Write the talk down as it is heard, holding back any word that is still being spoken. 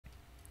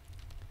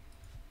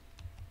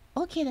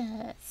Okay,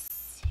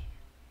 this.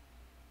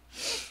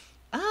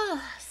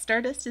 Ah,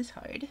 Stardust is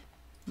hard.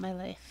 My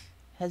life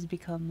has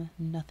become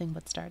nothing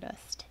but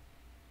Stardust.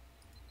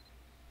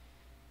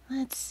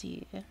 Let's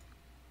see.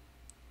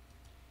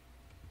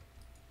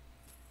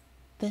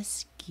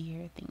 This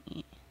gear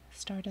thingy.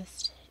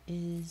 Stardust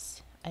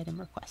is item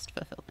request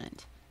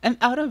fulfillment. I'm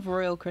out of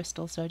royal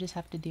crystal, so I just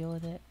have to deal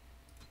with it.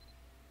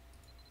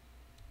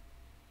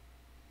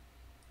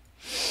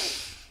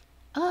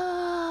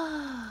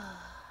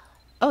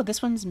 Oh,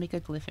 this one's make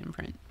a glyph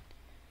imprint.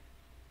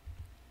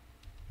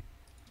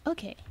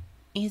 Okay,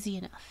 easy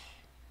enough.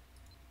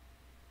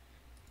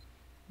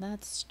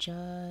 That's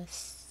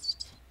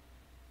just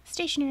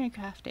stationary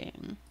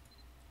crafting.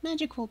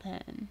 Magical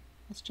pen.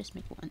 Let's just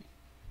make one.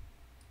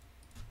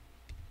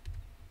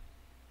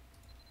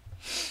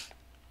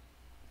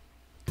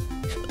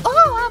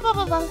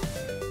 Oh,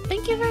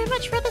 thank you very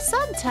much for the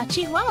sub,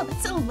 Tachi. Wow,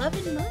 that's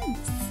 11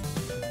 months.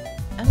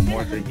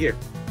 More than a year.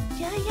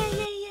 Yeah.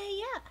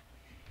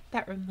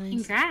 That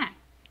reminds me.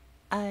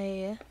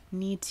 I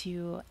need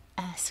to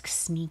ask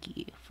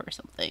Sneaky for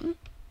something.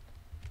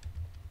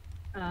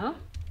 Oh?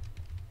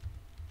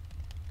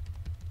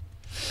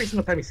 Every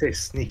single time you say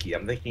Sneaky,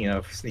 I'm thinking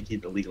of Sneaky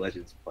the League of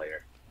Legends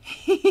player.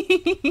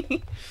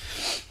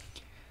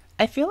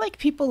 I feel like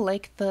people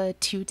like the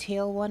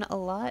two-tail one a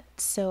lot,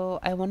 so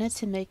I wanted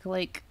to make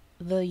like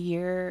the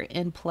year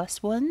and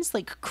plus ones,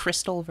 like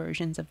crystal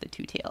versions of the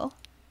two-tail.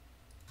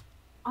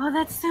 Oh,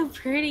 that's so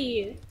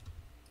pretty.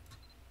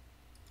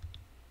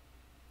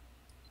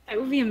 That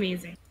would be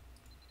amazing.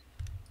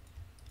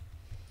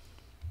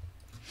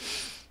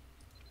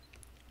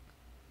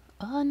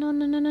 Oh, no.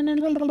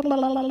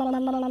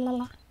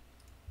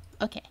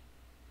 Okay.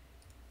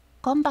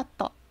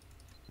 Combatto.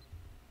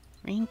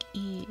 Rank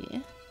E.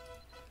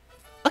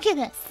 Okay,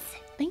 this.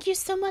 Thank you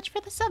so much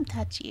for the sub,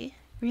 Tachi.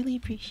 Really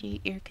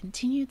appreciate your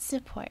continued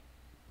support.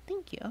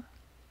 Thank you.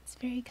 It's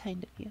very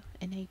kind of you,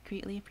 and I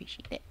greatly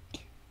appreciate it.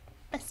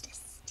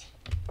 Bestest.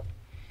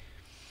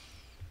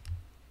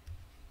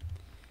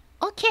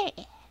 Okay.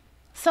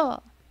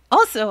 So,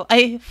 also,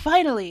 I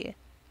finally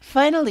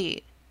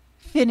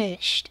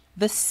finished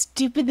the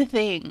stupid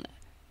thing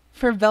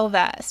for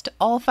Belvast,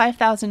 all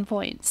 5,000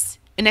 points,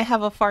 and I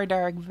have a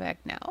Fardarg bag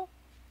now.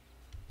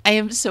 I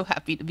am so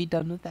happy to be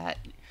done with that.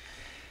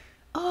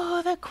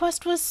 Oh, that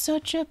quest was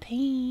such a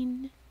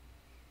pain.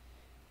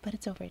 But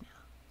it's over now.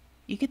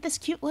 You get this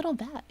cute little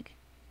bag.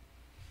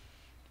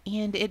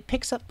 And it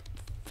picks up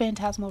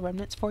phantasmal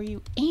remnants for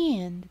you,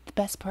 and the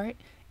best part,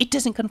 it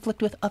doesn't conflict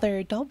with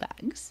other doll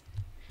bags.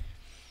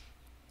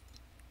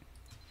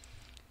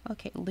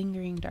 Okay,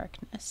 lingering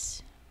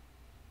darkness.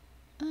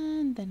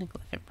 And then a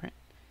glyph imprint.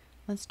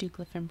 Let's do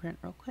glyph imprint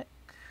real quick.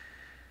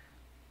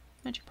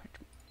 Magic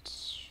parchment.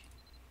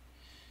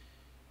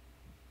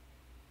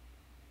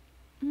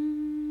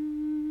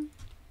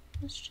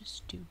 Let's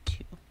just do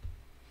 2.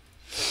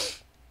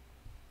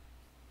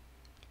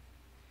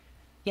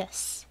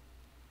 Yes.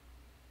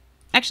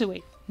 Actually,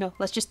 wait. No,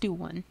 let's just do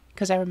 1.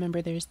 Because I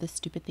remember there's this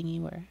stupid thingy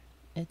where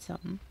it's,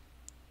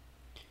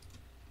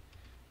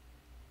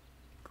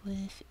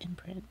 glyph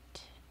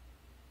imprint.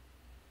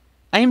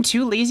 I am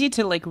too lazy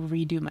to, like,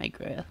 redo my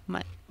glyph.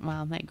 My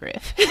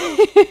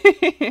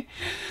glyph.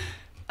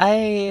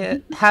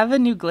 I have a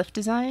new glyph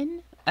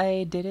design.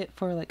 I did it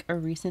for, like, a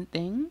recent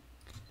thing.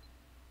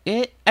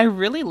 I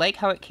really like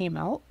how it came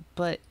out,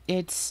 but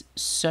it's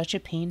such a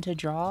pain to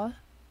draw,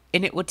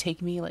 and it would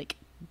take me like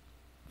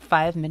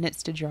 5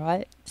 minutes to draw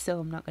it,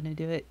 so I'm not gonna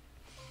do it.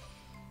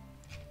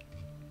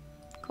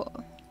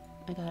 Cool.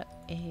 I got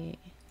a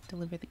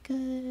deliver the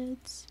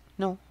goods.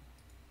 No.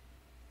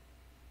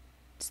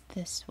 It's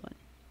this one.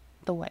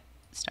 The white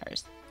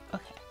stars.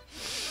 Okay.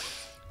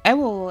 I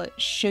will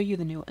show you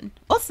the new one.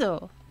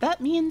 Also,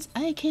 that means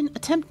I can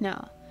attempt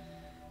now.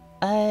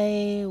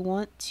 I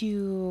want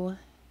to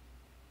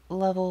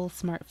level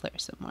Smart Flare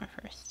some more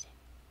first.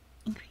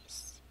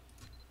 Increase.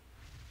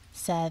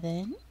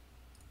 7.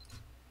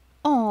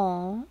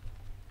 Aww.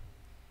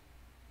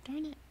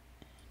 Darn it.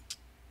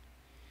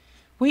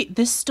 Wait,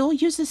 this still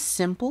uses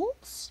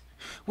simples?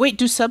 Wait,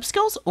 do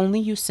sub-skills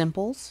only use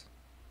simples?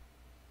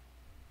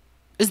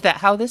 Is that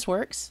how this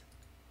works?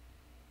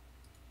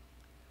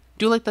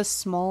 Do like the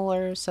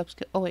smaller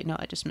sub-skill... Oh wait, no,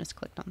 I just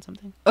misclicked on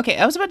something. Okay,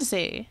 I was about to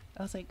say...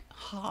 I was like,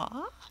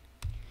 huh?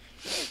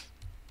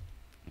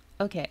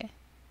 Okay.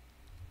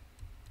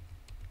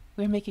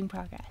 We're making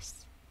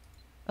progress.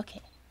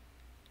 Okay.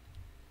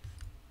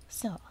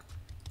 So.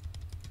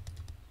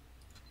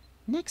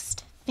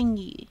 Next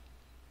thingy.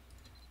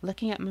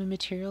 Looking at my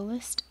material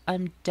list,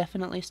 I'm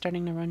definitely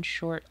starting to run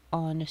short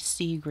on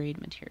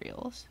C-grade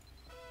materials.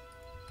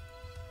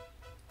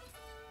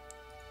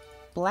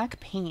 Black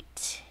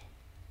paint.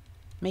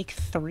 Make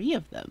 3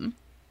 of them.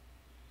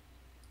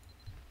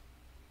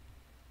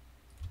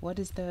 What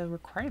is the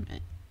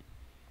requirement?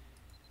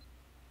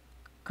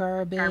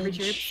 Garbage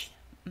herbs.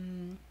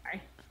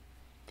 Sorry.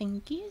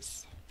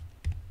 Thingies?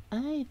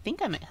 I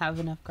think I might have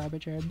enough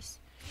garbage herbs.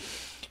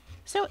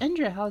 So,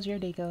 Indra, how's your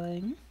day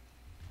going?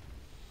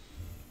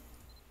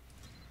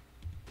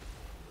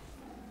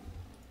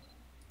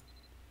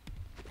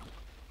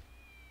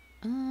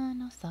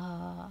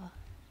 Saw.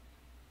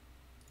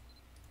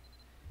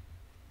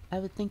 I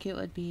would think it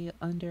would be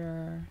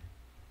under...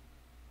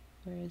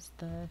 Where is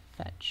the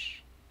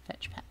fetch?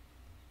 Fetch pad.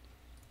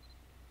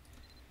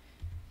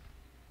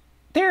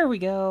 There we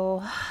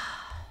go.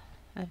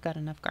 I've got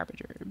enough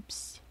garbage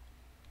herbs.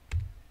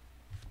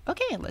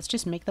 Okay, let's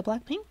just make the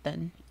black paint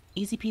then.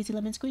 Easy peasy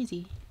lemon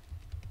squeezy.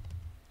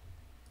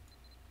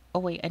 Oh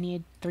wait, I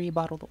need 3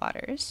 bottled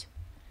waters.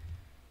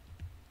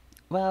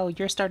 Well,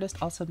 your Stardust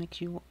also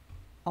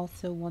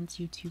wants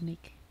you to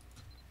make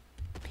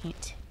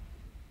paint.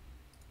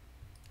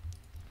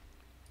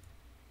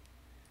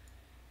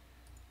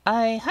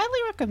 I highly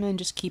recommend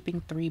just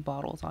keeping 3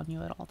 bottles on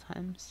you at all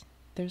times.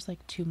 There's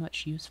like too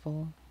much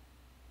useful.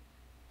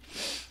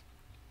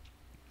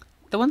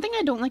 The one thing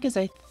I don't like is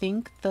I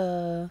think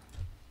the...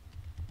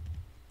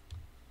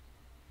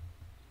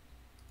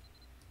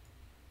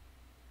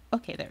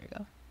 Okay, there we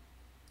go.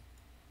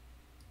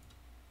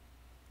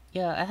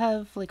 Yeah, I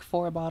have like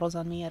 4 bottles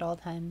on me at all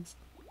times,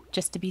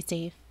 just to be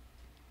safe.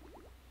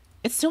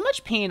 It's so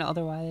much pain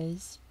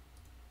otherwise.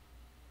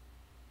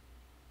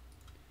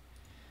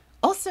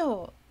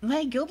 Also,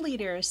 my guild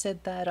leader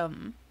said that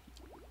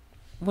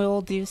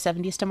we'll do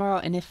 70s tomorrow,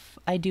 and if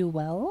I do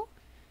well,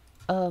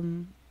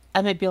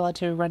 I might be allowed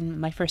to run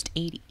my first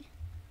 80.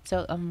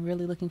 So I'm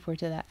really looking forward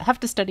to that. I have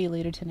to study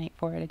later tonight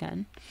for it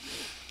again.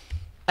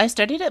 I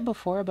studied it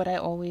before, but I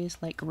always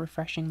like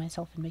refreshing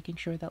myself and making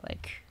sure that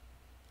like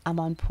I'm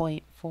on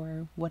point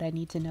for what I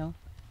need to know.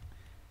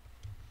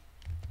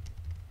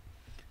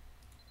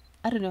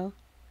 I don't know.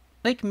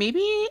 Like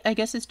maybe, I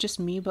guess it's just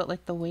me, but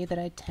like the way that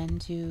I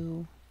tend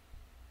to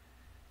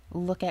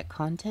look at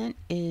content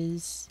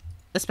is,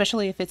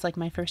 especially if it's like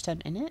my first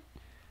time in it,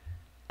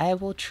 I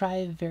will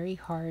try very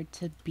hard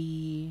to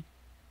be...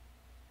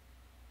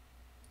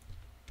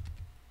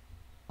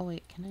 Oh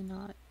wait, can I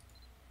not?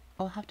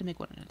 Oh, I'll have to make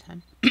one at a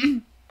time.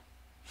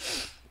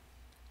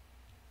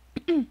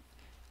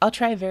 I'll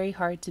try very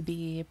hard to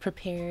be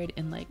prepared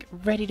and like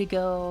ready to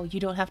go. You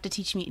don't have to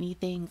teach me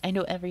anything. I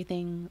know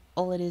everything.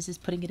 All it is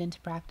putting it into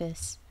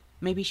practice.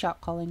 Maybe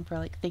shot calling for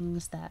like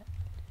things that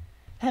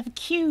have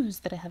cues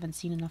that I haven't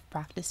seen enough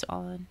practice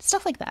on.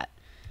 Stuff like that.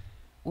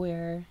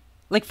 Where,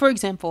 like for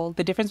example,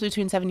 the difference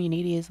between 70 and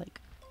 80 is like,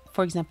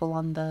 for example,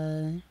 on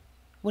the,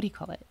 what do you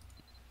call it?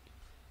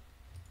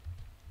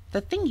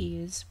 The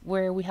thingies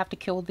where we have to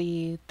kill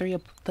the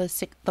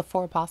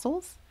 4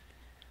 apostles.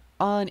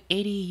 On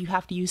 80, you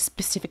have to use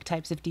specific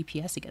types of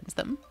DPS against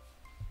them.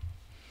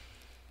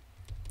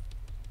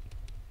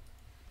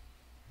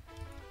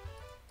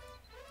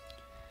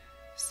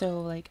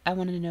 So, like, I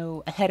want to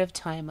know ahead of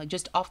time, like,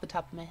 just off the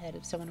top of my head,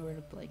 if someone were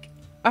to, like,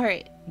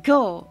 alright,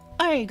 go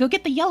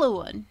get the yellow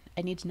one.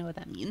 I need to know what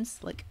that means,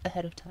 like,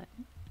 ahead of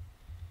time.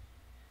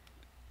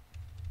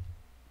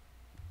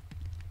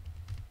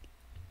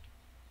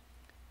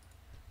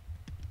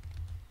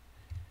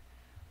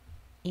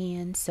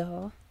 And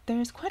so,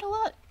 there's quite a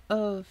lot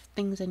of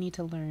things I need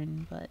to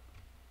learn, but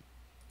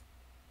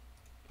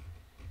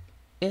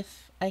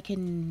if I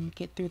can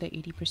get through the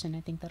 80%,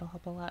 I think that'll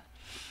help a lot.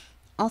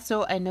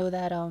 Also, I know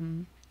that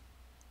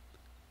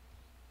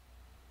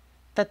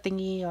that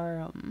thingy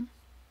are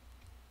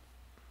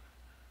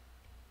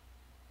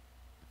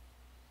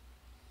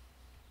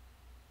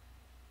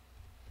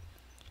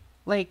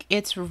like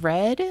it's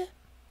red.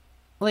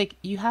 Like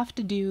you have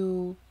to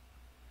do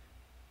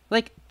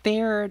like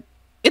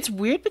it's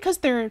weird because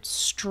they're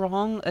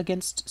strong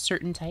against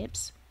certain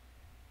types.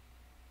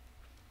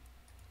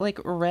 Like,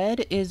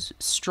 red is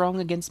strong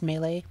against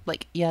melee.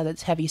 Like, yeah,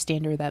 that's heavy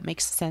standard. That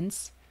makes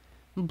sense.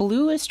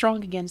 Blue is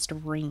strong against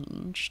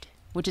ranged,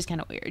 which is kind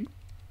of weird.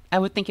 I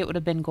would think it would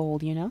have been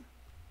gold, you know?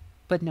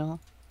 But no.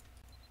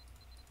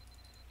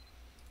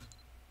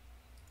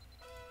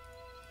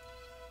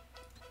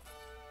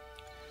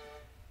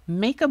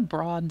 Make a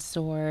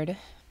broadsword.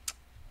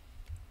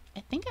 I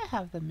think I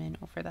have the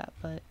manual for that,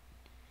 but...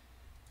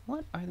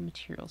 What are the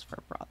materials for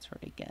a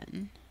broadsword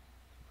again?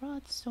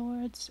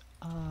 Broadswords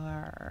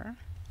are...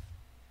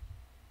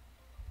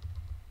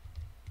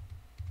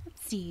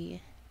 Let's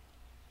see.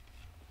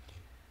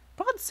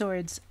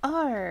 Broadswords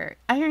are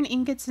iron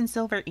ingots and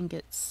silver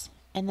ingots.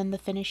 And then the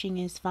finishing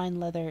is fine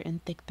leather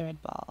and thick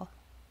thread ball.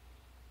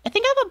 I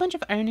think I have a bunch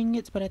of iron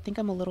ingots, but I think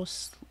I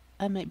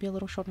might be a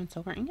little short on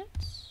silver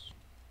ingots.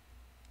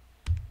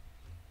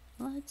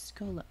 Let's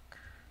go look.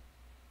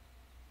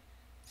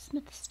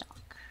 Smith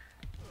stock.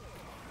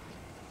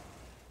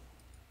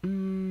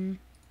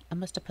 I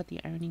must have put the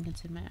iron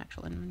ingots in my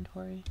actual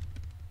inventory.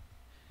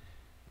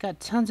 Got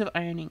tons of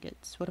iron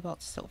ingots. What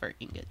about silver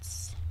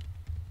ingots?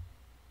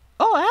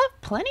 Oh, I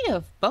have plenty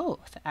of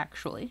both,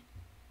 actually.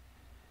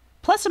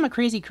 Plus, I'm a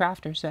crazy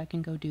crafter, so I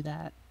can go do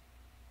that.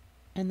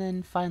 And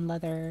then fine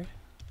leather.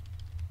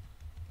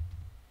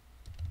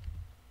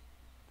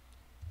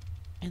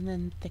 And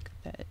then thick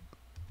thread.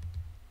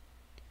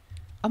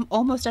 I'm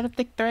almost out of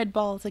thick thread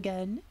balls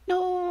again.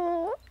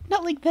 No,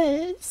 not like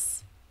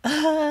this.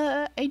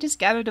 I just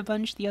gathered a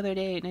bunch the other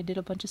day and I did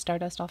a bunch of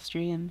Stardust off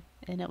stream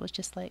and it was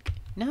just like,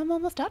 now I'm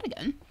almost out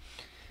again.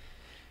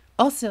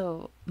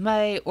 Also,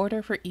 my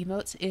order for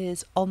emotes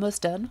is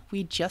almost done.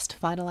 We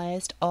just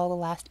finalized all the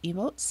last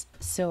emotes,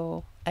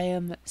 so I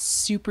am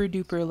super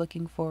duper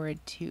looking forward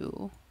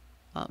to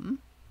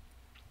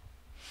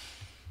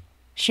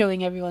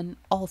showing everyone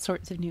all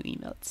sorts of new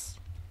emotes.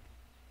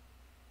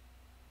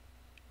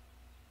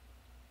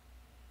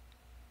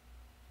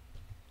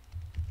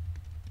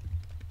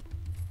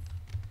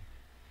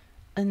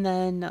 And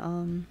then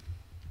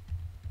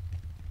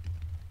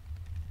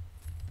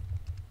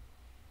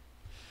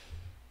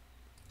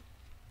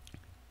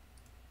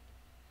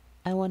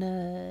I want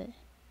to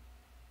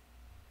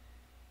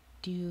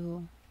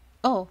do...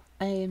 Oh,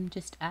 I am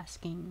just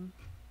asking...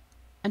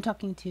 I'm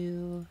talking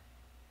to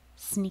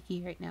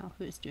Sneaky right now,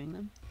 who is doing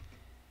them.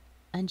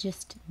 I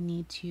just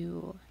need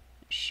to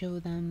show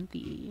them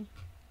the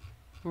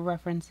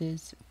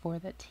references for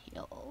the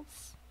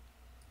tails.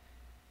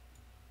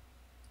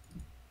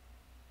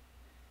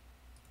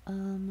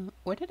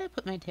 Where did I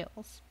put my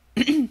tails?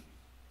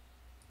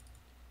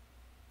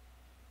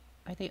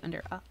 Are they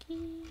under Aki?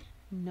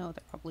 No,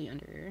 they're probably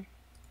under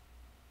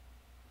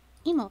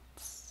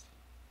emotes.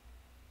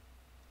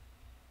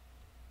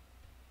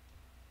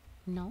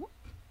 No?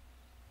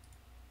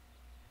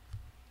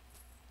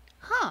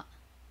 Huh.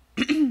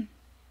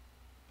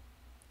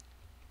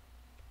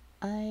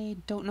 I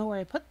don't know where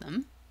I put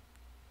them.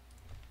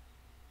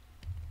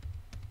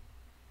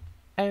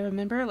 I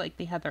remember, like,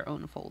 they had their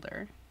own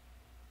folder.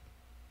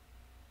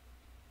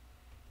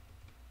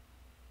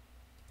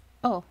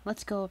 Oh,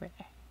 let's go over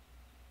there.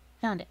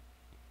 Found it.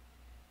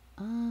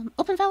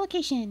 Open file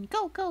location.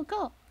 Go, go,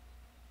 go.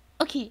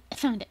 Okay, I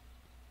found it.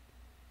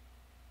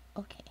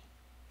 Okay.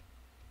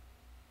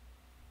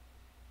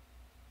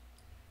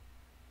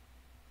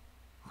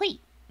 Wait.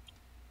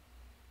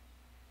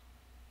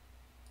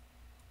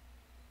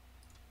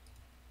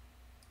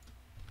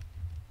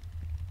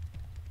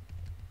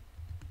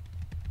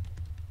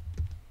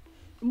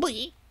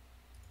 Wait.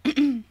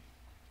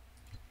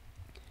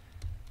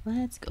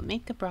 Let's go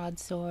make a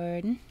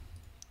broadsword.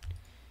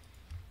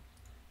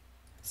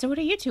 So what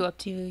are you two up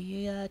to,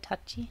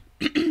 Tachi?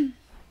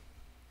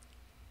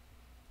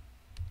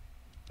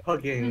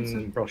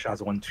 Hugging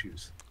Brosha's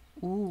 1-2s.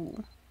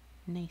 Ooh,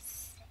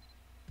 nice.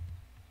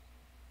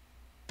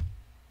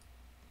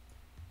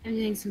 I'm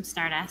doing some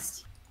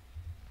Stardust.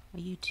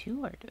 Well, you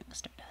two are doing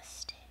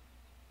Stardust.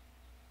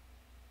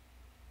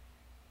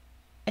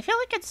 I feel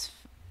like it's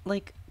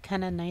like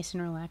kind of nice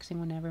and relaxing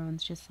when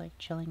everyone's just like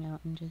chilling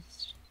out and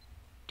just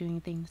doing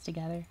things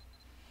together.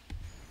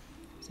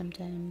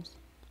 Sometimes.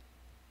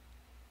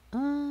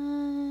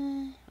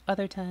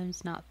 Other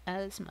times not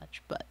as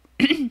much, but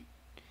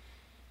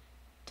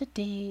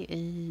today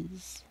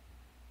is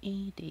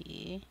a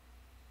day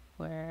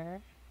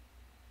where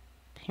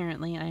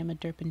apparently I am a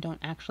derp and don't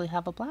actually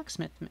have a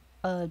blacksmith,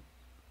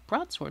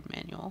 broadsword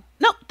manual.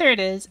 No, there it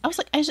is. I was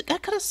like, I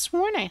could have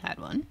sworn I had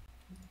one.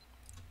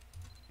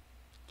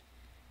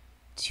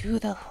 To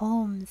the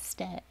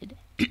homestead.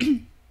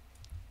 I'm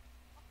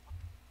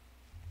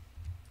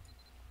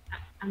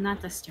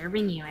not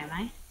disturbing you, am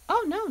I?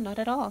 Oh, no, not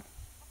at all.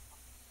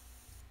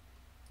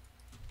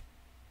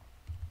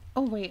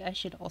 Oh, wait, I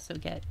should also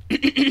get...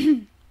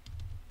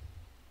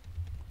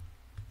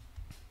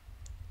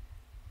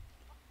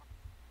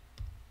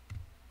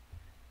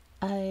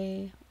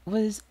 I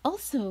was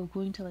also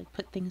going to, like,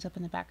 put things up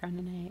in the background,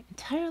 and I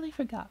entirely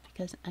forgot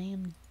because I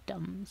am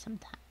dumb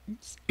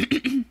sometimes.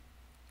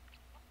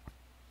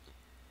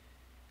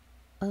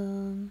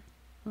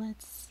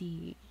 Let's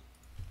see.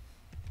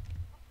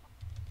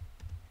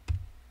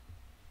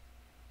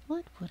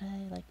 What would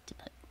I like to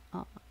put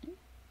on?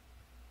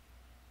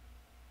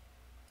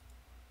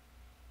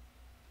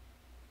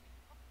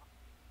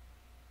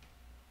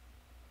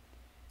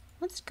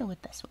 Let's go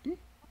with this one.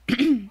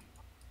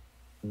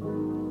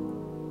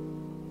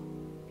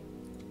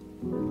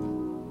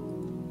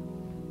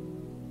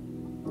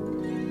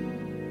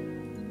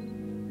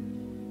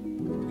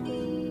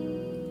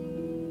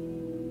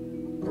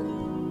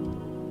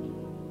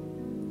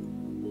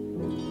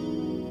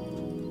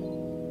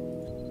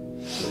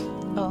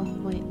 Oh,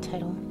 wait,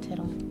 title.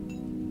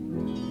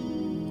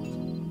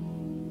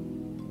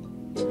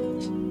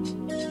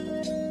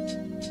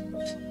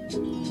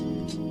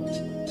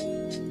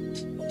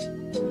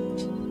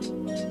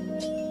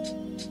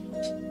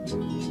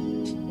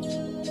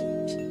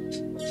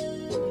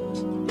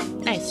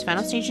 Nice,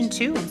 final stage in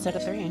 2 instead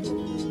of 3.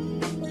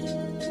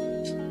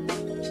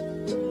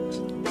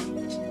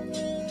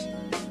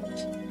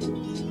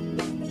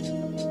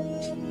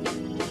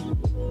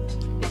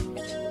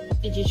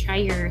 Did you try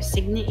your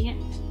signet yet?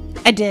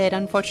 I did,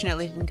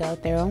 unfortunately didn't go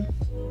through.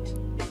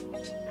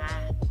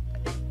 Ah,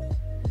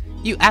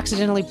 You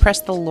accidentally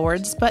pressed the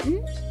Lord's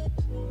button?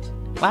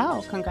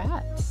 Wow,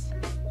 congrats.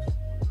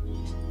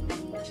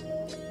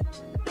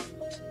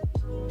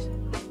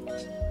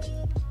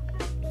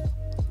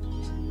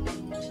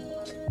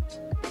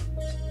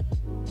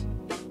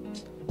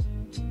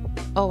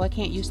 Oh, I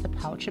can't use the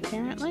pouch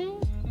apparently?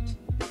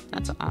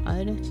 That's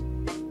odd.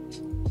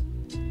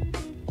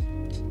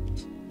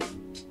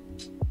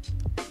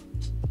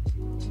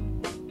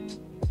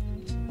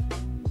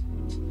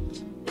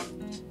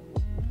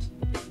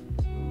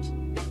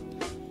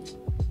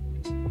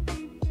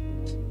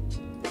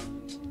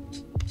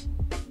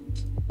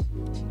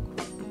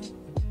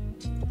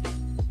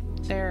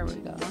 There we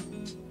go.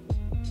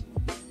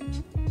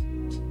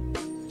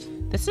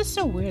 This is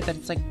so weird that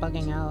it's like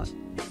bugging out.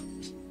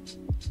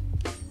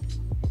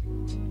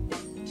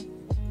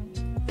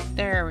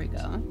 There we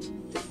go.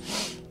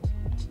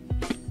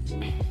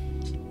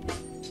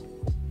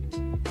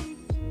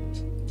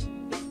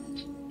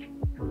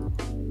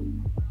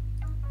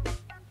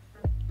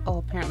 Oh,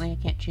 apparently I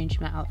can't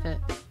change my outfit.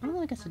 Well,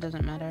 I guess it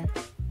doesn't matter.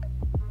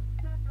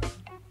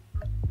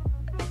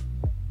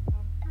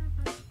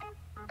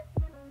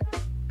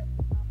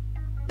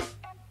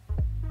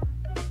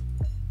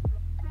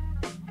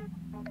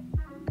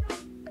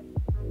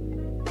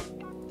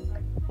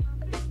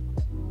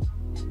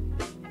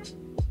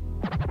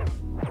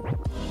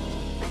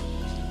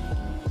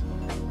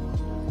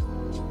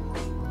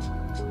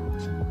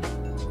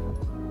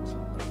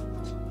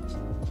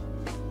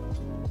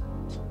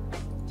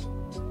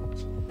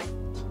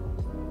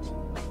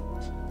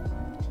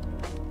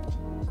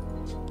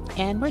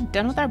 And we're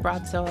done with our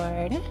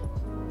broadsword.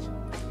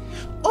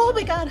 Oh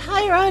my god,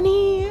 hi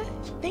Ronnie!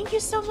 Thank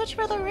you so much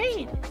for the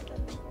raid!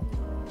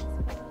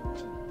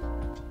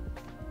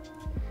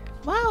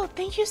 Wow,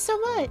 thank you so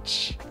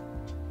much!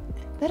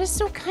 That is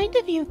so kind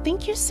of you,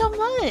 thank you so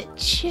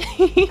much!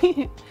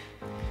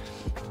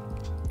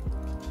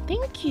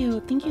 Thank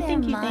you, thank you,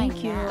 thank you,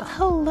 thank you.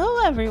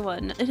 Hello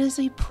everyone, it is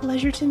a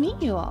pleasure to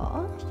meet you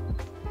all.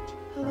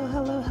 Hello,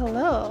 hello,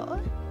 hello.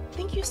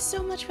 Thank you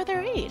so much for the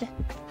raid.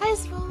 Hi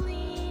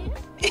Svoli!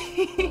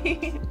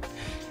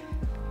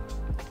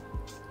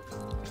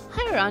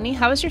 Hi Ronnie,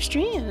 how was your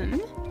stream?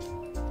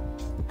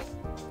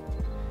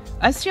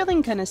 I was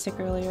feeling kind of sick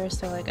earlier,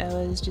 so like I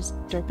was just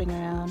derping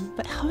around.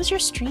 But how was your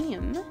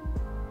stream?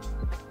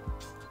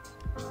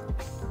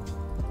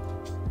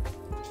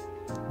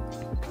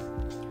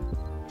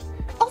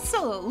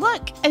 Also,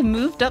 look! I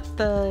moved up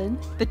the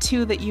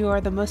two that you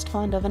are the most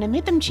fond of, and I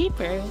made them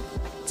cheaper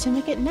to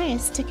make it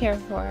nice to care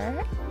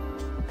for.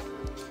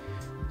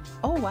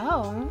 Oh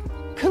wow.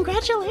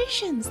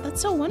 Congratulations! That's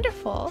so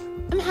wonderful.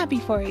 I'm happy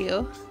for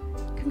you.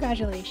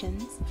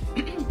 Congratulations.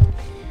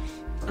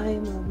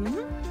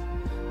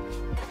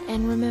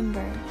 And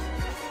remember,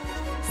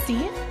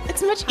 see?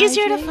 It's much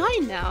easier to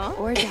find now.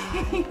 Or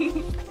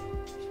die.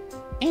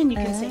 And you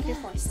can save your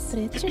voice.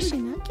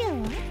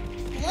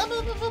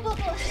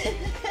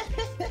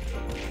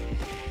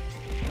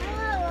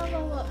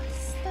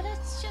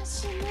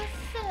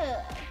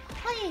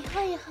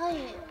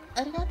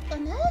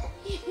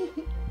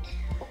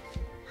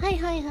 Hi,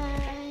 hi,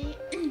 hi.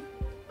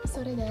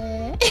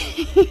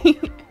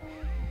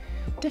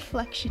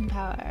 Deflection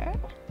power.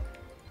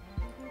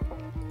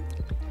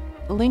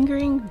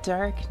 Lingering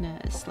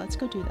darkness. Let's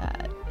go do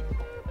that.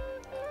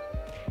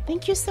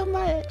 Thank you so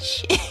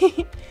much.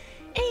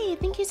 Hey,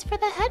 thank you for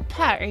the head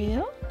pat,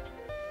 Ryu.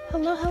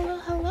 Hello, hello,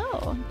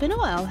 hello. Been a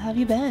while. How have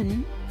you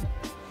been?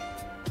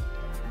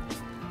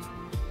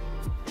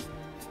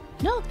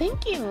 No,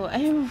 thank you.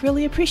 I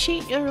really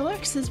appreciate your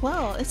lurks as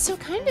well. It's so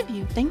kind of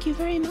you. Thank you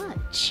very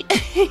much.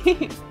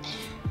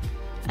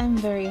 I'm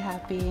very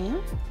happy.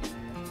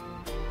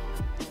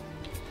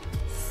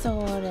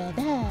 So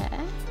that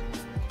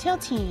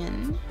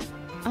Tiltin.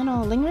 Oh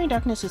no, Lingering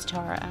Darkness is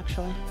Chara,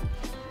 actually.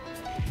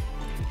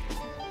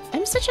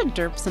 I'm such a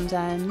derp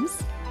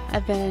sometimes.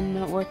 I've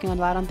been working a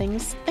lot on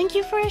things. Thank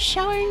you for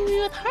showering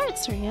me with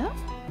hearts, Rhea.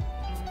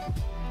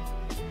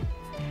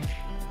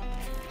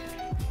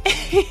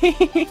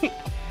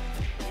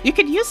 You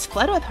could use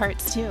Flood with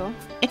hearts too.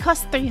 It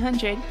costs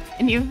 300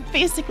 and you've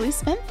basically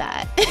spent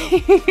that.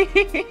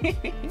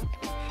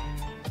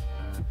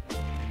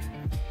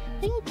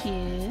 Thank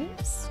you.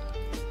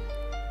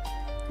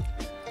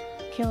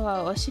 今日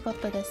はお仕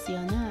事ですよ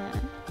ね.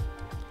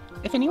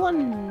 If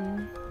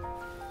anyone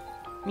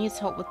needs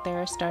help with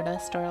their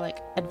Stardust or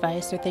like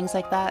advice or things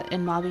like that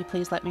in Mabi,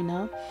 please let me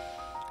know.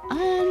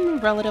 I'm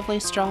relatively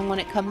strong when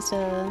it comes to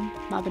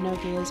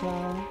Mabinogi as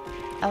well.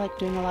 I like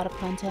doing a lot of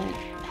content,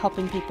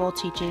 helping people,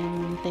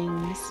 teaching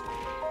things,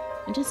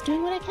 and just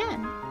doing what I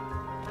can.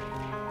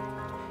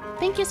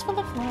 Thank yous for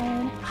the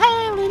flood.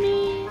 Hi,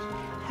 Lumi!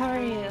 How are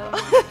you?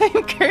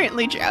 I'm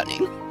currently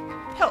drowning.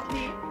 Help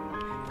me.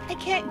 I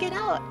can't get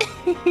out.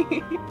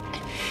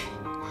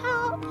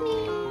 Help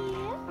me.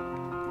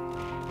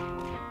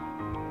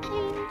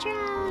 I'm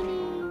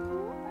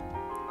drowning.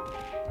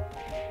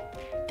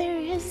 There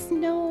is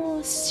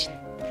no...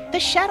 The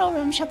Shadow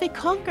Realm shall be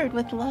conquered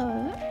with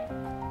love.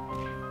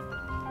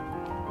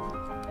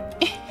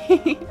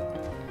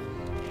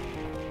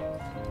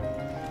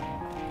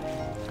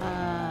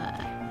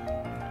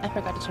 I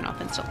forgot to turn off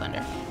Instant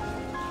Thunder.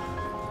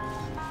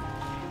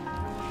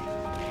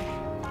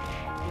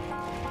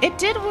 It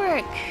did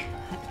work!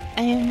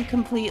 I am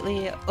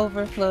completely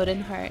overflowed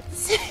in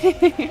hearts.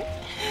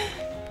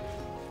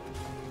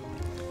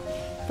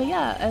 But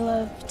yeah, I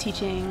love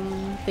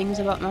teaching things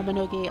about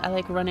Mabinogi. I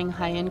like running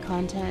high-end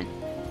content.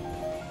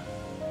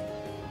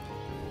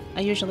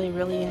 I usually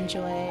really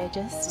enjoy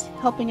just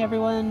helping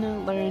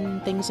everyone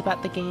learn things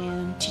about the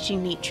game,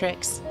 teaching neat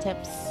tricks,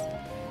 tips,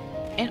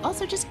 and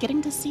also just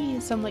getting to see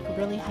some like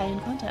really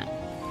high-end content.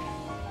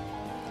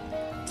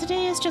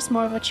 today is just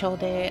more of a chill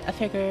day. I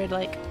figured,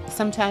 like,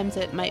 sometimes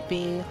it might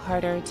be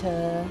harder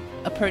to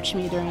approach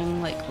me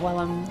during, like, while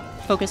I'm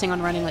focusing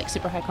on running, like,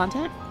 super high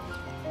content.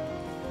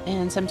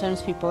 And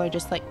sometimes people are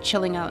just, like,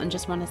 chilling out and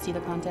just want to see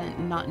the content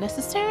and not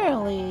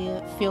necessarily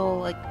feel,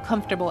 like,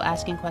 comfortable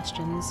asking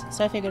questions.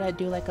 So I figured I'd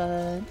do, like,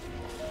 a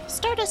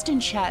Stardust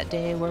and Chat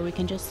day where we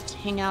can just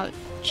hang out,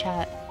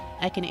 chat.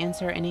 I can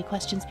answer any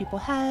questions people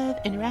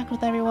have, interact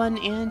with everyone,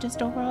 and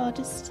just overall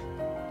just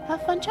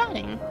have fun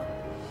chatting.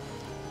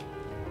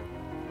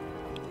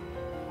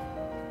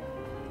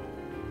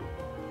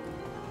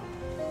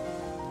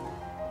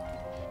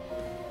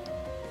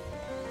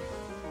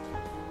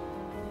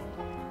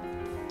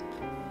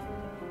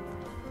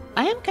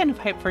 I am kind of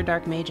hyped for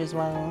Dark Mage as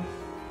well.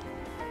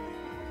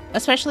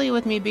 Especially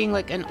with me being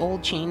like an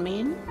old chain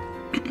main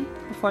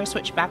before I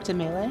switch back to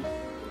melee.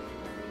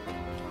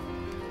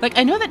 Like,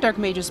 I know that Dark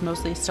Mage is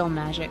mostly still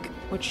magic,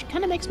 which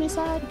kind of makes me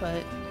sad,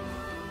 but...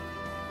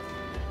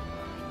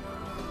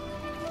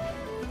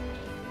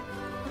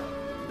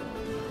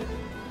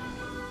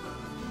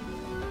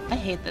 I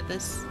hate that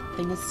this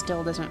thing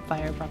still doesn't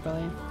fire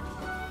properly.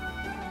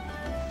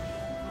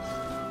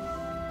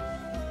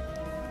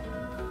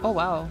 Oh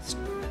wow.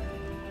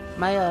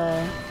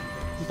 My,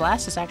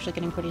 blast is actually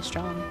getting pretty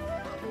strong.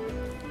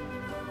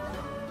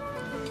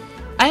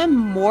 I am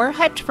more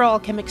hyped for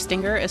Alchemic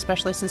Stinger,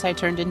 especially since I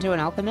turned into an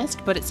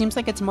alchemist, but it seems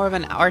like it's more of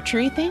an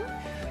archery thing.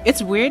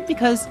 It's weird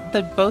because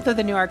both of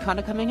the new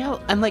Arcana coming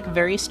out, I'm like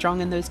very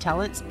strong in those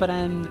talents, but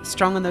I'm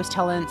strong in those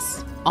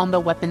talents on the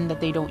weapon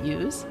that they don't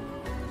use.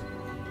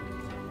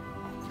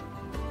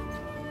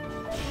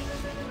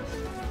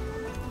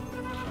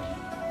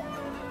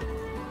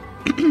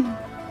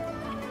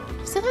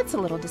 So that's a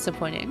little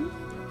disappointing.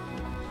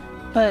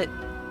 But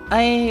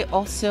I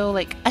also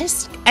like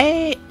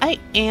I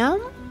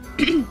am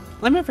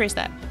let me rephrase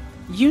that.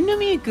 You knew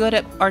me good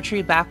at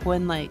archery back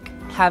when like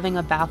having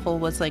a baffle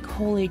was like,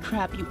 holy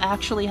crap, you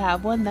actually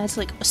have one? That's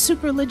like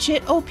super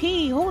legit OP,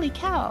 holy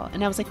cow.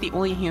 And I was like the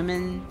only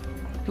human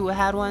who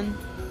had one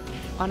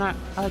on our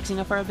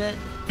Alexina for a bit.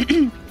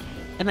 And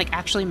like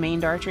actually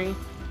mained archery.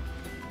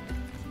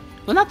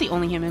 Well, not the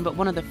only human, but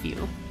one of the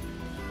few.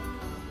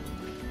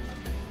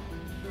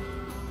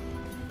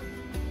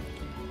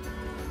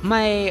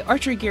 My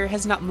archery gear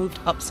has not moved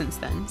up since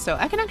then, so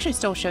I can actually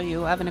still show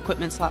you. I have an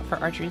equipment slot for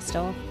archery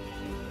still.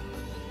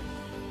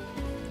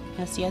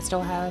 Yeah, see, I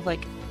still have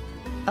like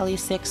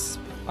LE6,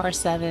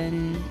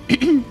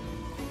 R7.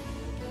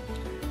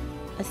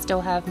 I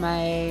still have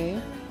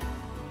my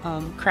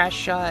crash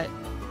shot.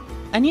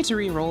 I need to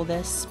re-roll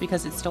this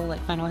because it's still like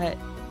final hit.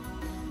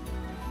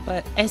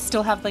 But I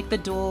still have like the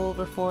dual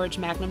reforged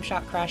magnum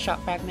shot, crash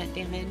shot, fragment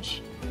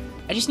damage.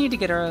 I just need to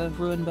get a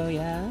ruin bow,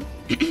 yeah.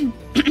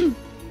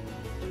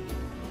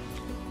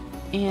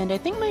 And I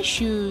think my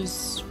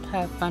shoes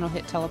have final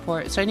hit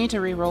teleport, so I need to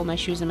re-roll my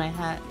shoes and my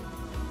hat.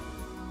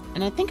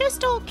 And I think I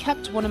still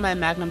kept one of my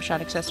magnum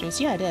shot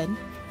accessories. Yeah, I did.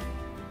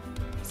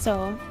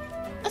 So,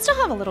 I still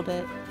have a little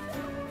bit.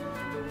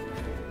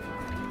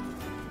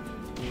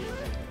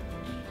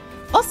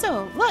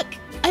 Also, look!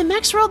 I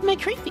max-rolled my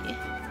creepy!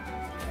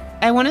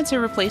 I wanted to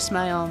replace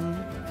my,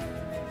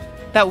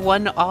 that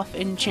one off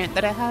enchant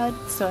that I had,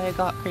 so I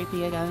got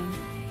creepy again.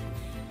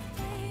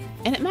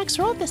 And it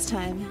max-rolled this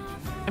time!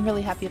 I'm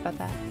really happy about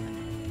that.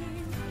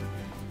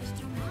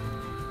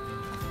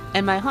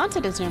 And my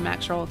haunted is near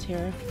max rolled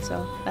here,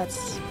 so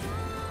that's...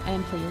 I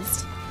am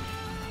pleased.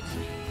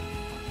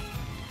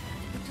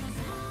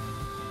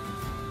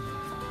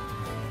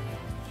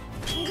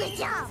 Good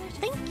job!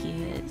 Thank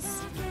you.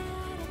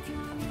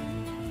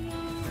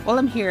 While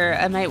I'm here,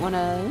 I might want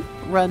to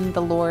run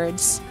the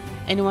Lords.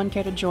 Anyone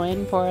care to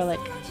join for, like,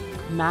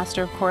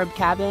 Master of Korb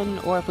Cabin?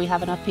 Or if we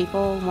have enough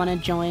people, want to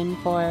join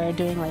for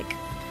doing, like,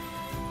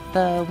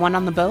 the one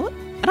on the boat?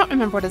 I don't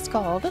remember what it's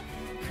called.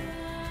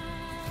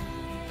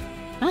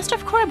 Master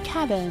of Korb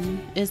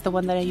Cabin is the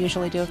one that I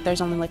usually do if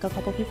there's only like a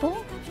couple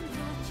people.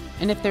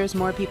 And if there's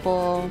more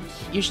people,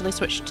 usually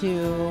switch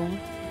to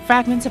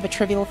Fragments of a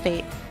Trivial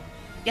Fate.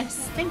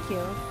 Yes, thank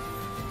you.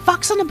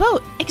 Fox on a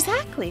boat!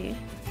 Exactly!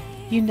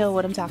 You know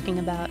what I'm talking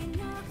about.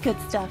 Good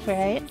stuff,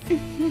 right?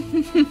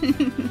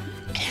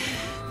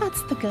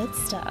 That's the good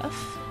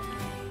stuff.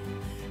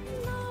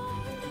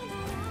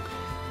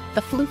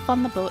 The floof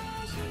on the boat.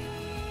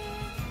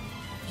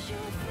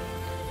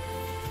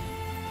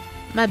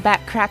 My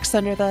back cracks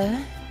under the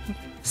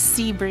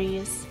sea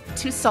breeze.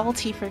 Too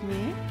salty for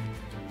me.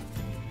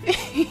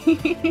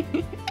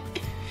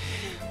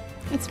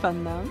 It's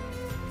fun though.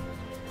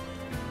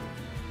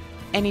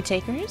 Any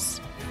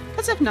takers?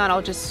 Because if not,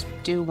 I'll just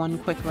do one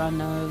quick run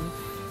of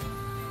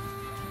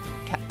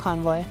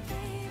Convoy.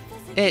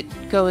 It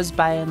goes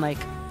by in like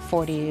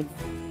 40,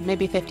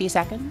 maybe 50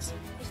 seconds.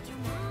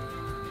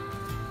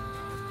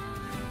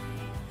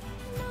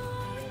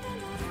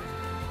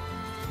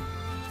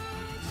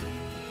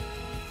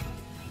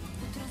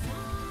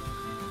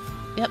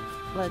 Yep,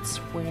 let's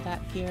wear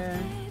that gear.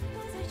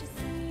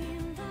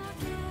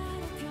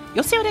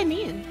 You'll see what I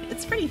mean.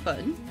 It's pretty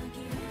fun.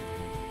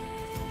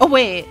 Oh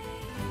wait,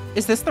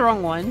 is this the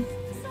wrong one?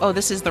 Oh,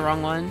 this is the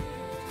wrong one.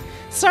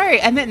 Sorry,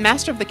 I meant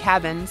Master of the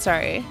Cabin.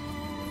 Sorry.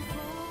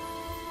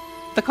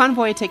 The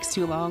convoy takes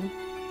too long.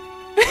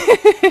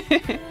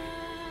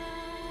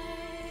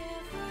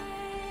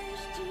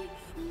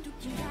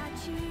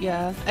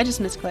 Yeah, I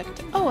just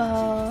misclicked. Oh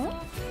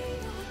well.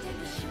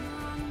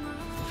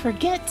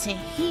 Forget to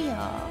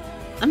heal.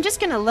 I'm just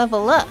gonna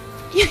level up.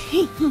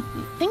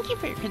 Thank you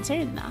for your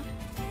concern, though.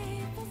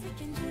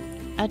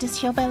 I'll just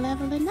heal by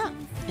leveling up.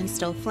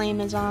 Instill Flame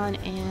is on,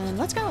 and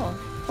let's go.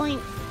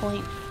 Point,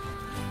 point.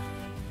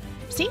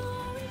 See?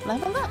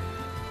 Level up.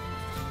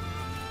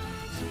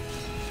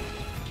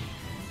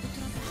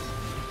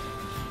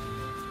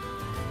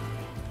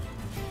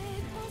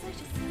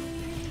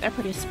 They're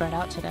pretty spread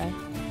out today.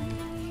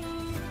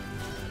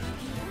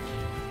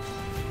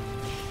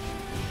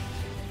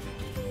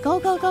 Go,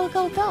 go, go,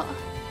 go, go.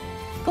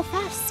 Go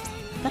fast.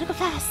 Gotta go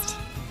fast.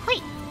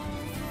 Wait.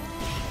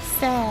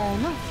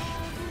 No.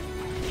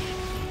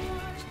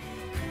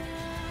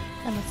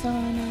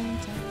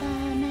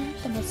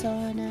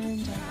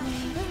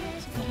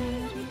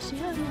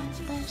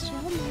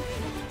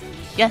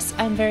 Yes,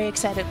 I'm very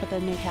excited for the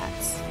new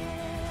cats.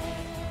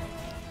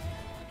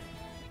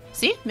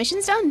 See?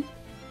 Mission's done.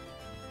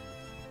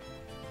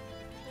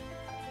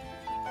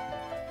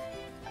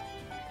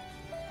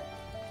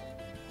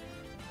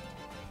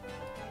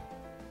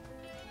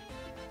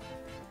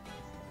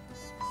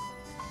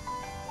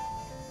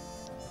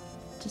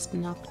 Just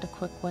knocked a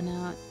quick one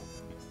out.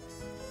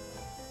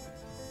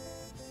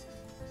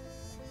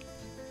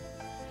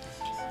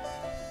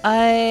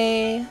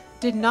 I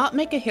did not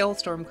make a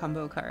Hailstorm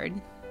combo card.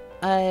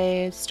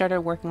 I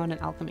started working on an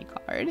alchemy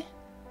card.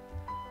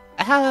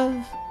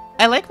 I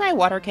like my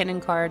water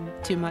cannon card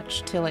too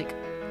much to like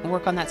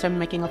work on that, so I'm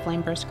making a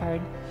flame burst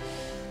card.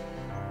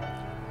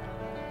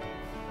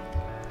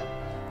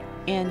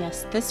 And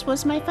yes, this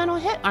was my final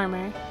hit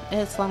armor.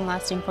 It's long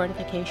lasting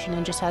fortification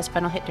and just has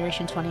final hit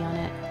duration 20 on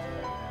it.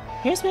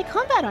 Here's my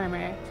combat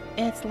armor.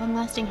 It's long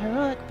lasting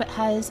heroic but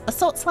has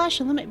assault slash,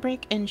 limit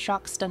break, and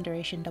shock stun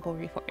duration double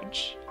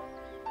reforge.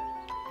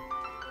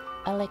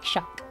 I like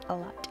shock a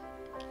lot.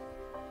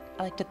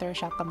 I like to throw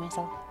shock on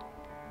myself.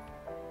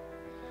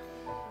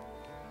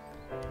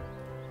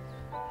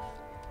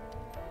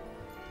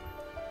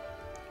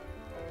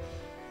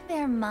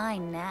 They're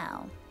mine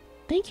now.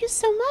 Thank you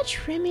so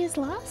much, Remy is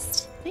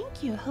lost.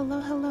 Thank you. Hello,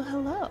 hello,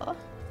 hello.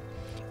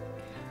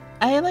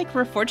 I like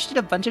reforged it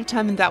a bunch of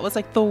times, and that was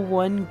like the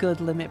one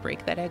good limit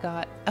break that I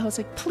got. I was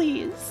like,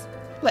 please,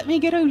 let me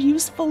get a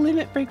useful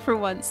limit break for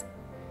once.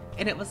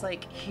 And it was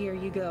like, here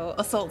you go,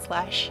 assault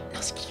slash. And I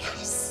was like,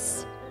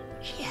 yes,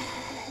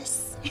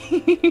 yes.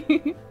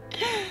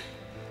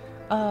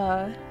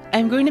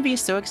 I'm going to be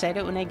so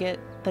excited when I get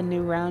the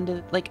new round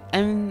of like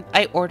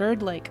I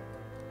ordered like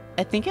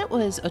I think it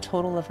was a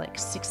total of like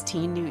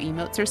 16 new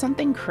emotes or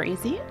something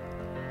crazy.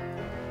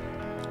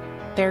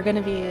 They're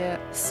gonna be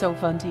so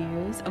fun to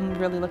use. I'm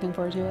really looking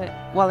forward to it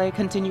while I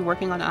continue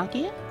working on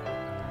Aki.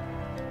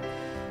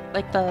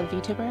 Like the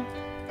VTuber.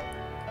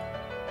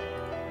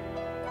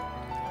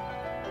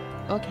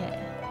 Okay.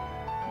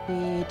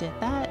 We did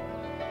that.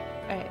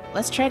 Alright,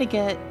 let's try to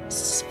get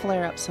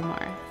Flare up some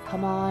more.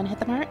 Come on, hit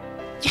the mark.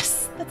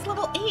 Yes! That's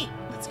level 8!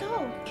 Let's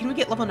go! Can we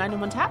get level 9 in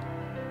one tap?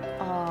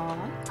 Aww.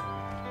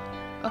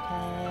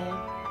 Okay.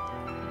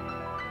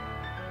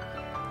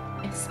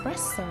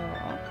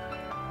 Espresso.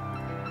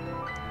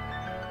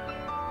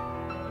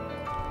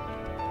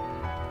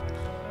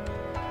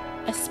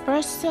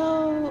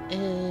 Espresso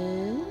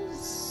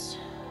is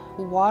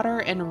water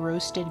and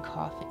roasted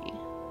coffee.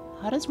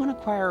 How does one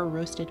acquire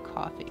roasted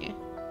coffee?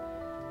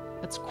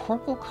 It's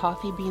Corporal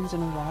coffee beans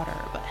and water,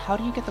 but how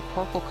do you get the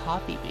Corporal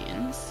coffee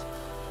beans?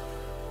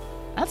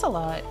 That's a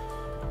lot.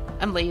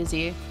 I'm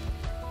lazy.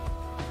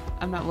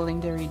 I'm not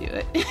willing to redo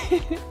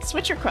it.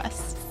 Switch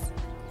requests.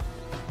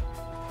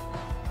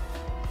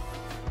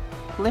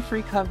 Glyph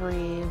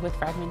recovery with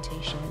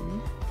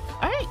fragmentation.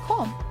 Alright,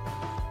 cool.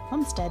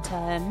 Homestead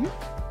time.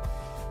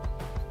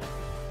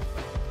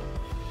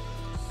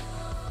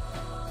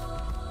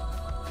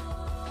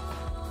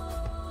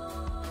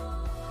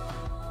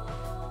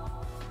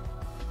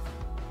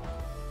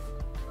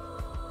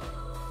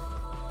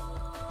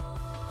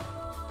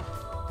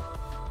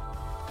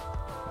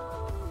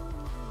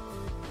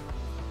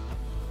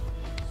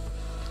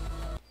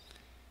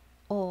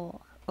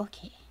 Oh,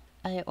 okay.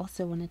 I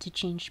also wanted to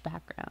change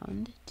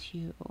background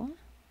to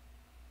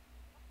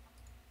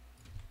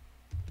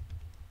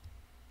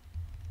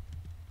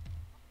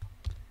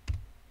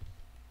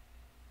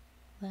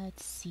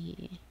let's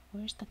see,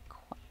 where's the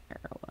choir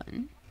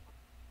one?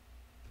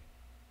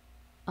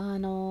 Oh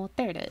no,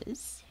 there it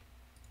is.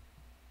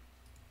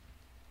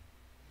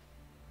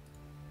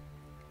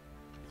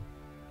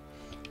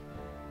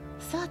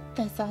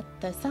 Sata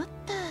sata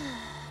sata.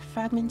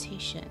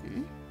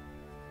 Fragmentation.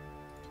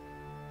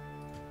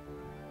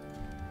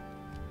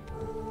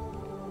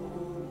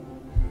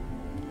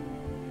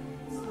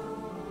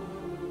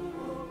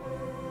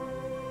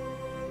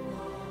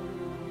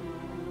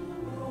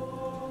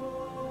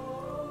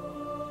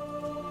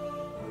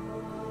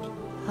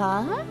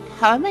 Huh?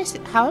 How am I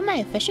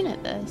efficient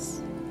at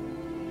this?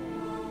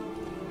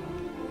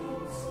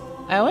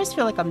 I always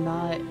feel like I'm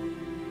not. I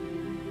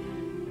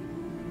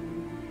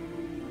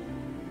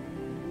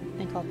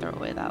think I'll throw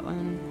away that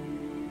one.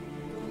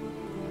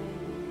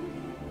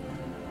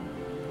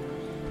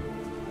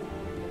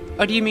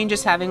 Oh, do you mean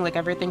just having like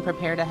everything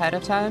prepared ahead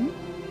of time?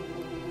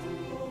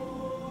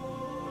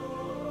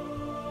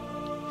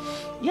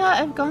 Yeah,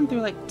 I've gone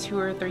through like 2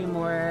 or 3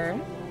 more.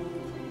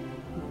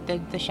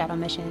 Did the shadow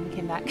mission,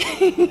 came back.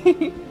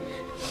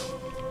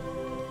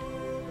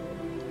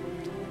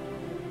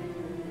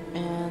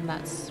 And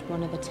that's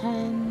one of the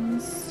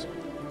 10s.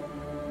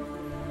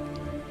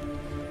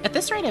 At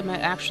this rate, I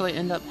might actually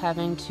end up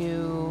having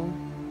to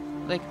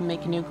like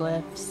make new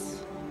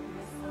glyphs.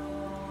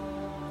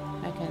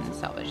 I can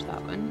salvage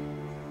that one.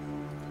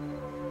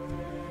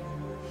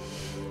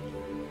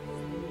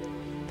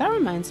 That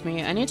reminds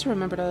me, I need to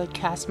remember to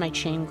cast my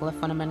chain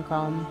glyph when I'm in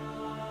Chrome.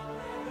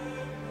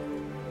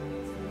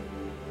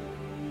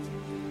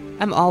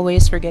 I'm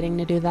always forgetting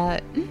to do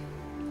that.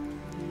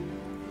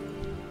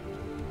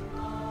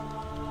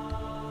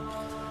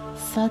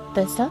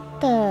 Sate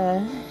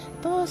sate,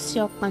 どうし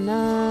ようか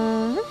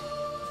な.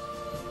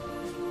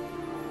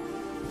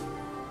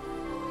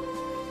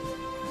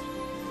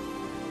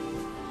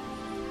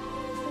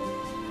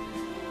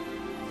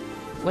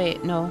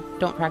 Wait, no,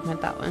 don't fragment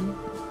that one.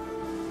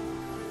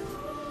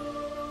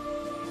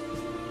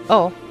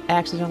 Oh, I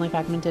accidentally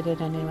fragmented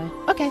it anyway.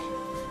 Okay.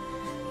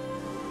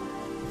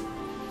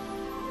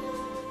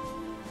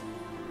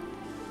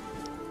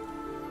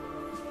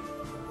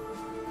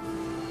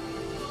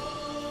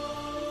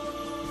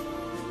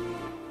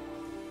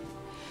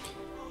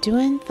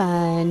 Doing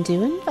fine,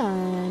 doing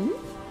fine.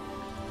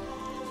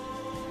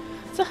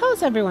 So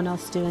how's everyone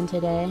else doing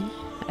today?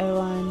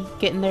 Everyone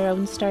getting their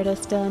own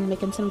Stardust done,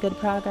 making some good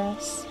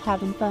progress,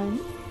 having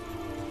fun,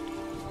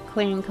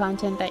 clearing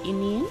content that you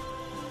need?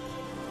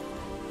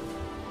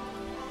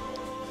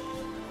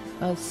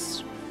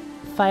 Us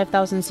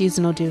 5,000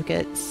 seasonal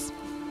ducats.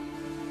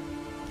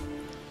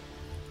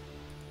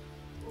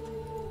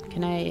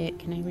 Can I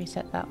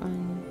reset that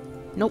one?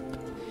 Nope.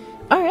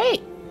 All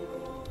right.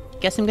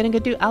 Guess I'm gonna go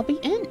do I'll be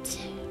int.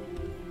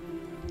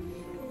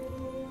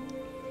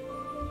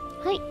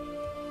 Hi.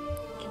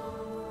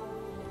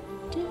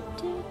 Do,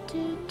 do,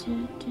 do,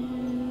 do, do.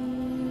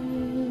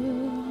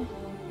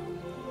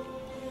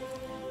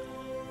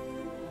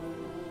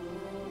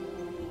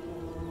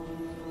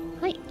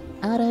 Hi.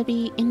 アラ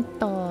ビイン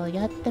ト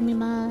やってみ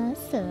ま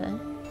す。は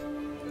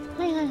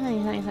いはいはい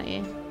はいは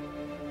い。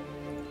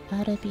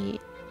アラビ。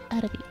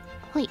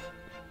はい。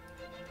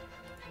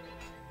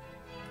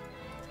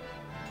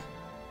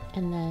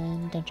And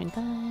then Dungeon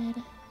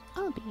Guide,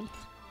 I'll be.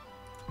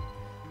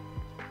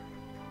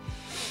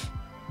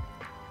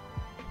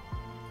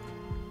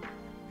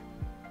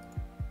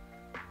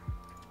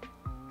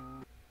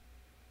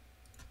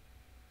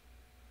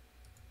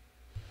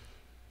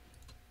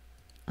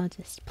 I'll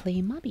just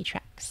play mobby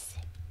tracks.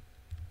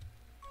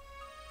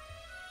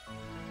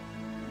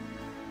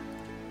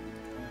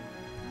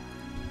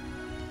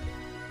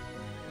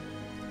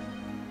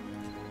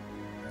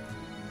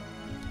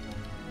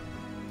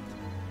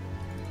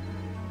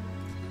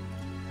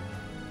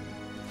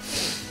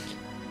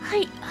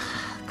 Hi.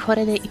 こ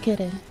れでいけ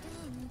る.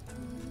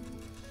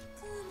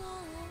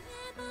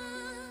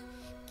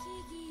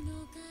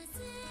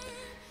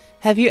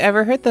 Have you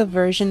ever heard the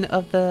version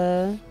of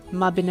the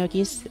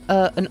Mabinogis,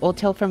 an old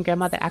tale from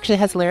grandma that actually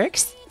has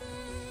lyrics?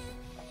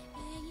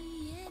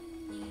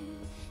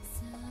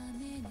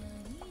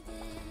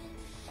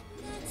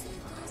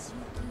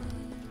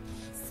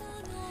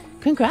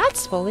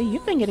 Congrats, Foley.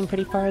 You've been getting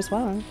pretty far as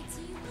well.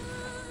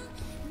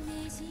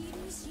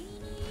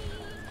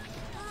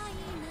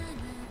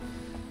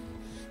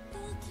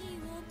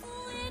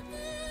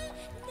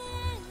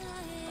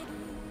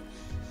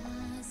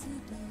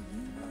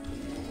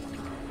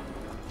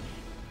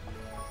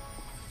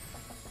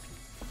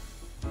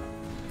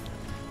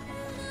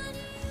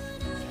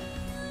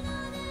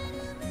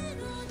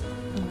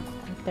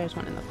 There's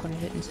one in the corner I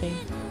didn't see.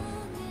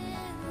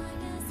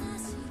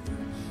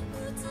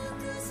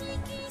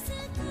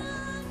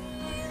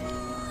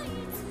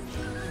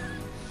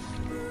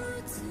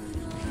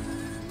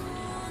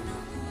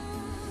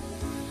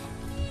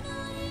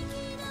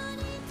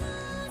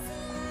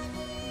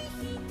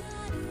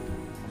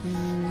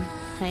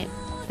 Hey,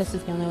 this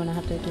is the only one I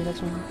have to do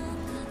this one.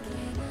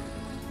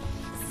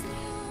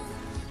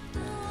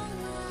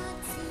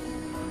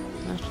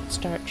 I should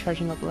start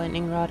charging up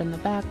lightning rod in the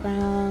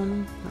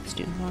background. Let's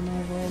do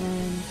normal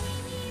rolling.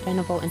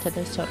 Dynavolt into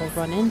this so it'll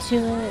run into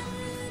it.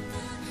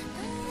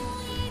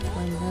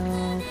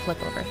 Dynamo,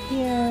 flip over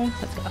here.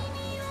 Let's go.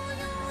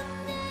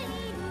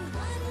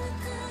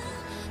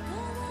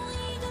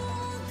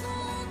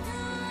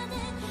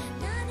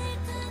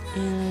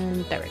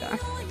 And there we go.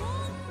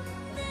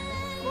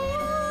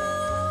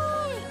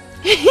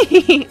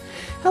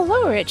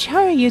 Hello, Rich.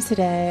 How are you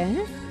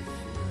today?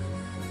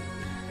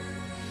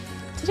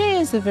 Today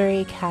is a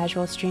very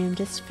casual stream.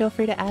 Just feel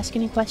free to ask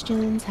any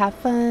questions, have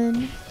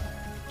fun.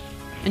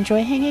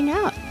 Enjoy hanging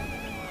out.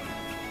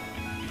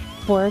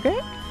 Borger?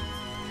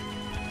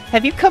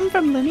 Have you come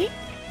from Lumi?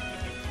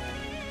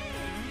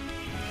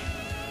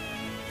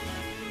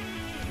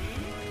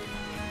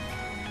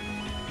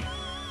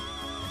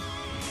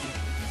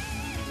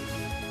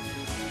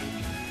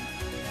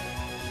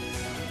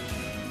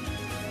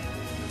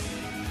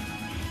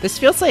 This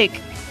feels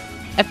like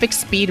epic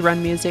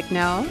speedrun music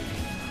now.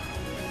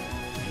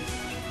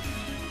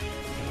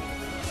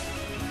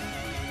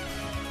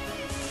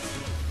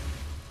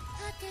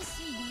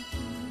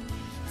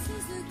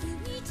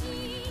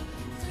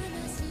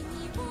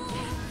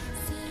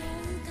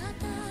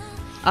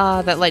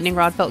 Ah, that lightning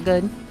rod felt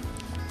good.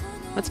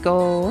 Let's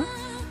go.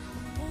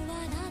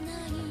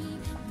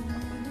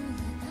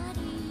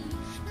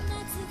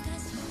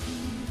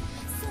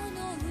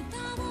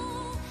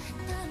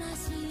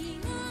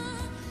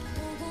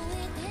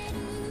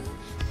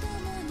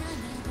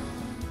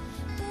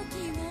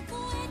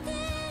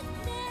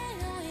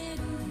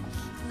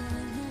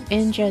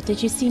 Indra,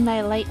 did you see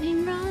my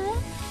lightning rod?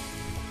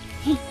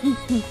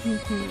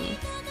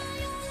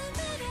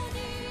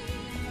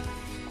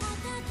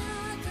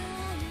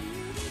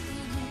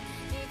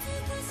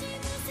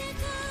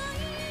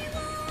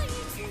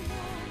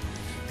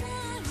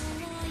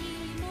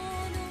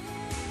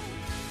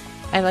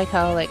 I like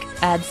how like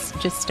ads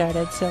just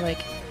started, so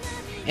like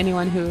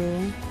anyone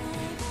who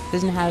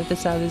doesn't have the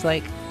sub is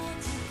like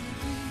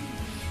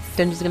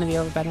dungeon's gonna be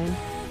over by then.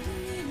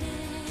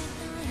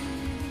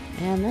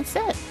 And that's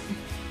it.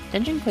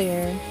 Dungeon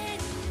clear.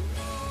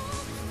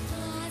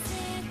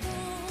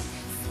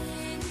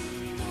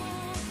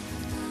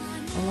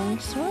 A long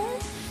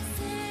sword?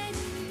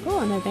 Oh,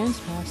 an advance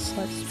pass.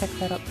 Let's pick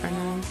that up for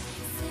now.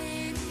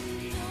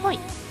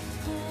 Point.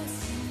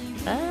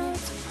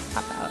 Let's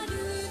pop out.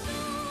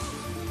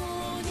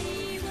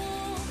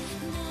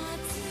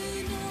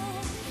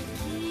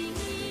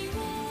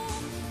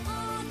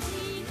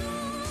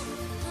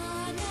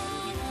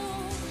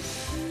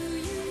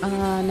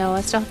 No,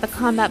 I still have the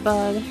combat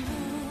bug.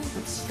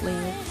 Let's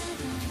leave.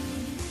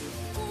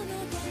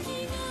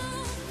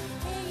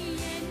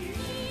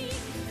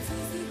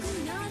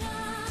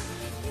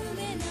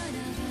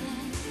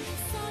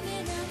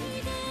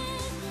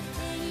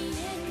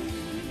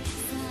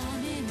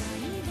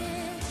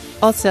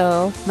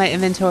 Also, my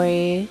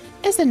inventory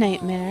is a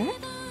nightmare.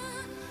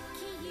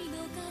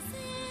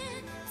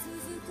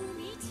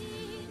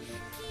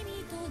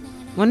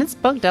 When it's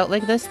bugged out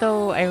like this,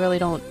 though, I really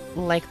don't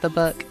like the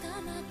book.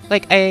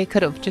 Like, I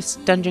could have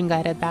just dungeon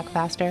guided back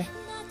faster.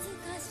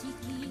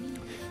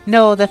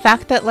 No, the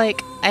fact that,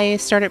 like, I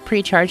started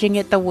pre-charging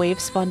it, the wave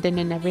spawned in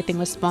and everything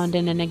was spawned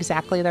in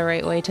exactly the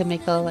right way to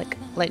make the, like,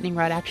 lightning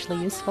rod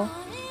actually useful.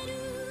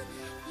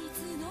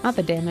 Not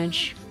the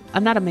damage.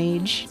 I'm not a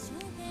mage.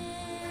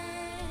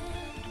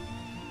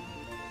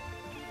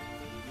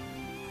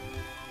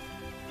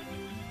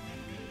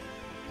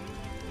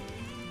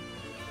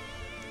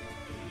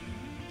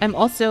 I'm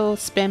also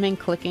spamming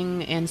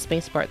clicking and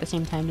spacebar at the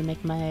same time to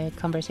make my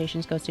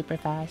conversations go super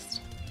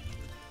fast.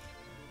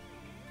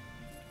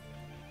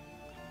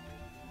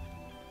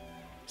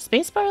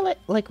 Spacebar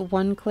like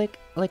one click,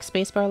 like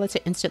spacebar lets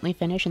it instantly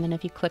finish, and then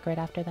if you click right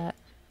after that,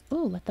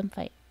 ooh, let them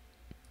fight.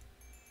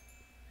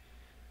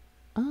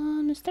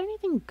 Is there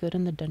anything good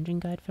in the dungeon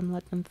guide from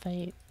Let Them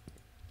Fight?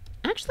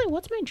 Actually,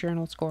 what's my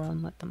journal score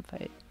on Let Them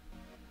Fight?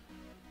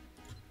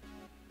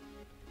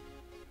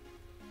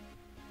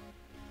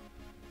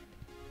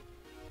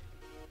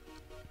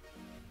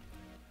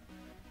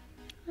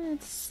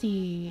 Let's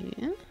see.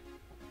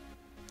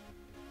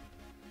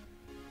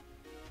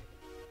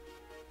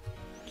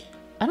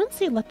 I don't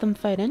see Let Them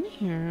Fight in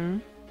here.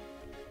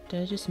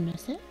 Did I just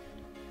miss it?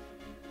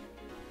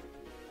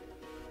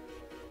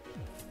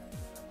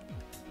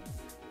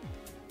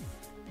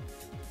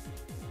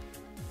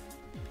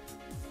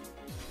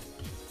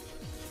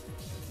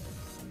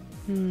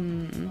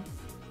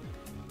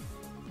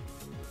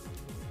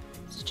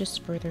 It's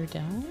just further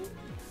down?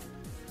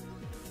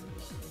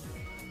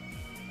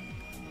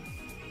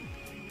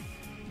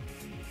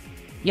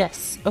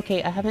 Yes.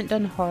 Okay, I haven't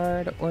done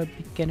hard or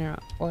beginner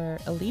or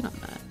elite on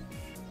that.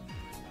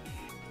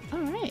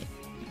 Alright.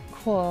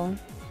 Cool.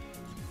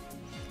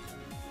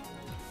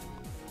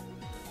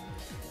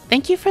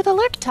 Thank you for the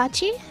lurk,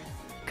 Tachi.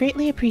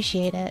 Greatly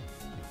appreciate it.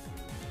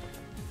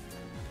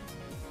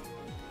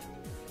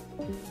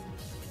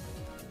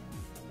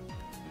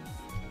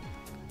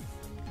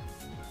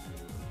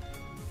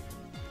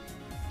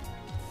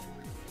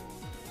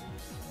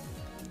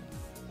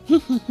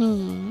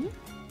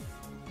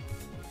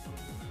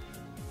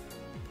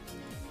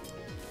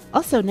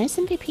 Also, nice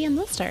MVP in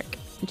Lostark.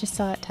 I just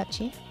saw it,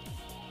 Touchy.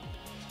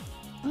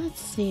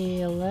 Let's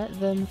see, Let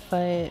Them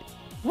Fight.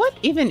 What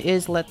even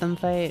is Let Them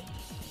Fight?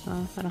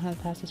 Oh, I don't have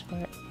the passes for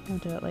it. I'll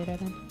do it later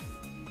then.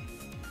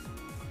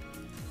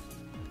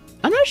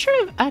 I'm not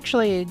sure if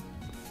actually...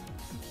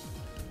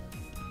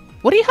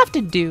 What do you have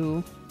to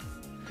do?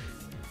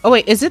 Oh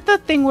wait, is it the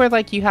thing where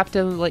like you have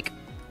to like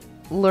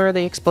lure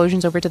the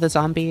explosions over to the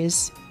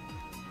zombies?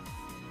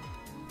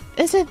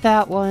 Is it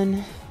that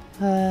one?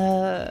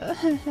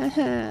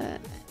 It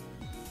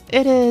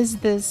is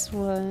this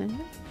one.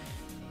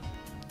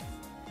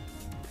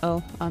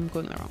 Oh, I'm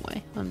going the wrong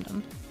way. I'm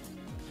dumb.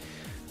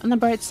 On the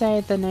bright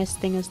side, the nice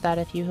thing is that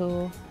if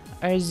you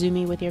are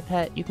zoomy with your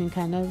pet, you can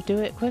kind of do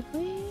it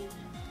quickly.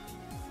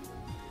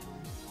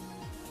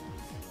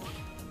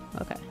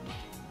 Okay.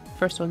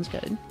 First one's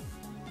good.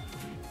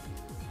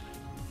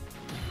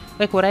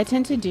 Like, what I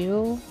tend to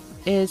do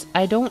is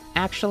I don't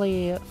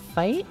actually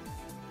fight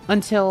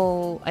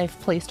until I've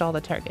placed all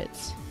the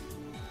targets.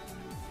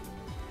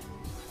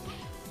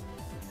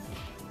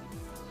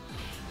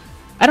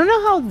 I don't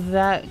know how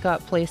that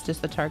got placed as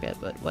the target,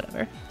 but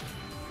whatever.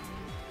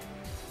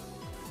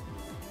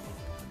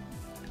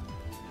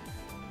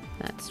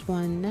 That's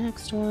one.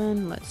 Next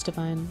one. Let's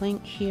Divine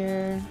Link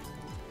here.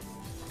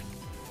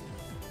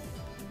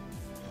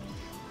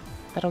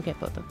 That'll get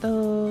both of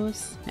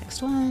those.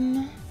 Next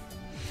one.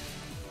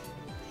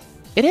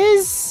 It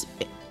is...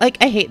 like,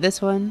 I hate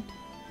this one.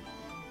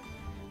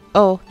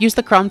 Oh, use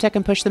the Crom Tech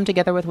and push them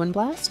together with Wind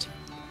Blast?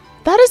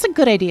 That is a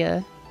good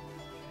idea.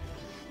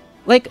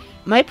 Like,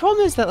 my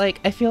problem is that, like,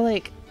 I feel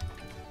like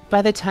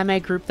by the time I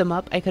group them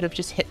up, I could have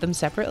just hit them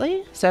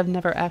separately. So I've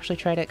never actually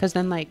tried it. Because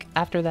then, like,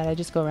 after that, I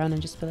just go around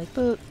and just be like,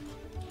 boop,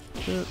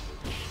 boop.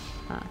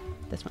 Ah,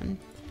 this one.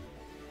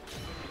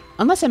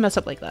 Unless I mess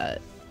up like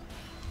that.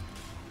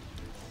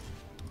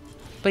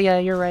 But yeah,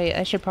 you're right.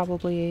 I should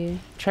probably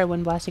try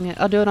Wind Blasting it.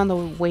 I'll do it on the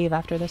wave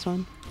after this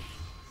one.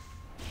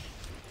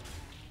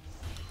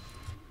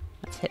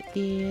 Let's hit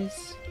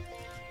these.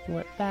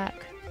 Warp back.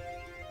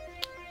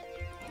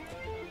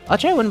 I'll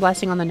try Wind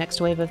Blasting on the next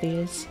wave of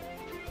these.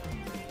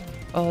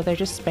 Oh, they're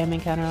just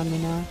spamming counter on me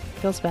now.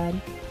 Feels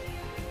bad.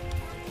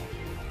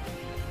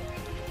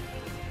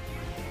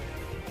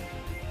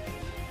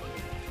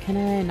 Can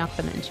I knock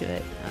them into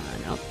it?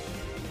 Nope.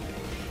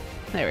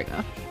 There we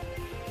go.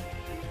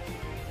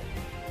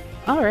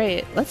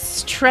 Alright,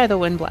 let's try the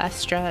Wind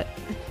Blast strat.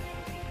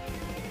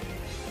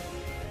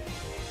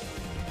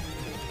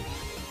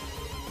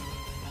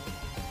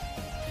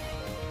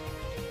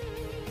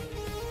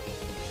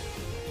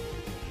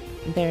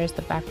 There's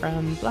the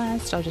background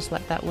blast. I'll just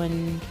let that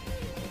one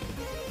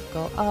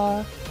go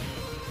off.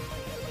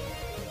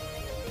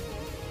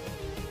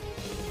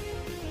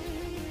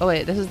 Oh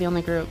wait, this is the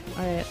only group.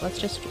 Alright, let's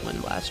just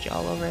Wind Blast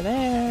y'all over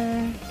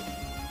there.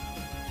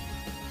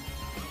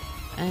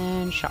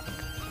 And shock.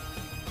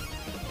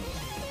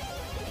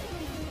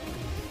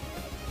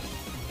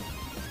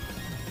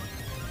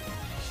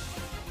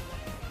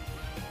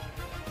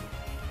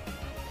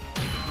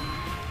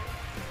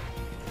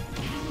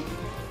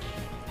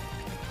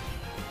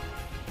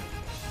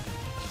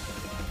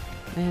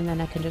 And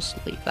then I can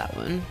just leave that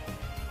one.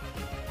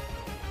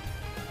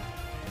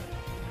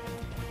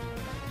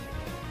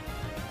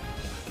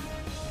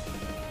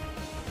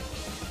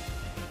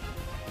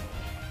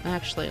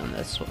 Actually, on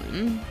this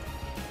one.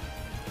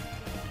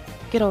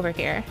 Get over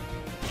here.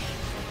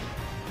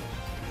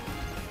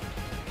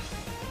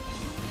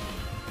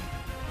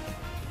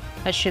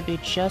 That should be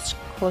just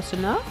close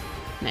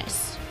enough.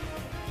 Nice.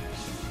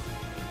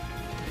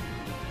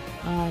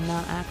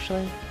 Not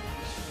actually.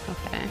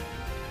 Okay.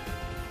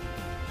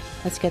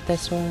 Let's get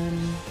this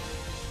one.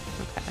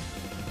 Okay.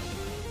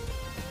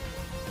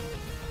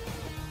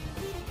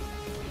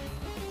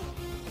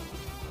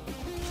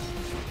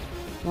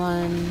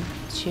 One,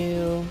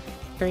 two,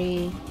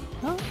 three.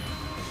 Oh.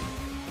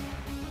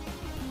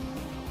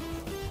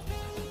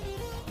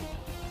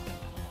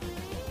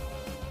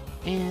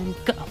 And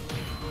go.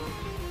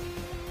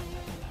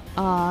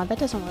 Aw, that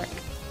doesn't work.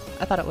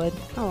 I thought it would.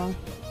 Oh well.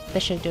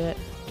 This should do it.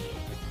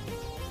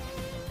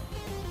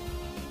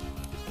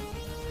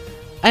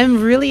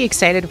 I'm really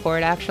excited for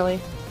it, actually.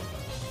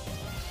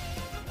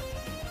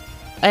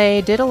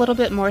 I did a little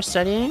bit more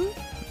studying,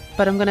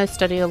 but I'm gonna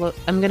study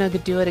I'm gonna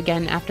do it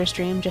again after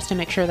stream just to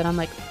make sure that I'm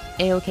like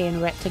A-okay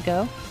and ready to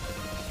go.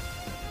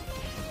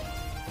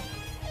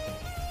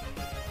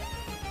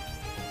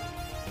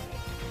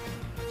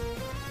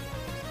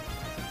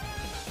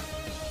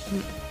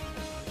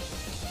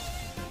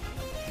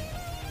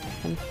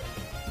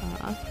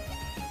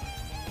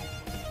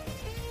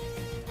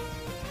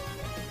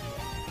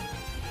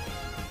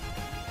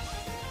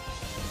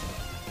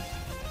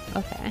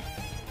 Okay.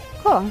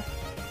 Cool.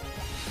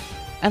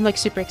 I'm like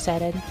super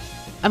excited.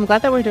 I'm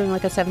glad that we're doing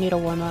like a 70 to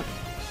warm up.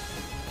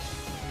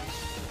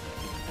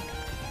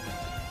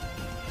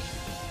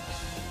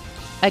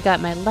 I got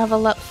my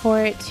level up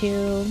for it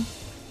too.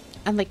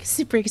 I'm like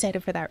super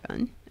excited for that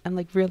run. I'm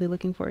like really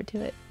looking forward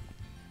to it.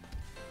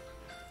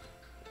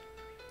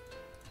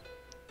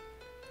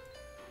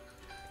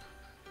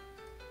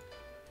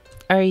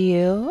 Are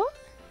you?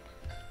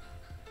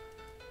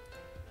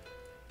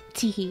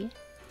 Teehee.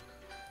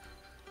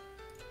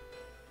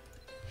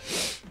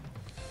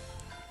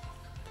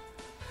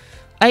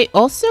 I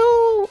also,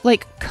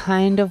 like,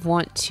 kind of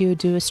want to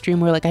do a stream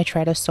where, like, I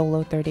try to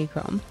solo 30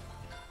 Chrome.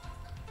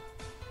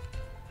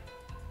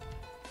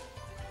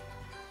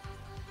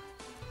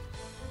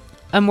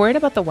 I'm worried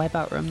about the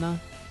wipeout room, though.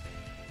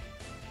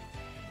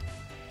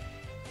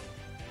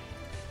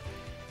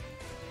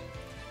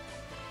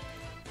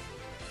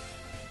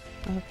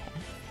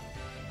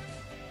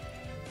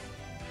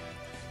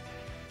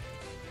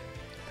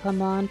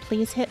 Come on,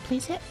 please hit,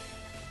 please hit.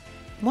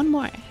 One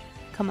more.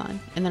 Come on,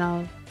 and then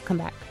I'll come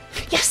back.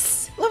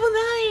 Yes! Level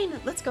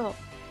 9! Let's go.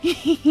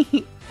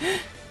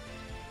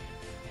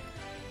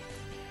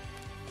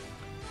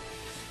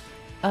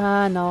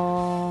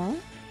 No.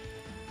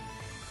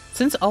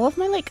 Since all of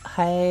my like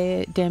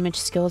high damage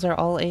skills are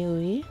all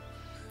AoE,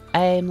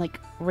 I'm like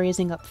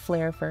raising up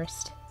Flare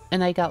first.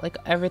 And I got like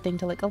everything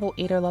to like level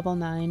 8 or level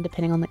 9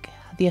 depending on like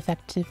the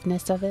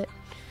effectiveness of it.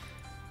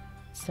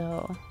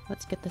 So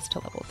let's get this to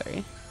level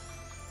 3.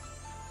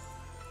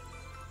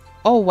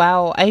 Oh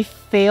wow, I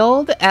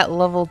failed at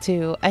level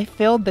 2. I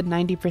failed the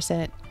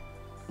 90%.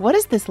 What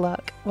is this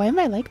luck? Why am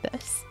I like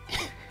this?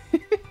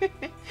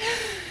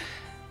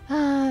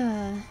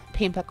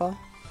 Pain pickle.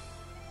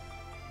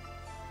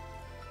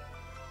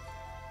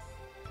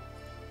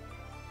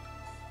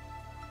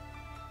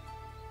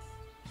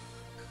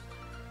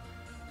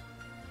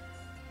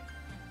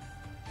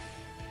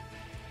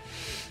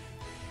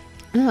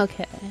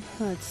 Okay,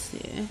 let's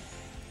see.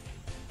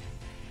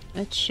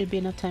 It should be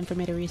enough time for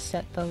me to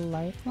reset the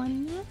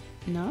lifeline yet?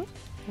 No?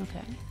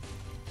 Okay.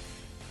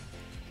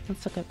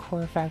 Let's look at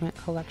core fragment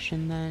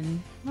collection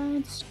then.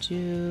 Let's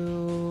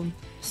do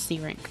C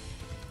rank.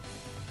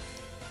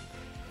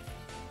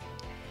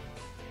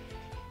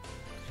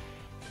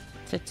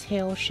 It's a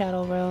tail,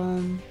 shadow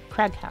realm,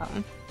 crag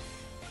hound.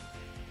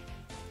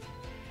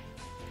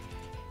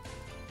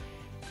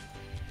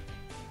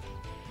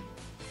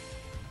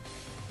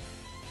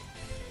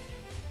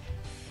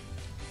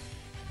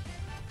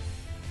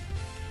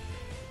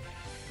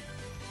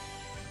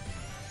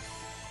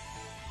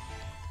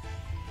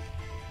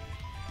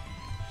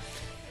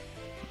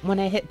 When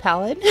I hit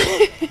Pallid.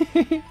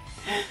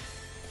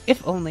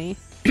 If only.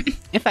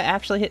 If I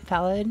actually hit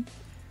Pallid,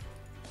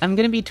 I'm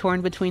gonna be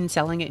torn between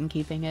selling it and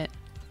keeping it.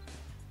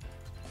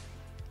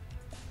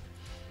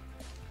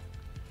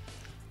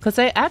 Because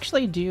I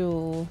actually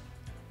do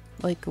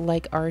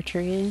like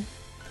archery.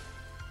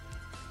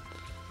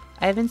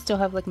 I even still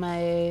have like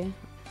my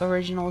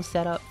original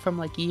setup from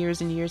like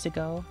years and years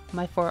ago.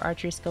 My 4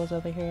 archery skills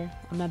over here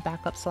on my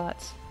backup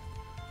slots.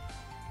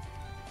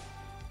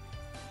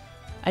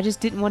 I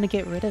just didn't want to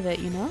get rid of it,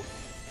 you know?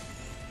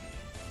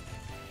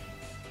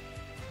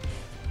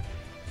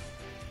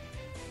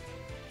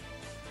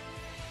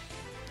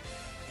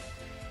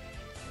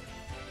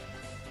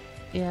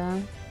 Yeah.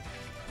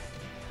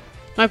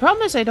 My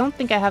problem is I don't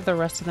think I have the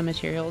rest of the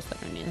materials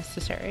that are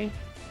necessary.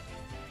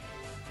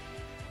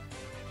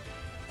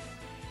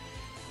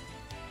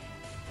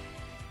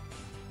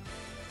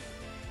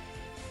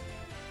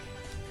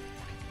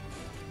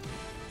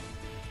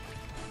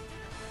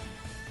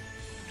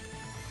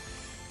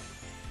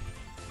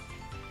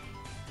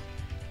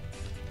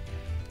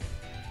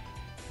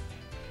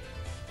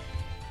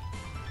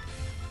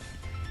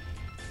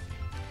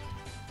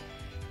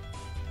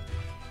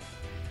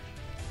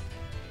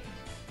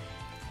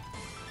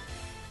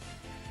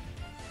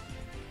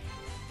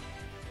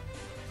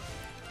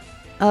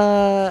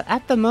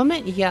 At the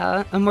moment,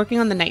 yeah, I'm working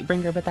on the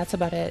Nightbringer, but that's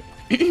about it.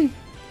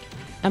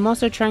 I'm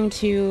also trying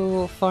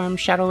to farm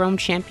Shadow Realm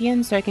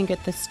Champion so I can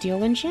get the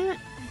Steel enchant,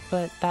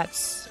 but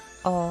that's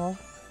all.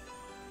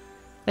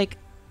 Like,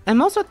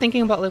 I'm also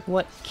thinking about, like,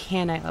 what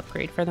can I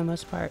upgrade for the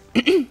most part.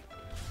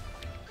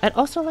 I'd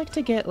also like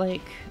to get,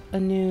 like, a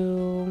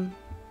new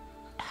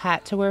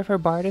hat to wear for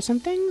Bard or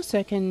something, so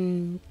I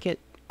can get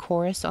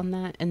Chorus on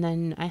that, and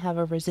then I have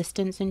a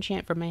Resistance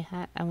enchant for my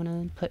hat I want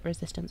to put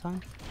Resistance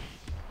on.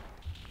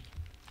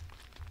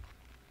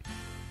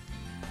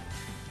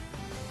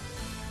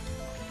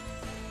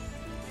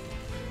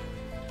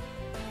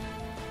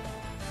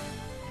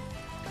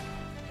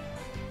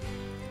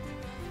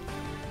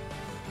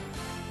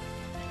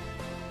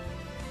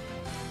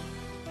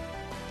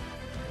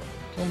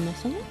 Did I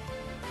miss any?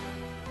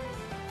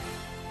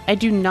 I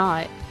do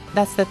not.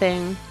 That's the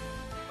thing.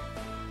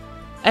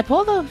 I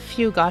pulled a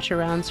few gacha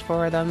rounds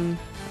for them,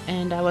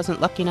 and I wasn't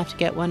lucky enough to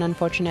get one,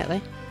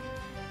 unfortunately.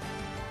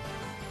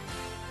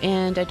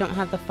 And I don't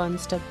have the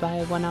funds to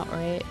buy one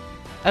outright.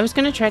 I was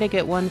gonna try to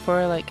get one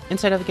for, like,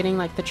 instead of getting,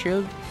 like, the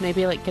True,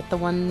 maybe, like, get the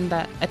one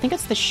that... I think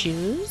it's the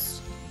shoes?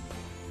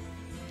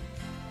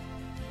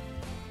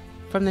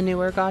 From the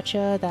newer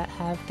gacha that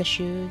have the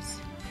shoes.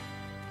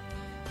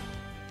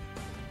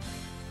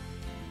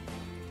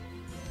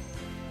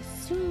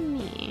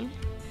 Sumi.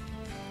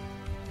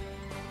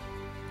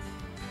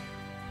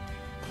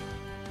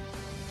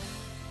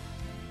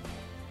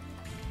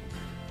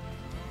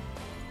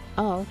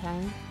 Oh,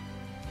 okay.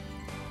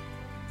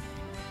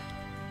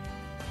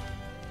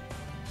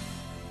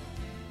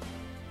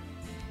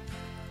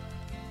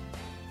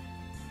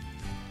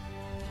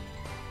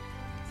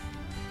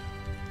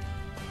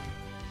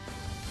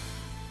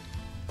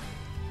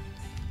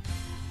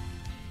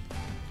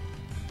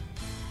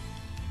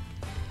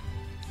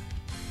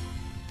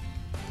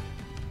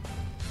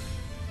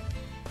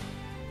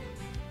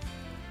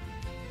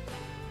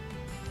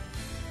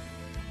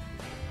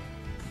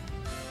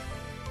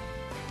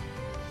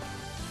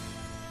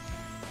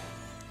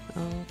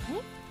 Okay.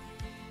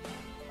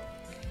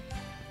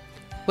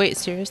 Wait,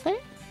 seriously?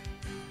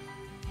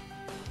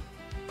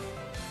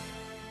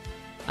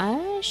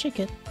 I should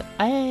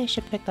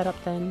pick that up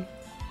then.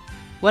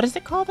 What is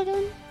it called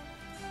again?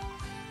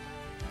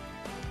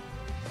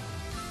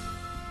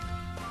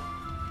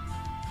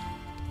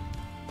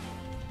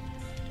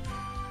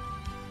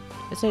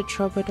 Is it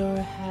troubadour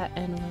hat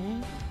and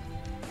wig?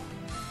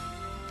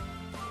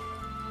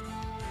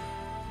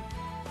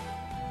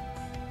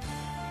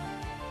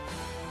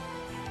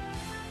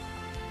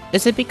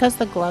 Is it because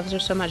the gloves are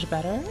so much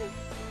better?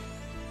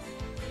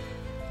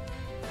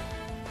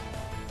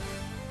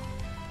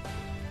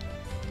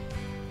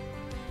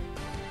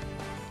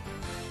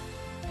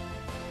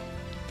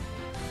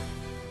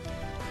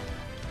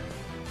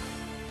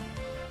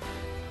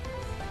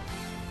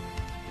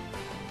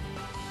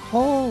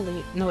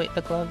 Holy... No, wait,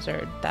 the gloves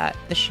are that.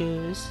 The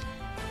shoes.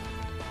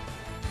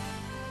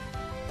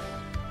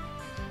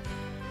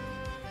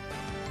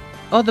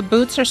 Oh, the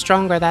boots are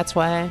stronger, that's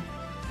why.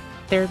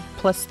 They're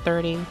plus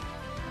 30.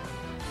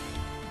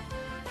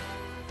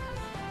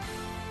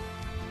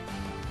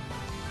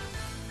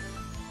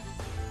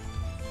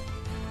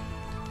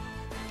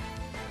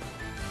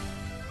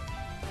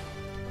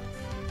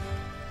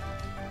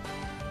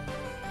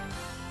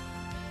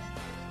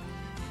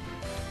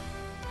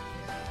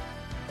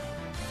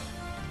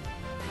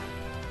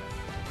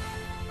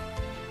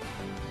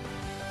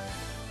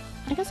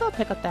 I guess I'll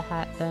pick up the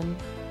hat then.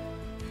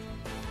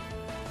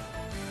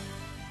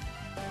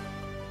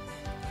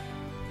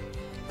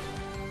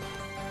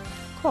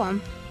 Cool.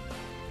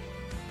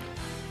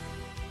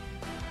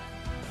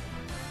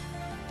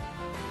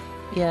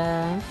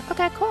 Yeah.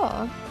 Okay,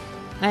 cool.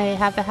 I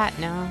have the hat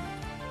now.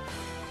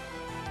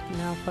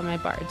 Now for my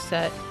bard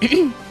set.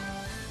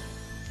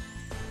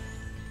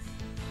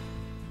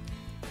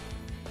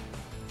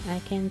 I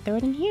can throw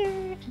it in here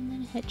and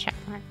then hit check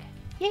mark.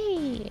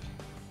 Yay!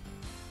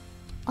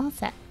 All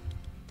set.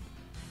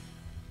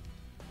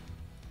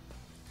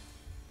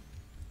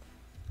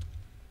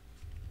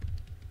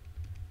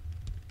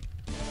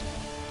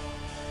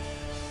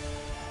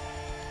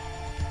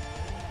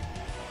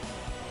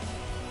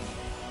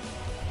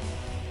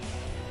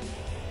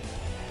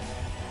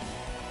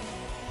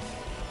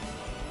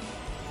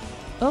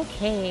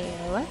 Okay,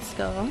 let's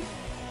go.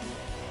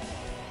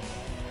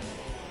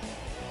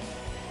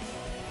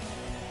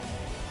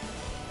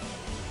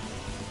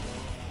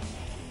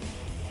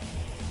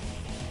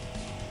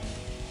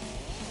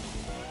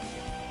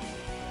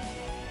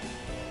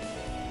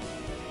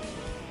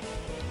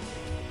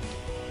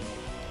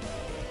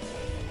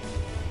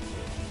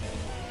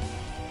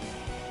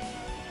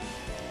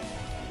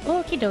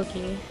 Okie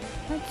dokie.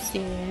 Let's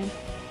see.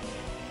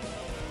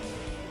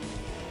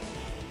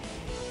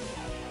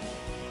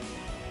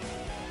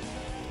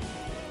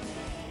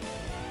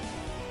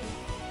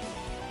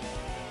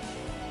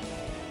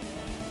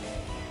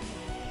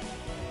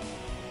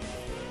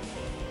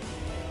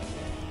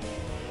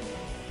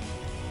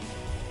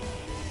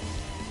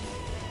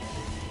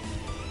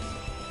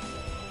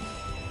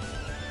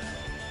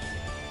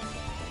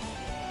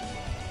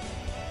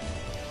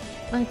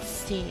 Let's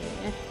see.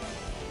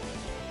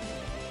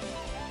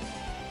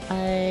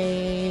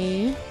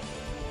 I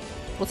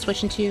will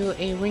switch into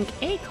a rank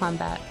A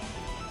combat.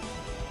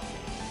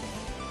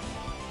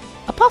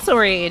 Apostle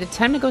raid!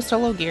 Time to go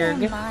solo gear.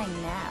 They're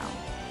mine now.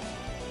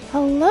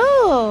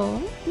 Hello!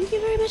 Thank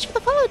you very much for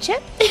the follow,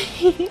 Chip.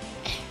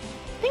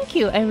 Thank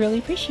you, I really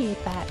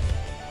appreciate that.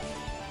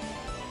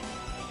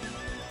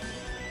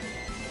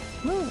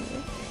 Whoa.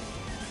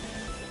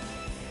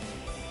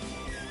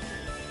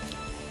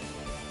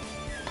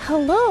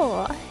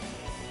 Hello!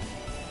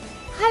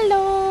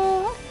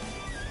 Hello!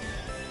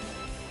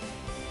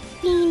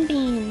 Bean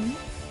bean.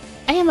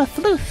 I am a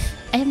floof.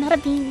 I am not a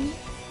bean.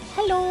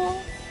 Hello!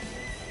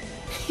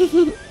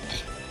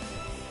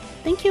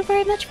 Thank you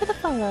very much for the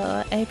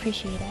follow. I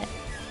appreciate it.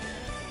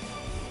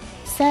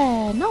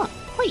 No,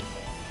 wait.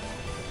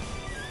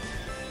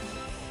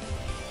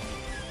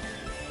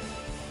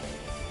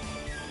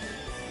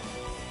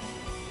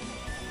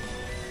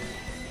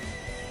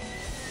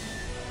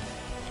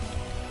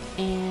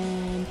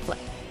 And flip.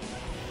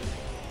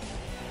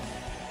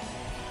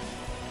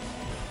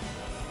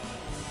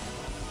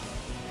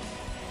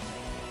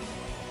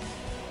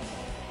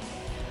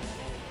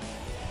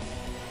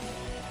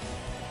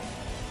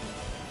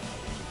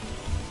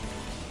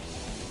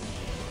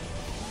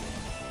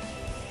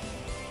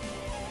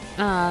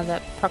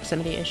 That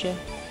proximity issue.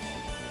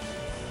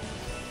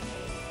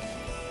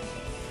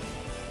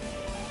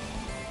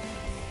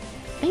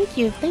 Thank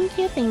you, thank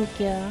you, thank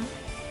you.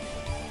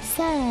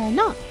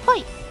 No,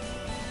 hoi!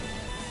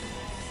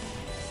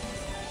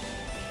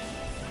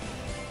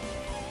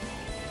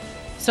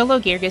 Solo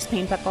gear gives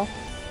pain peckle.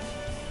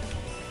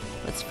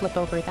 Let's flip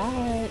over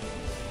that.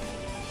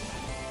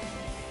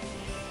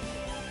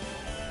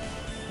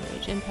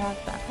 Rage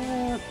impact, back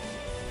up.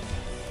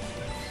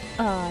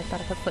 Oh, I thought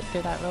I could flip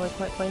through that really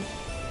quickly.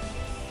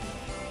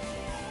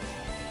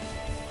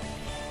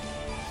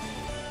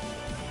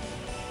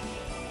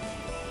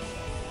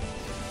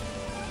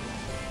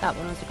 That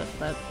one was a good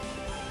flip.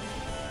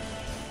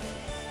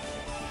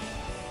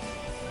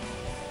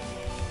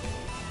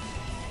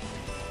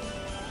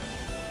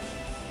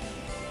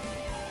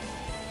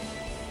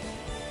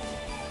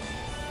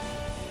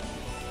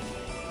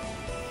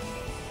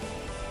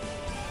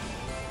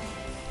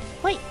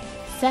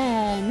 せ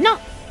ーの。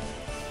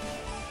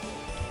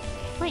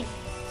ほい。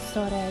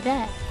それ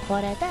で、こ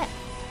れで、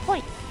ほ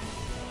い。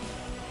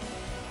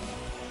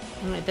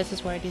Alright, this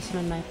is where I do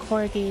summon my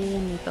corgi,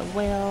 meet the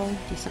whale,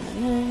 do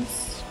summon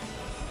this.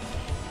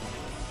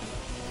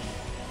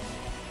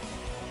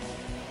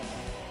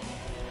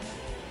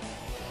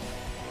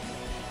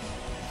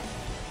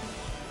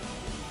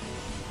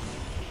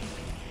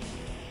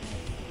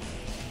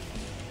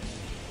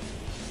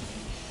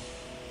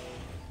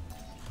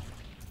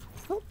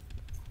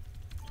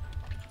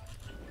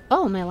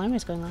 Oh, my alarm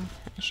is going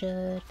off. I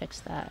should fix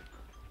that.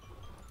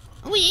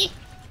 Wee!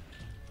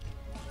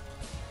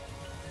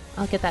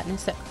 I'll get that in a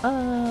sec.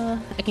 I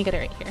can get it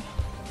right here.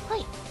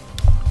 Hi.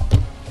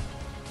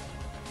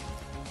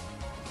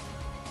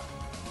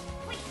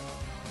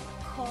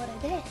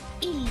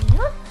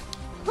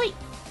 Wait.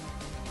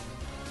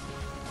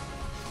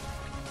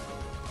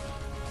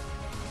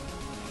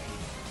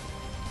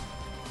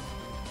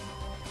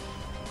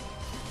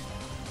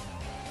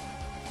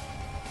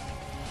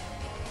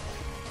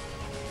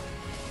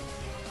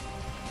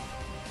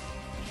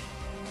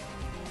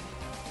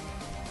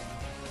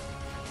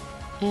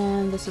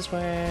 And this is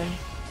where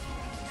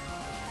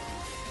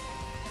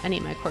I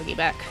need my corgi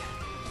back.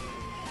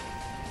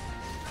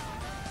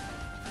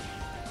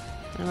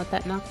 And with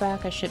that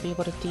knockback, I should be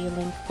able to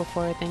de-link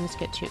before things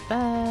get too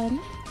bad.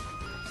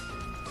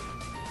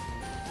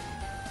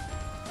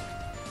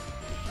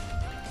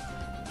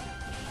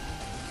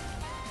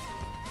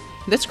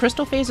 This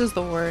crystal phase is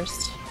the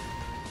worst.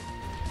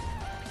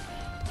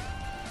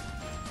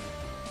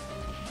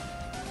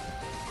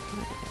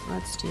 Alright,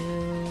 let's do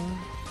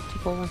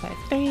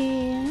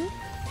 24153.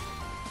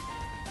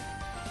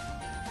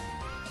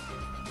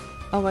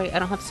 Oh wait, I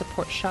don't have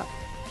support shot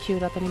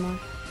queued up anymore.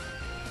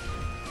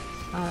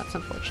 That's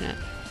unfortunate.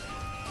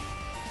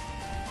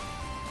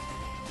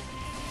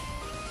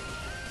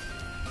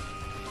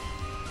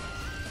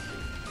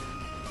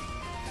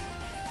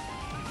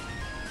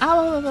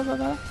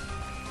 Ow!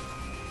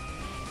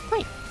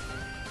 Wait.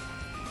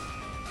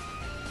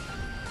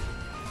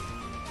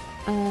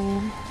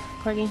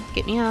 Corgi,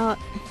 get me out.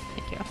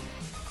 Thank you.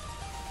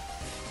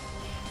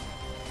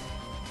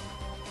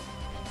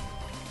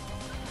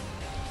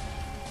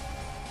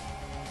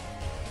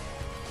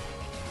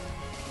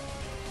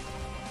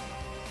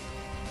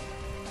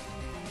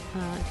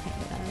 I can't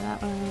get out of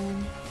that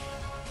one.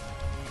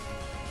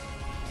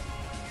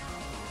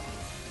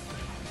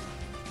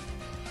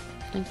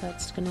 I think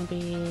that's gonna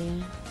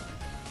be...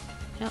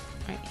 Yep,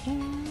 right here.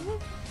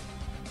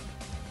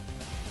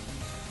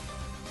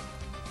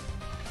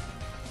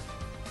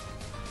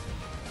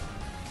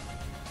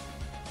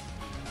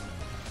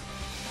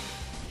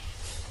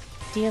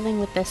 Dealing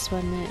with this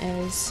one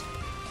is...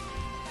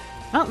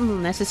 I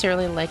don't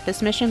necessarily like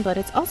this mission, but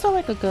it's also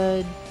like a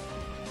good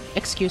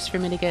excuse for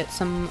me to get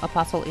some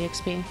Apostle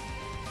EXP.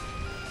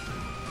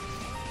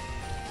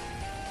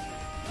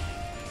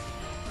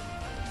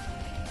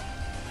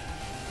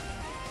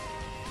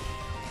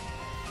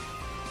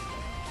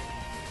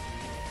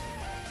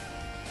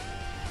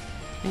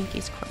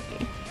 Yankees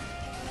Corgi.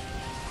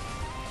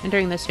 And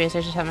during this phase I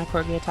just have my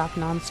Corgi attack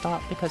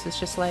non-stop because it's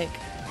just like...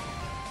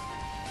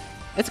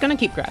 it's gonna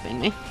keep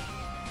grabbing me.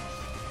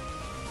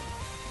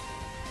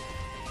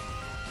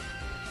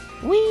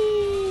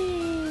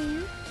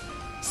 Whee!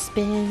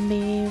 Spin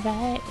me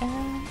right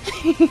round.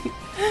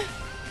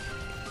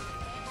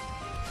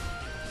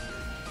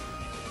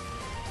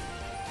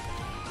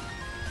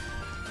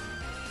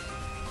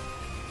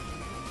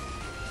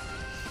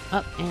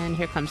 Oh, and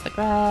here comes the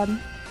grab.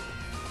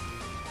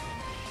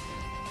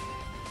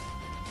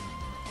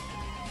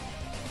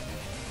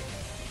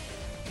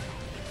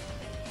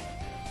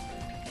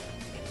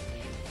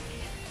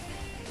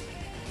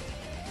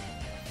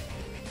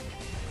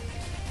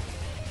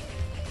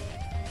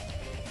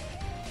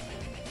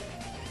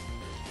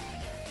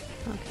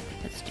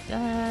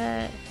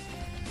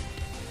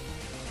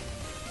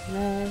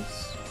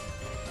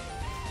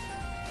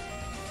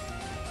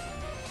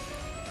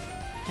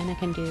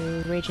 Can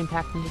do Rage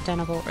Impact into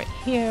Denavolt right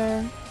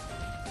here.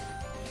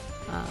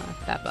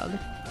 That bug.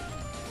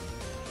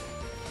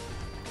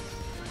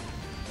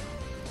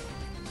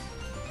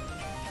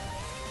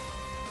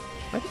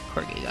 Where did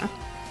Corgi go?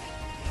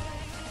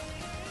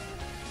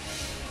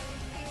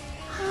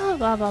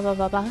 Blah blah blah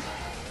blah blah.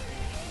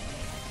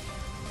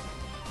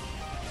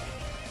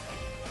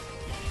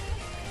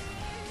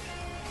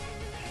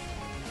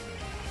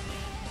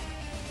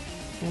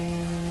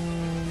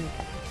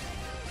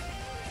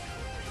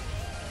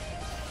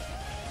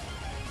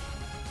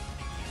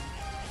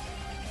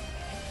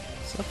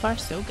 So far,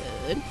 so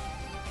good.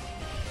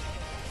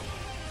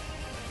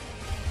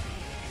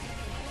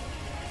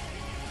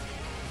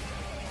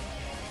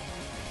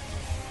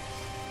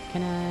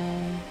 Can I...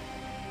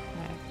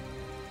 Alright.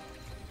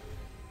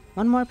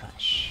 One more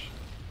push.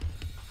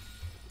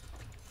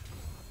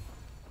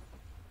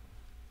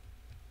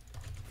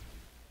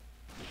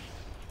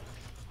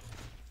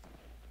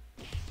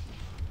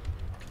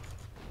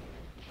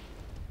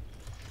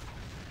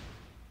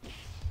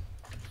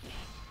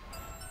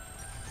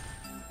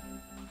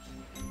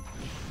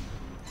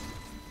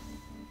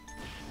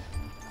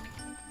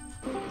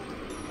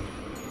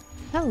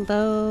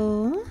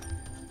 Hello.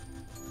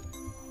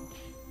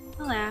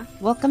 Hello.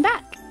 Welcome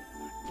back.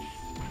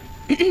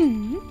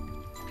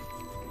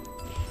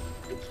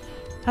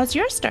 How's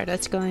your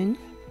Stardust going?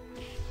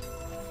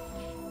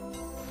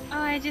 Oh,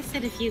 I just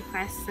did a few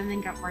quests and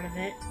then got bored of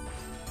it.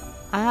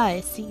 Ah,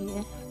 I see.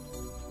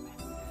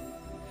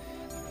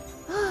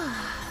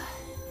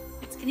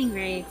 It's getting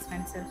very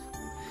expensive.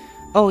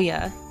 Oh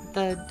yeah,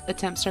 the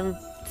attempts are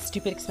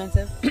stupid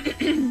expensive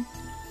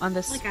on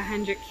this. Like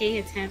 100k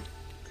attempt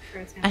for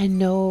attempt. I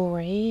know,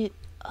 right?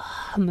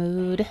 Ugh,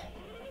 mood.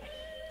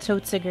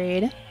 Totes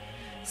agreed.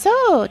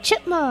 So,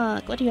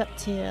 Chipmunk, what are you up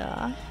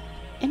to?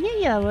 And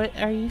yeah, what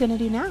are you gonna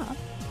do now?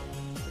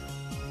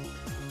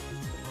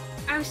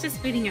 I was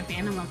just booting up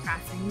Animal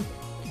Crossing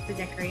to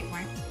decorate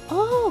more.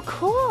 Oh,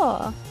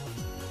 cool!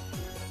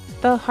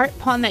 The heart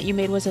pond that you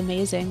made was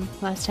amazing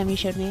last time you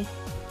showed me.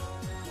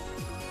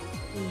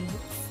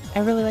 I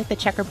really like the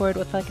checkerboard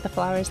with like the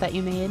flowers that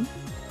you made.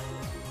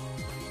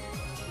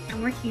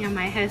 I'm working on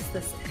my house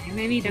this time.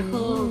 I made a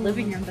whole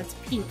living room that's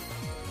pink.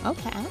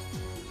 Okay.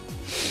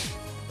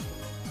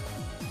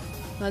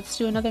 Let's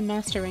do another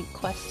Master Rank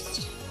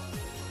quest.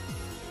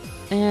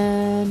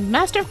 And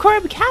Master of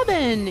Corb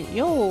Cabin!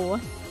 Yo!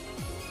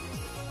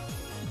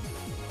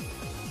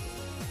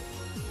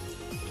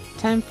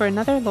 Time for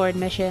another Lord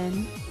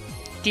mission.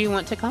 Do you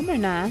want to come or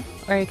nah?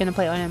 Or are you gonna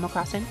play on Animal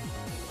Crossing?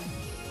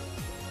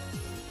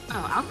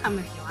 Oh, I'll come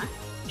if you want.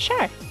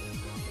 Sure.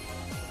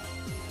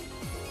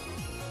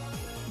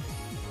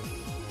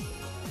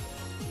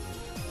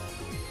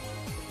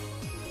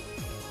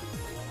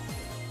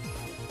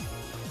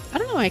 I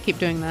don't know why I keep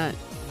doing that.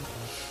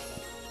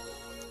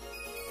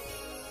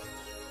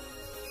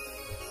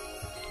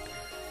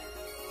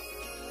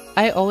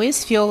 I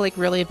always feel like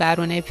really bad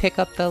when I pick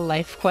up the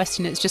life quest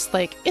and it's just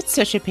like, it's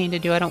such a pain to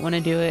do, I don't want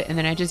to do it, and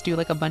then I just do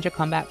like a bunch of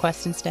combat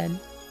quests instead.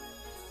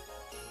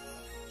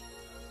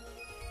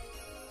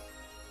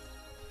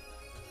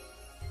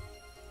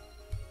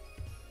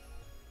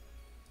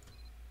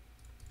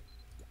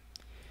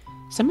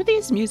 Some of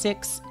these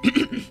musics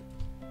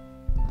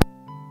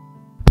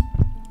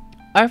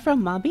are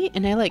from Mobby,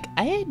 and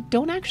I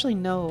don't actually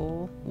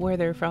know where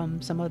they're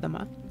from. Some of them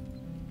are.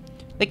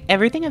 Like,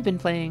 everything I've been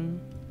playing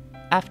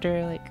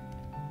after, like,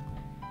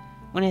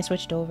 when I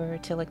switched over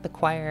to, like, the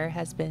choir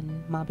has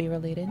been Mobby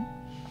related.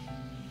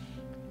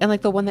 And,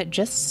 like, the one that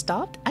just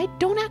stopped, I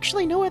don't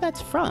actually know where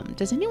that's from.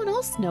 Does anyone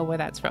else know where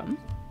that's from?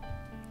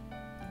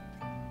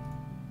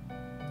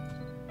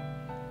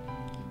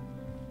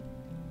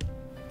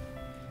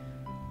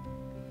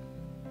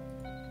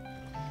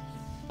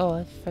 Oh,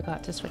 I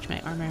forgot to switch my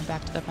armor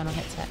back to the final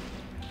hit set.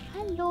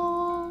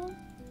 Hello!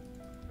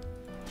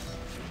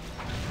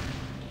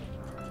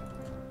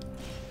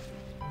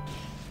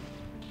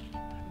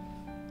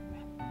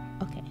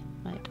 Okay,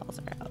 my dolls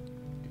are out.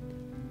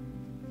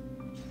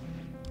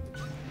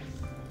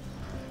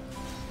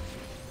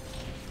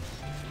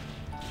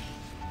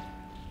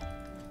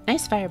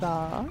 Nice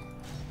fireball.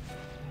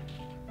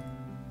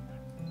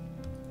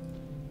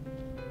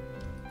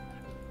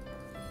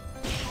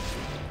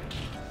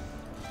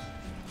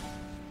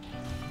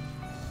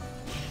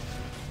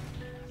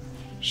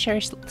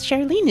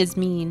 Charlene is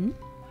mean.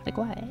 Like,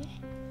 why?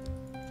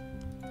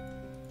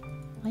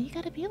 Why you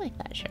gotta be like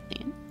that,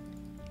 Charlene?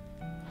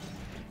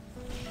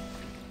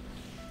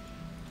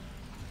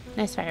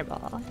 Nice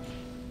fireball.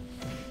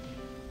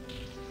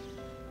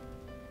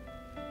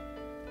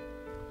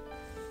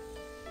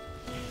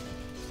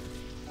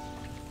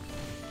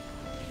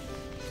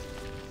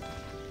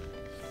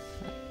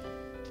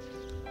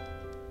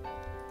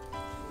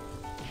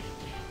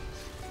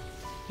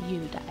 You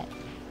die.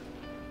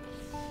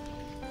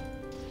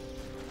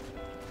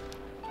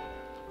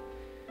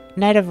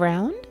 Night of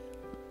Round?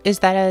 Is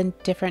that a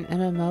different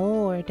MMO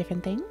or a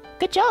different thing?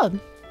 Good job!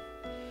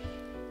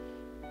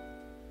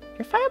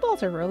 Your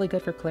fireballs are really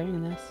good for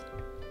clearing this.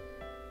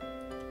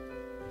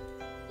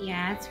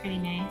 Yeah, it's pretty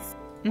nice.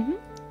 Mm-hmm.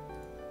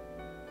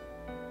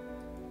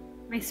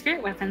 My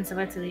spirit weapon's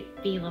about to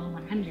be level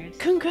 100.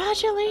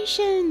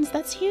 Congratulations!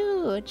 That's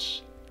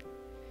huge!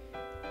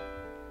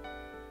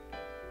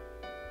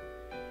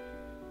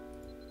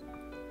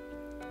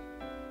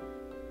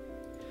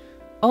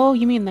 Oh,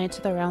 you mean Knights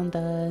of the Round,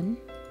 the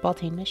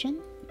Baltane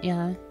mission?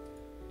 Yeah.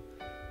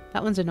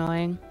 That one's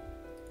annoying.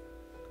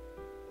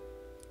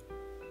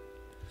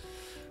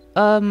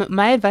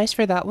 My advice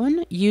for that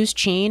one, use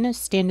chain,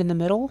 stand in the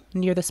middle,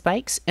 near the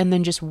spikes, and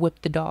then just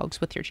whip the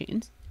dogs with your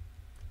chains.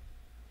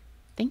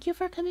 Thank you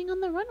for coming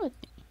on the run with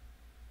me.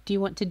 Do you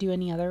want to do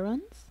any other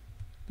runs?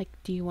 Like,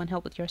 do you want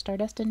help with your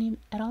Stardust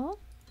at all?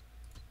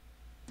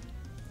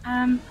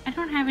 I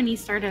don't have any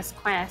Stardust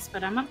quests,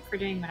 but I'm up for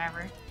doing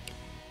whatever.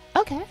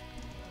 Okay.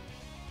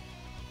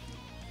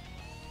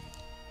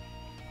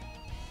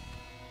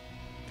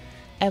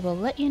 I will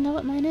let you know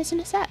what mine is in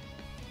a sec.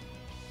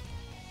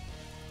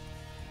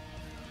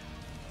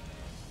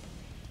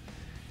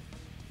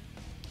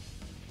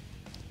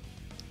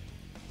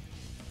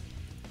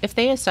 If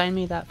they assign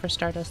me that for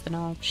Stardust, then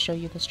I'll show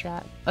you the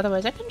strat.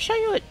 Otherwise, I can show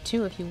you it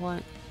too if you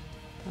want.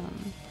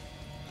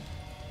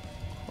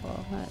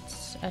 Cool.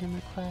 Let's item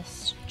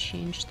request.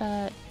 Change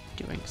that.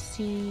 Do rank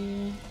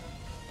C.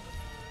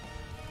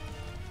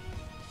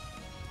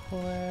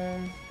 Or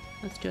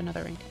let's do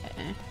another rank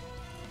A.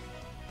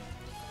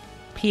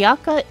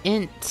 Piaka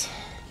Int.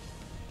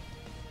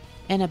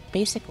 And a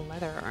basic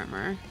leather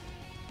armor.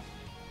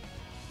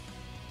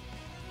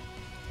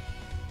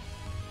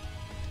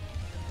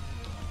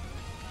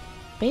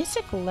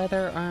 Basic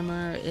leather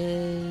armor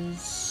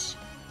is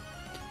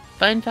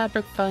fine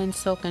fabric, fine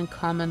silk, and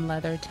common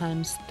leather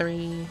times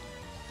 3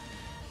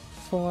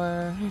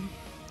 for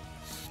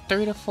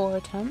 3 to 4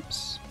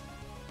 attempts.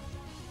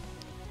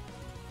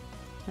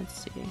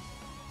 Let's see.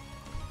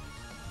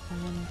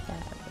 Fine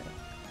fabric.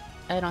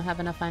 I don't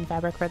have enough fine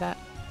fabric for that.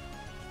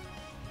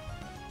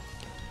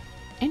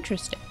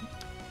 Interesting.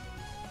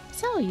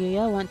 So,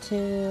 Yuya, want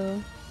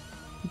to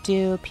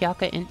do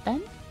Piaka Int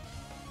then?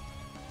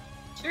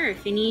 Sure,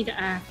 if you need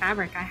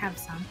fabric, I have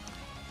some.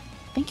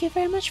 Thank you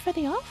very much for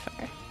the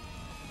offer.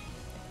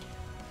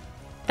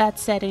 That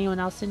said, anyone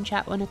else in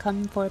chat want to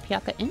come for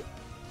Piaka Int?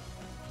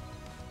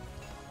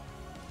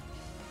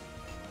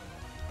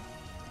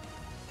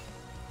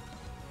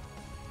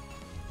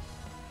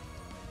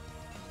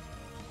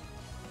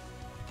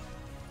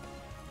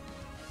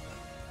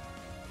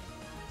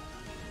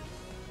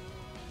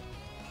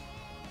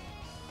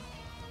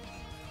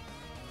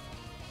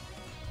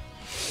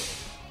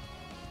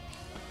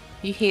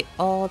 You hate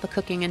all the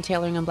cooking and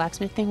tailoring and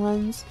blacksmithing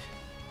ones?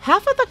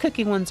 Half of the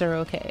cooking ones are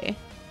okay.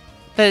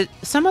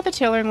 Some of the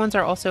tailoring ones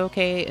are also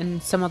okay,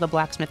 and some of the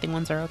blacksmithing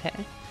ones are okay.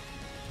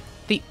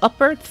 The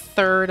upper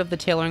third of the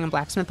tailoring and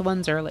blacksmith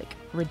ones are, like,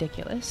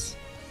 ridiculous.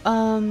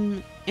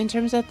 In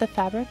terms of the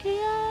fabric,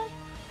 yeah,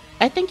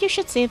 I think you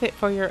should save it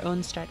for your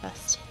own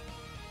Stardust.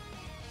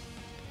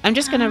 I'm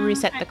just gonna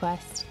reset the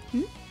quest.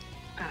 Hmm?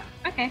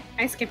 Okay,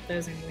 I skipped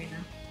those anyway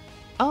now.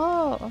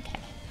 Oh, okay.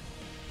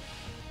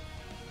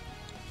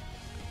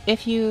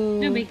 If you...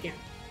 No big deal.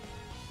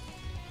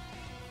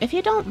 If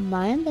you don't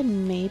mind,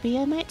 then maybe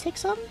I might take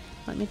some.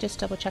 Let me just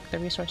double check the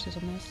resources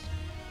on this.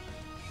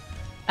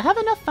 I have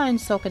enough fine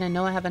silk and I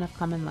know I have enough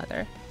common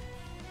leather.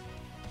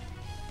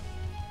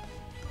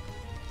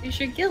 There's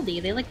your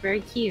guildie. They look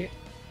very cute.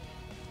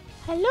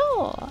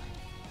 Hello!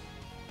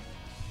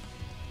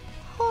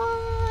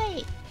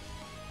 Hi!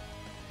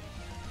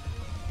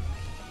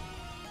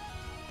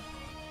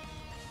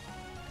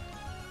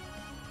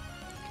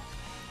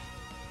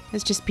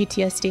 It's just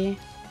PTSD.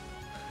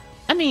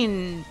 I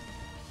mean,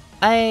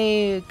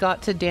 I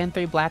got to Dan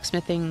 3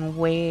 blacksmithing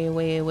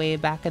way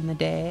back in the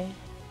day.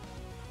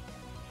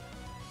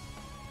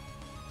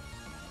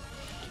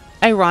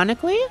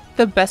 Ironically,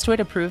 the best way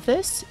to prove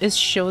this is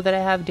show that I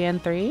have Dan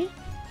 3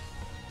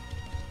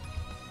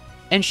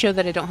 and show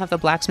that I don't have the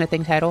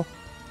blacksmithing title.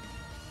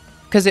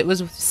 Because it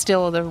was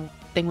still the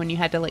thing when you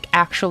had to like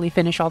actually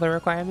finish all the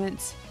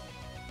requirements.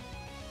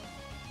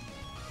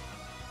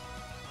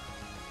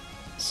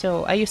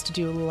 So I used to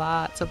do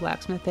lots of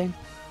blacksmithing.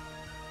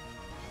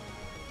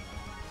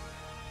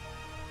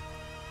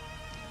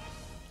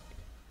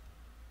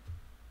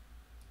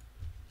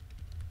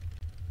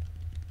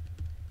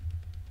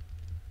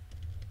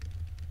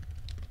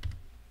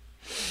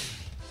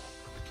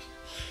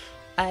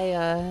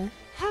 I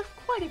have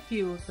quite a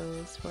few of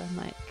those where I'm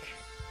like,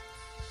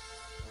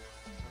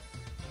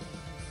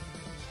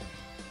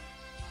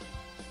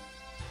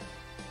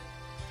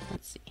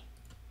 let's see.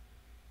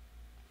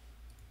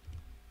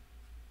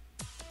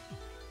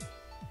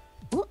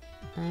 Ooh,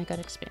 I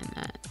gotta expand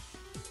that.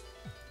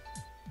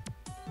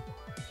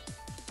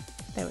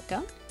 There we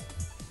go.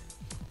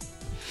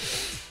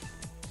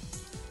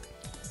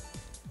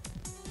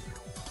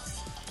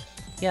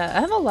 Yeah,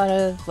 I have a lot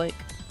of like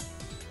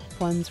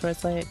ones where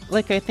it's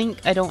like I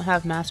think I don't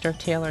have Master of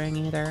Tailoring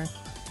either.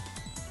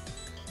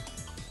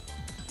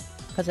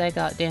 Because I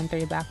got Dan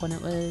 3 back when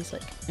it was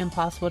like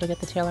impossible to get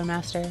the Tailor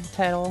Master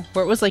title.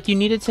 Where it was like you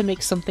needed to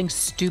make something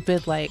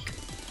stupid like...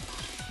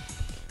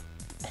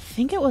 I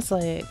think it was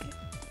like...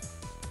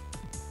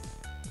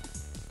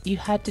 You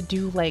had to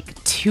do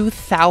like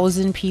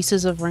 2,000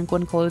 pieces of rank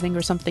 1 clothing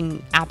or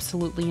something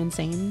absolutely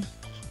insane.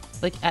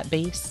 Like at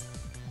base.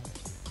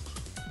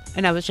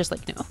 And I was just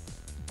like, no.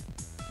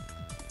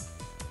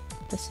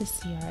 This is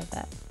CR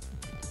that.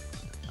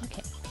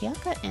 Okay,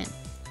 Piaka in.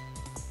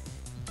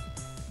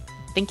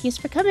 Thank yous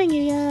for coming,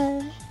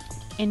 Yuya.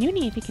 And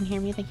Uni, if you can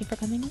hear me, thank you for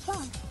coming as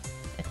well.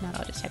 If not,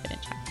 I'll just type it in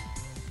chat.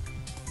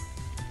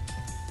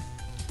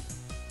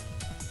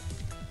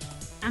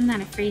 I'm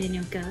not afraid of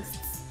no ghosts.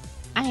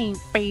 I ain't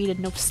afraid of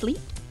no sleep.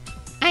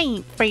 I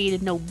ain't afraid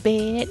of no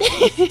bed.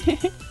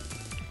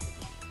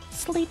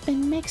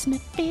 Sleeping makes me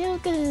feel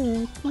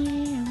good.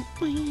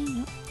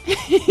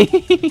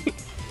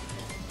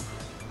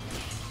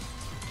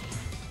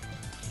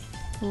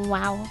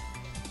 Wow.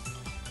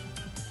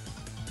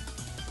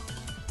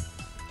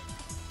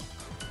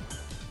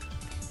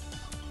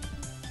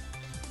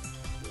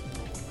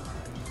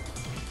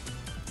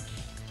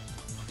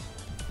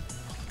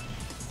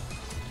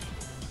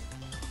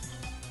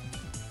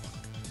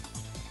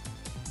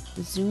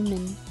 Zoom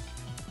in.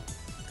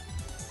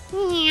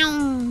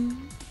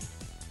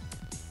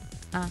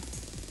 Ah,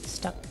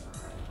 stuck.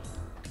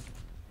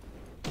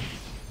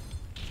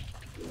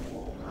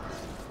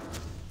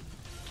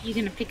 You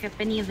gonna pick up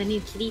any of the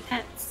new kitty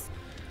pets?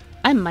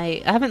 I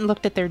might. I haven't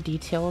looked at their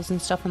details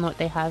and stuff on what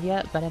they have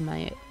yet, but I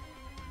might.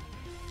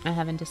 I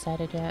haven't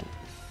decided yet.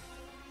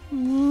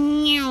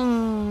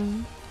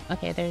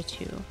 Okay, there's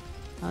 2.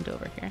 I'll do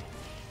over here.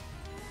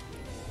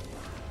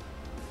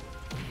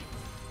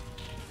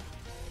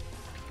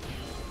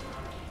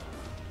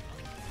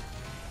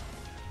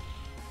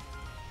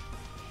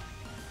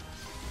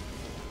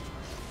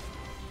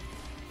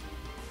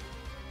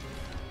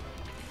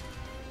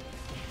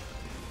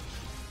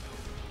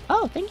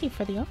 Oh, thank you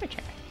for the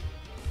overture.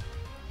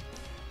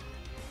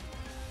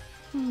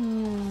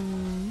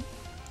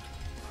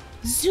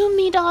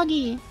 Zoomy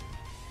doggy.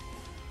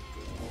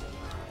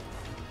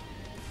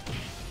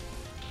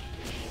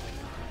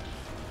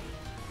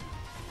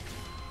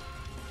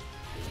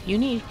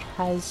 Unique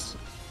has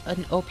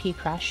an OP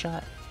crash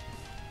shot.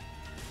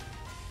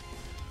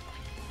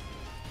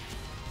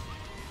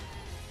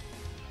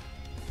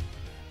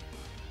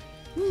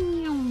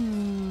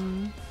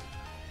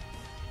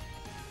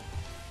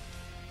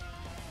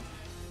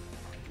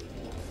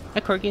 My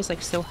corgi is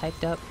like so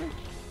hyped up.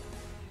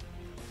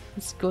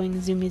 It's going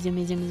zoomy,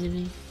 zoomy, zoomy,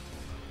 zoomy.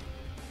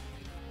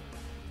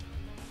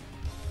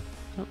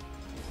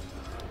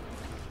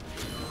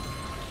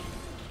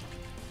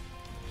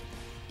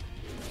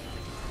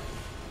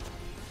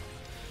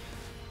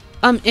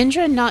 Oh.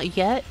 Indra, not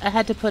yet. I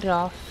had to put it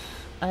off.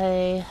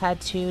 I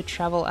had to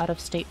travel out of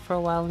state for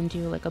a while and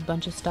do like a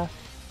bunch of stuff.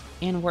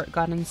 And work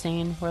got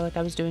insane, where like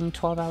I was doing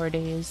 12-hour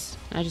days.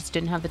 I just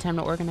didn't have the time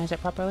to organize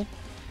it properly.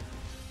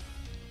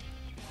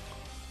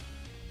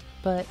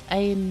 But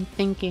I'm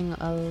thinking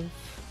of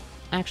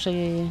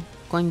actually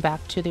going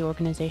back to the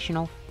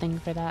organizational thing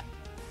for that.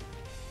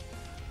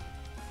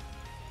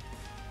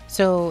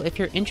 So if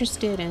you're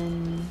interested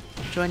in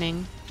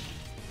joining,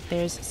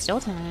 there's still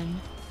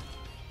time.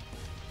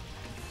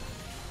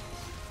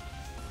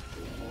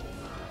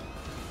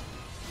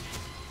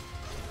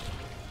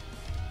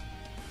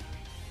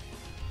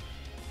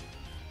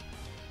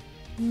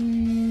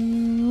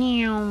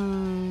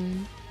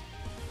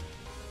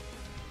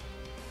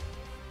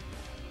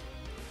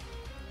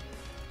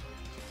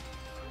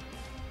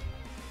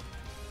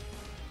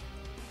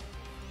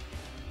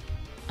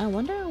 I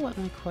wonder what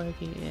my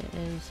corgi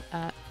is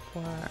at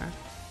for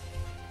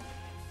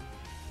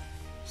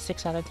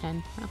 6 out of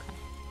 10. Okay.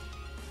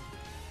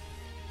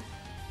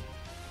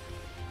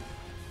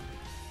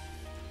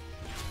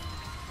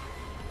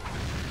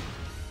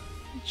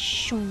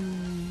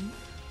 Shoom.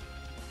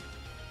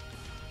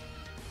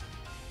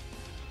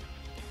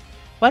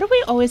 Why do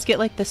we always get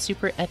like the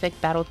super epic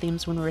battle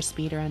themes when we're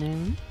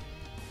speedrunning?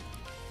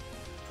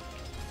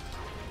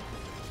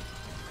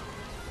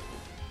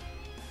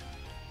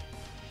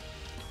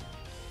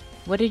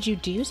 What did you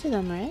do to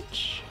them,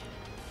 Rich?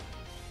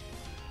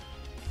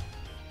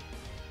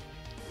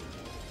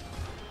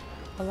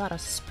 A lot of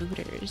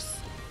spooters.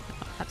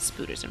 I don't have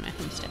spooters in my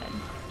homestead.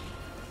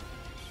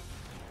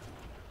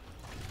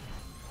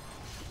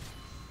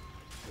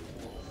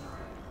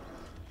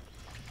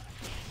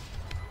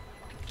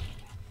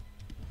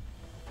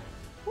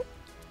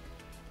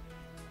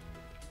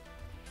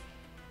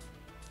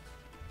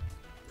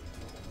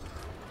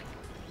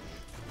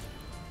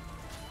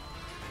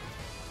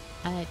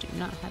 I do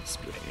not have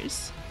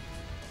spooters.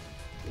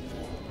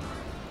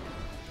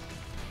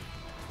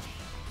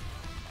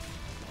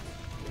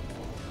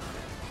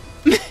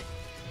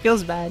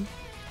 Feels bad.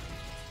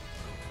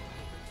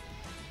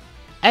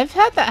 I've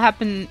had that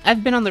happen.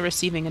 I've been on the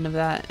receiving end of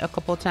that a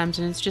couple of times,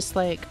 and it's just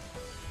like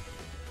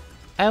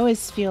I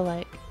always feel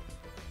like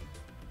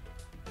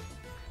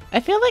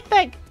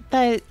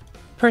that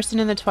person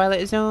in the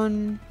Twilight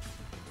Zone,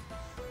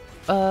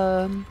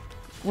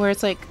 where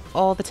it's like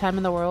all the time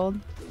in the world.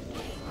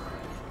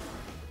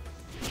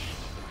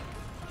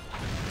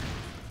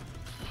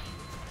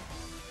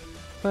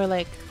 Where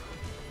like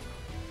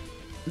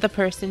the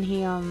person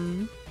he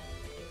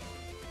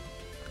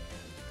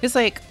is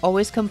like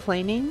always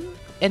complaining,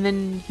 and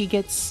then he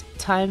gets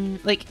time,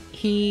 like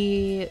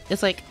he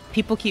is like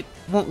people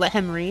won't let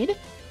him read,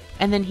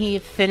 and then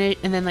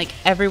and then like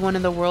everyone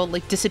in the world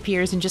like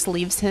disappears and just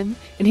leaves him,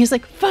 and he's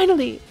like,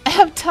 finally I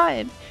have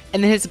time,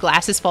 and then his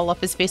glasses fall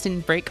off his face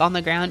and break on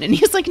the ground, and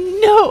he's like,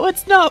 no,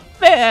 it's not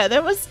fair,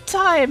 there was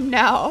time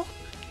now.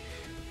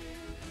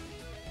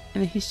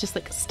 And then he's just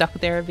like stuck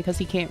there because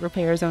he can't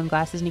repair his own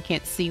glasses and he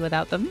can't see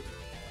without them.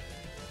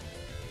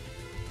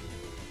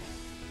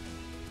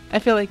 I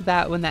feel like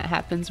that when that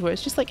happens, where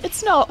it's just like,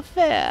 it's not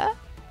fair.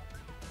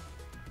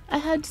 I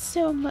had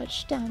so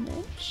much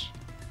damage.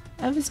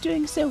 I was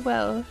doing so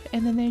well,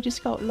 and then they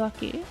just got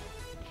lucky.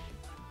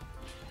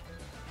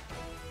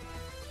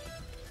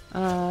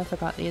 I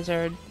forgot these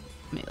are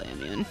melee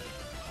immune.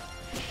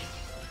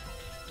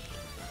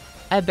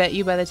 I bet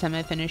you by the time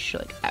I finish,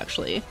 like,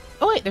 actually...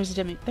 Oh wait, there's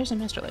a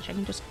Master Lich. I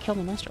can just kill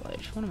the Master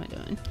Lich. What am I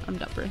doing? I'm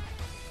dumper.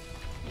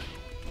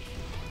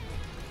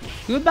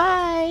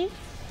 Goodbye!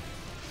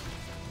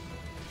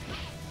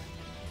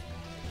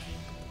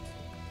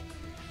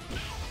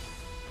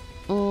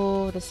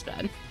 Oh, this is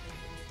bad.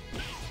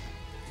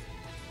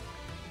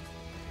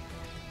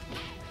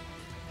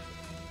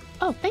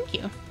 Oh, thank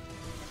you.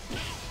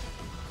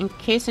 In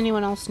case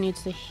anyone else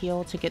needs to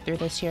heal to get through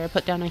this here, I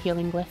put down a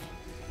healing glyph.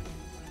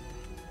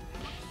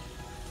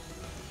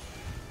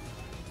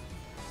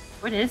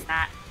 What is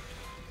that?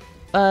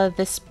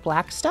 This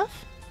black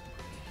stuff?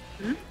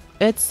 Hmm?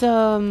 It's,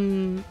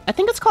 I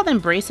think it's called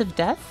Embrace of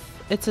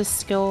Death. It's a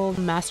skill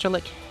Master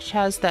Lich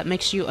has that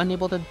makes you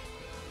unable to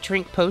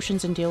drink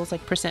potions and deals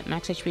like %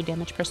 max HP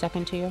damage per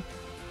second to you.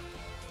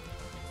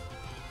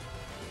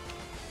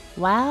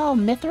 Wow,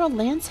 Mithril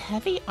Lance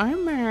Heavy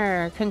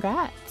Armor!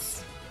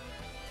 Congrats!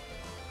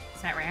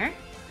 Is that rare?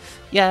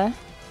 Yeah.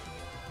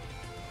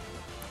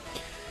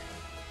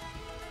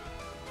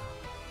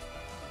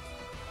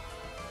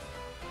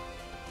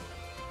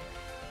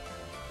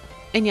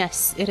 And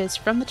yes, it is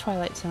from the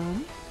Twilight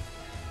Zone.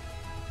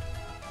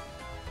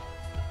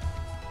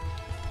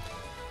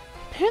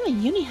 Apparently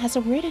Uni has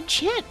a weird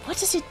enchant. What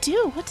does it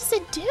do? What does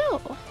it do?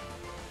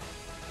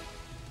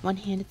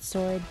 One-handed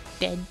sword,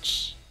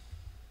 Dedge.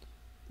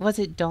 Was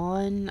it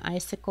Dawn,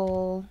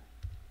 Icicle?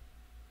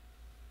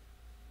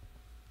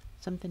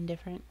 Something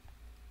different.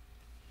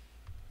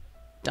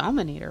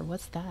 Dominator,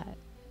 what's that?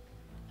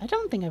 I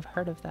don't think I've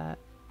heard of that.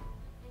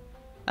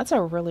 That's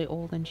a really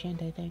old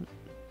enchant, I think.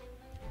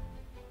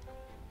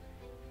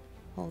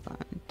 Hold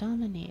on,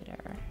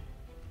 Dominator.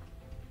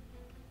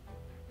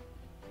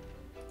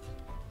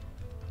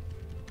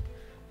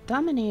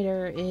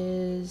 Dominator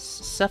is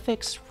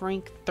suffix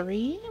rank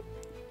 3,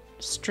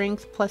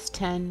 strength plus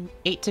 10,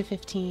 8 to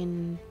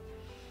 15,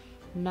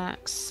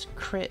 max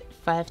crit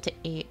 5 to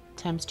 8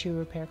 times 2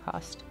 repair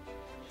cost.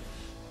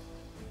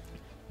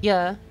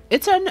 Yeah,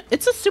 it's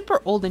a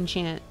super old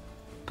enchant,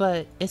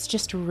 but it's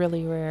just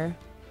really rare.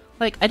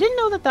 Like, I didn't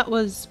know that that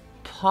was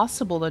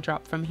possible to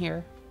drop from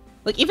here.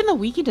 Like, even the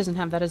wiki doesn't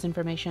have that as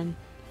information.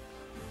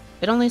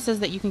 It only says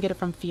that you can get it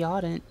from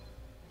Fiat.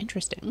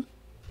 Interesting.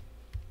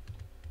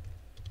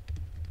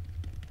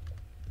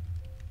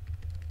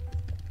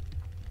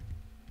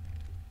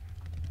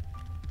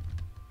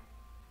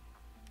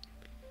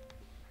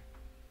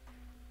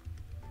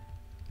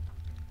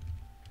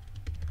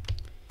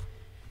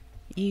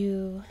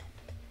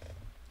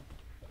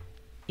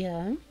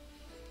 Yeah.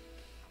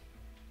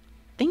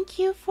 Thank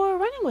you for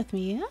running with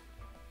me, yeah?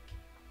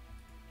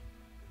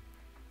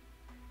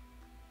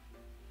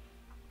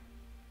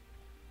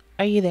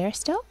 Are you there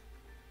still?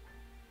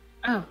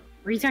 Oh,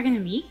 were you talking to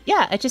me?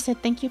 Yeah, I just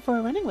said thank you for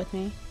running with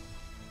me.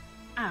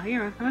 Oh,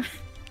 you're welcome.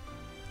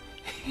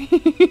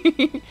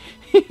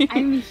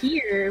 I'm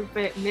here,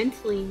 but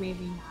mentally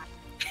maybe not.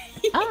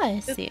 Ah, I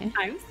see.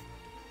 Sometimes.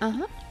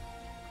 Uh-huh.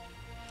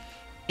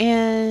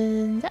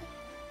 And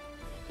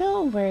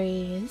no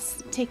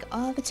worries. Take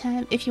all the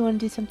time. If you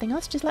want to do something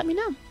else, just let me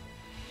know.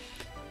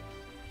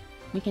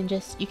 You can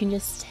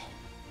just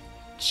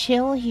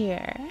chill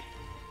here.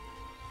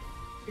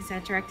 Is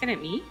that directed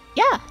at me?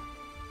 Yeah.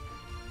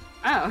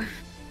 Oh.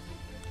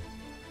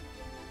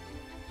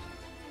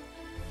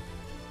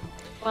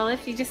 Well,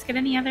 if you just get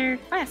any other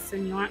quests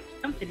and you want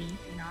company,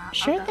 you know, I'll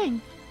Sure go.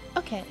 thing.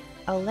 Okay,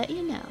 I'll let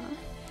you know.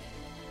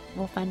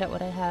 We'll find out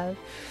what I have.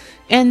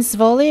 And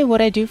Svoli, what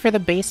I do for the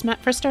base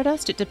map for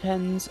Stardust, it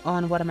depends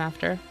on what I'm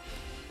after.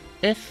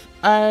 If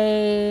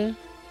I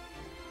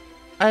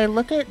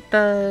look at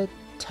the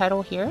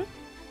title here,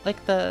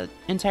 like the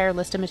entire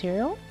list of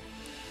material,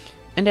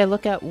 and I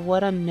look at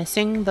what I'm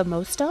missing the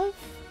most of,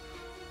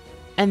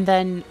 and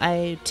then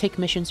I take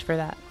missions for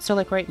that. So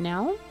like right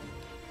now,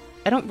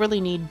 I don't really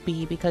need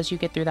B because you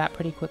get through that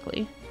pretty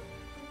quickly.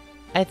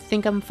 I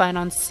think I'm fine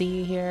on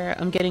C here.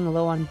 I'm getting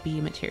low on B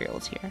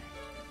materials here.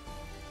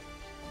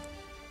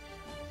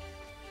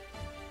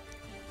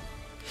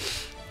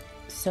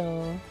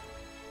 So,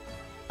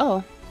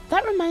 oh,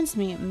 that reminds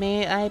me,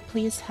 may I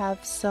please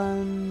have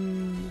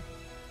some,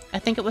 I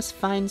think it was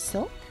fine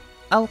silk?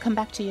 I'll come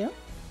back to you.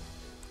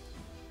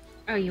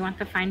 Oh, you want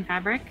the fine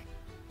fabric?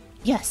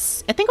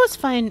 Yes, I think it was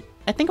fine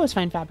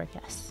fabric,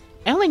 yes.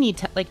 I only need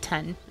like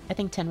 10. I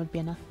think 10 would be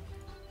enough.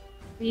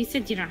 You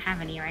said you don't have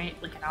any, right?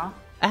 Like at all?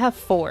 I have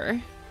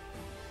 4.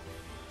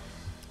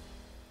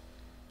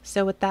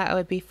 So with that, I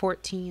would be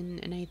 14,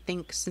 and I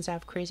think since I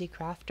have Crazy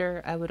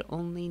Crafter, I would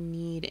only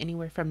need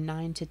anywhere from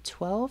 9 to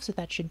 12, so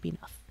that should be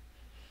enough.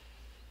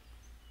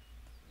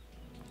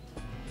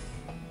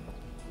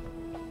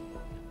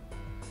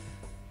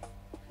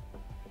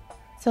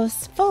 So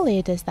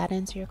fully, does that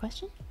answer your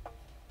question?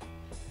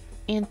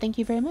 And thank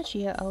you very much.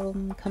 Yeah,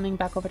 I'm coming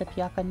back over to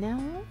Piaka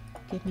now.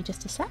 Give me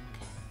just a sec.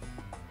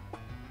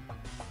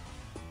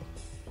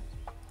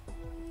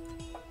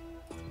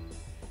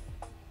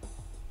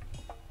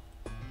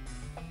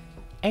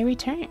 I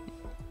return.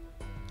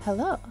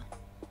 Hello.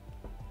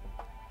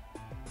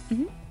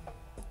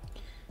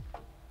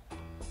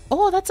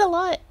 Oh, that's a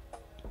lot.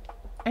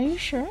 Are you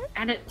sure?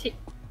 Add it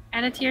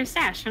to your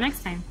stash for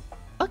next time.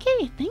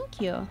 Okay,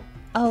 thank you.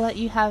 I'll let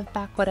you have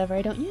back whatever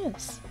I don't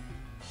use.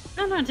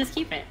 No, just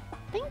keep it.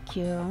 Thank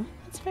you.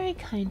 That's very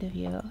kind of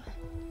you.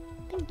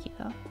 Thank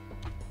you.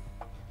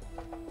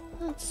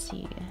 Let's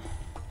see.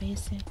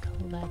 Basic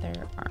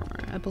leather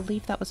armor. I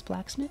believe that was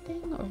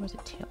blacksmithing, or was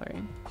it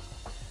tailoring?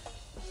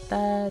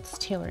 That's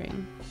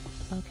tailoring.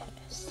 Okay,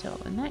 so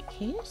in that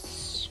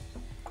case,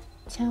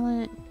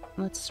 talent,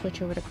 let's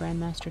switch over to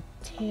Grandmaster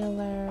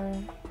Tailor.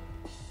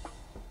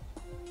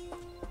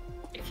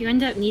 If you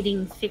end up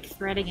needing thick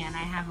thread again,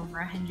 I have over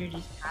 100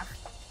 each half.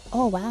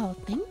 Oh wow,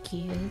 thank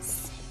you.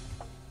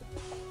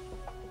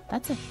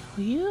 That's a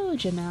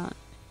huge amount.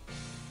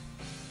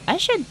 I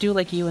should do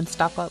like you and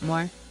stock up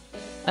more.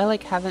 I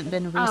like haven't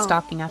been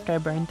restocking after I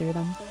burned through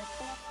them.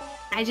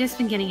 I just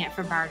been getting it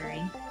for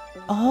bartering.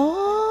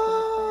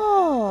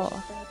 Oh!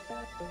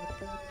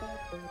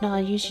 No,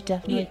 you should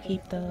definitely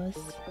keep those.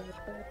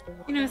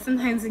 You know,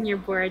 sometimes when you're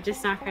bored,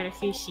 just knock out a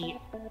few sheep.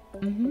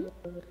 Mm-hmm.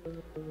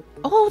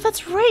 Oh,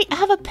 that's right! I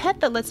have a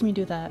pet that lets me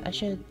do that. I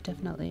should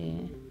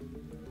definitely...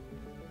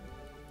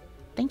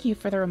 Thank you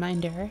for the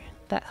reminder.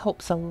 That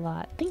helps a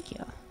lot. Thank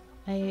you.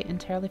 I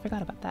entirely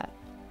forgot about that.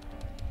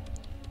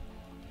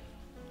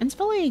 And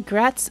Spully,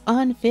 grats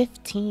on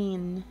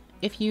 15.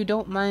 If you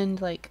don't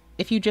mind, like,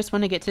 if you just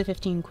want to get to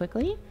 15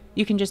 quickly,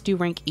 you can just do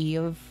rank E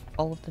of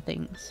all of the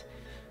things.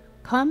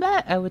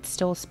 Combat, I would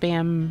still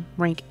spam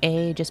rank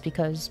A just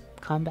because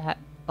combat,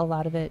 a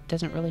lot of it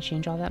doesn't really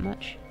change all that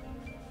much.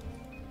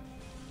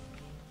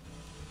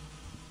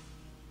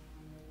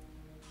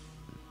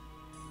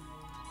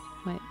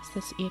 Wait, is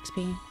this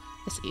EXP?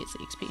 This is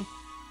EXP.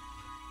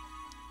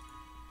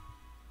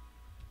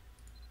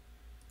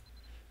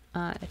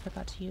 I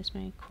forgot to use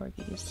my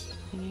corgis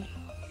thingy.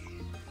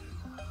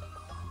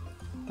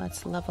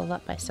 Let's level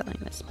up by selling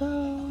this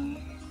bow.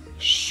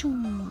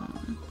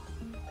 Shoom.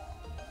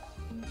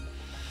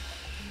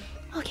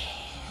 Okay.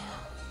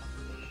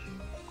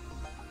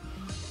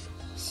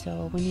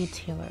 So we need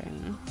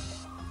tailoring.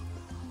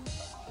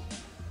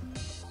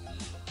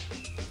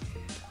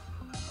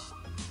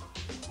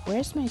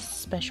 Where's my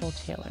special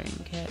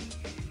tailoring kit?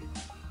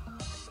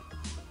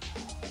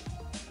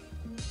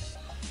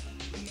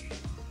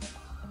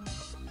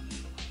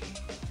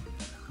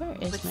 Where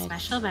is What's my...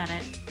 special about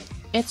it?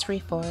 It's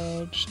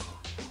reforged.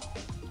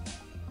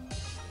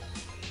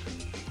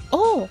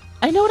 Oh!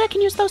 I know what I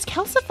can use those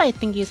calcified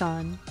thingies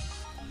on!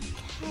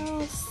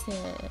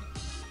 Calcit.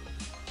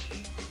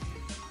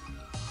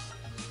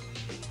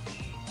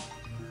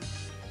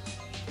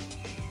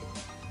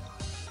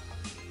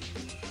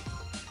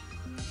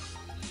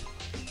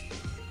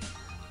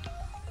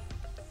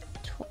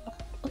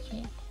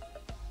 Okay.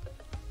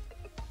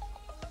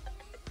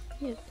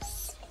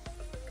 Yes.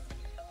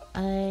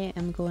 I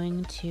am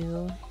going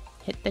to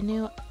hit the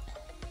new...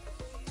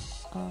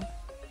 Oh.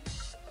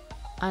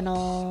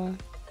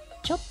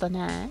 ちょっと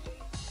ね、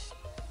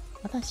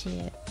私、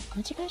間違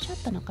えちゃ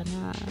ったのか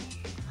な。は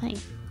い。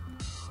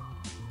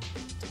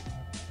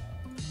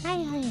は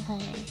いはいは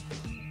い。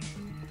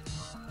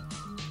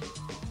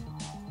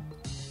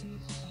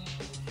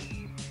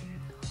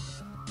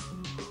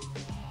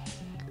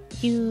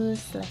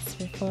Useless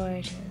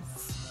reforges.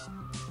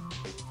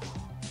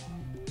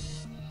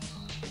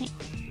 はい。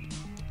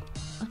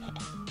Okay.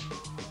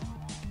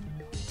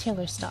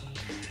 Tailor stock.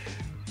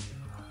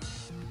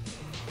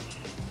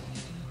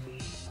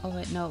 Oh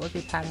wait, no, it would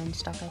be pattern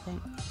stock, I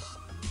think.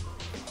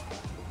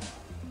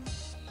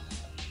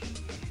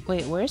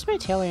 Wait, where's my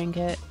tailoring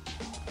kit?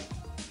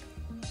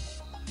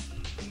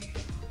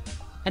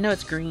 I know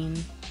it's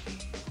green.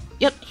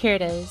 Yep, here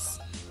it is.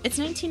 It's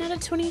 19 out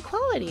of 20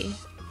 quality.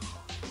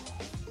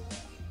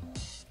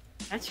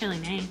 That's really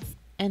nice.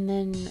 And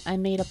then I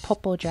made a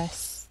popo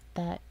dress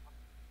that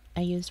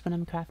I used when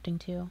I'm crafting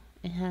too.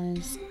 It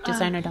has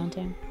designer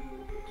daunting.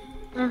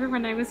 Remember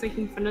when I was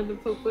making fun of the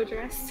popo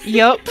dress?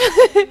 Yup.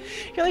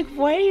 You're like,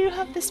 why do you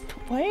have this?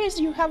 Why is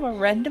you have a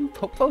random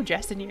popo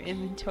dress in your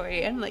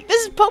inventory? And I'm like,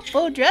 this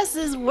popo dress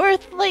is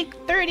worth like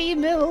 30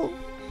 mil.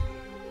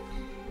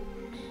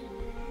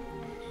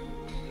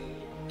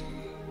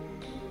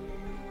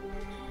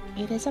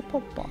 It is a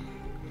popo.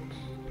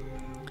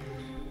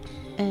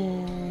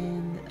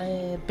 And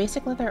a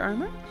basic leather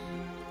armor.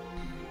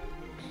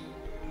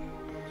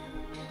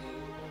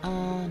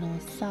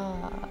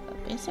 No,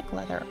 basic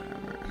leather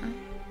armor.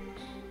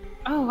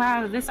 Oh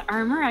wow, this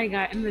armor I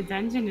got in the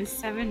dungeon is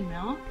 7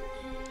 mil?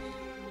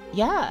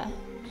 Yeah.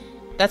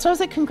 That's why I was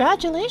like,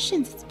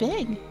 congratulations, it's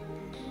big.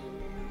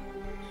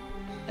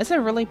 It's a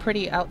really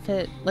pretty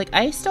outfit. Like,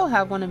 I still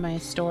have one in my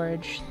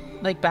storage,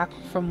 like back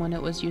from when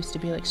it was used to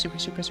be like super,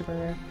 super, super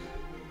rare.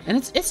 And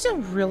it's still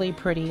really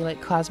pretty, like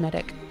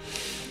cosmetic.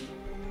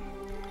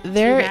 Too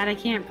bad I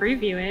can't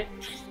preview it.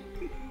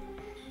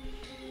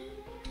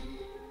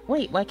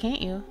 Wait, why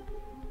can't you?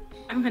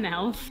 I'm an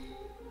elf.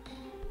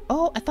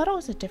 Oh, I thought it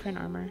was a different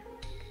armor.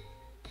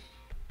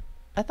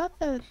 I thought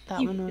that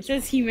one was... It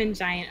says human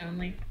giant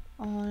only.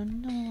 Oh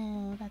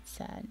no, that's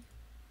sad.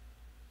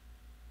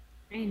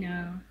 I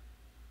know.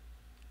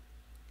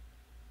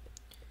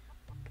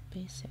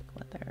 Basic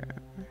leather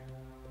armor.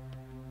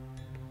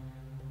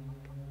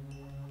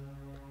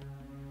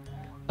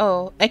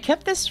 Oh, I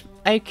kept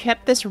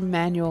this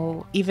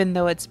manual even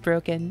though it's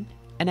broken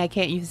and I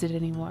can't use it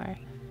anymore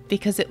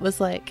because it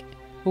was like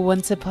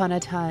once upon a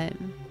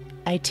time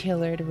I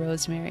tailored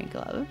rosemary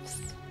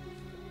gloves.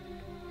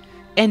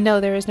 And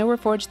no, there is no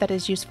reforge that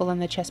is useful in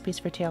the chest piece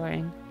for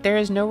tailoring. There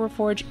is no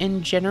reforge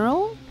in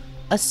general,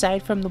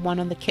 aside from the one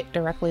on the kit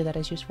directly that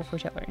is useful for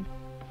tailoring.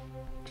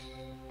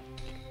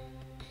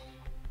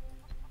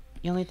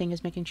 The only thing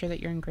is making sure that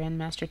you're in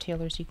Grandmaster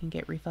Tailor so you can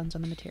get refunds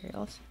on the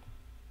materials.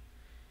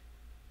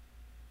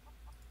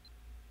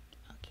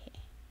 Okay.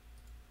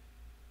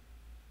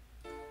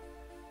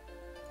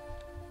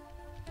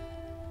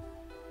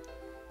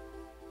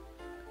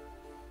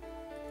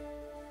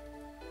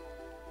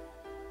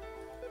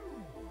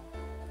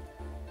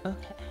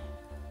 Okay.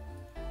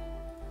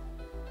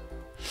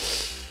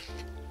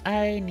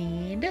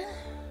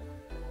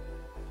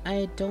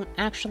 I don't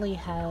actually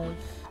have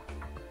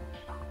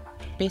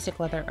basic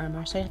leather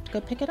armor, so I have to go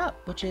pick it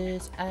up, which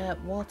is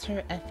at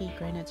Walter Effie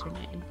Granitzer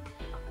 9.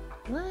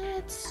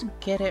 Let's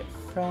get it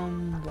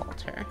from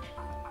Walter.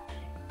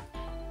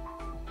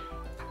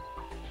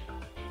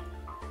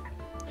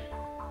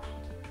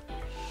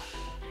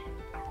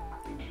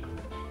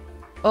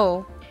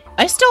 Oh,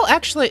 I still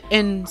actually,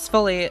 in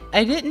Sfoley,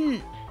 I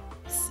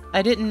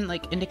didn't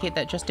like indicate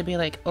that just to be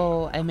like,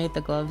 oh, I made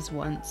the gloves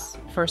once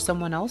for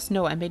someone else.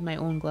 No, I made my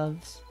own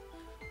gloves.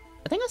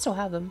 I think I still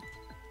have them.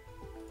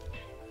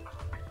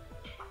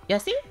 Yeah,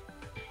 see?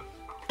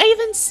 I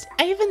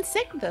even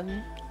signed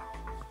them.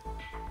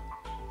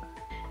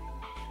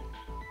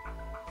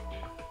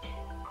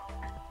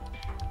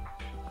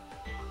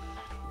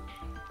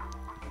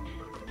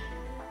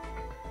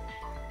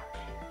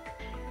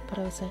 But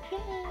I was like, yeah.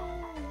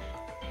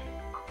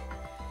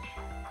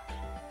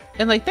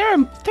 And like they're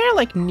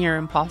like near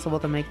impossible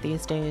to make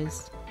these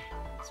days.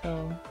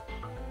 So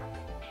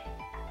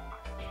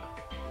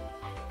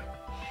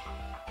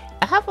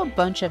I have a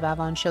bunch of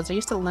Avon shields. I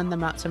used to lend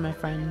them out to my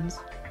friends.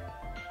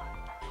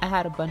 I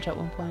had a bunch at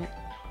one point.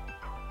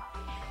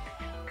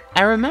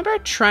 I remember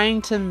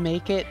trying to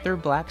make it through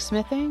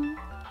blacksmithing.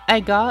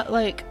 I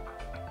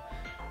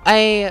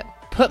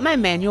put my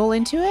manual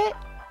into it.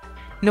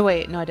 No,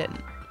 wait, no, I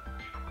didn't.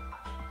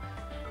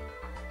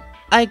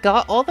 I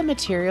got all the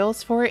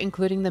materials for it,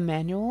 including the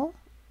manual.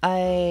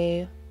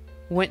 I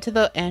went to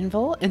the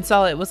anvil and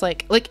saw it was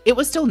like it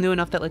was still new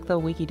enough that like the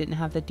wiki didn't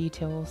have the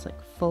details like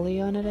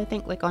fully on it, I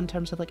think, like on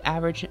terms of like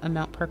average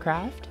amount per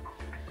craft.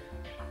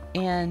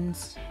 And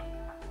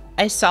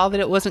I saw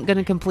that it wasn't going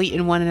to complete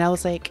in one, and I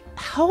was like,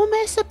 how am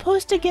I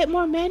supposed to get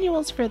more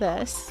manuals for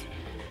this?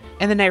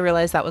 And then I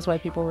realized that was why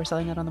people were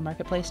selling it on the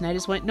marketplace, and I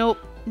just went, nope,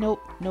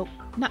 nope, nope,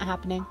 not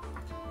happening.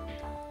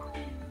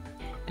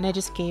 And I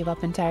just gave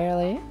up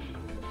entirely.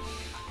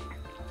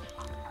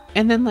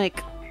 And then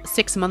like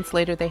 6 months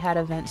later, they had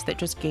events that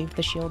just gave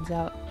the shields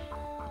out.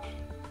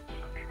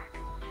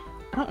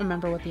 I don't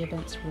remember what the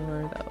events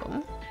were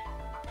though.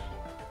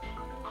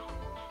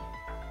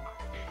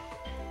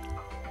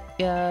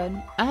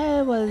 Yeah,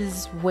 I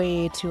was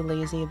way too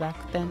lazy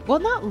back then. Well,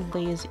 not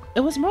lazy.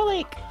 It was more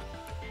like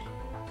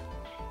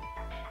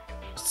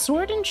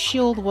Sword and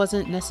Shield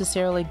wasn't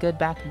necessarily good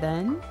back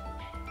then.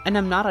 And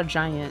I'm not a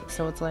giant,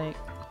 so it's like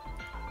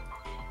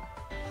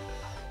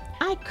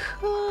I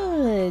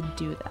could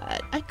do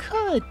that. I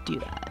could do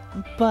that.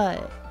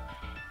 But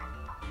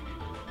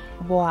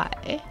why?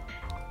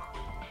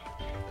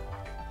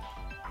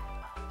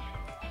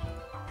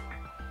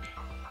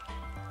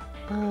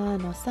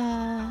 No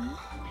sa.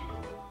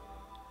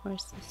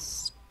 Where's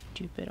this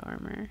stupid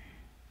armor?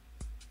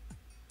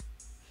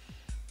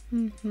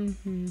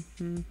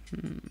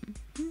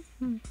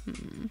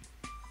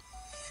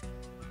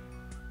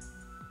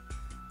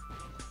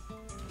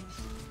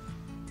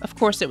 Of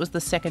course, it was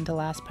the second to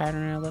last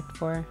pattern I looked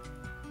for.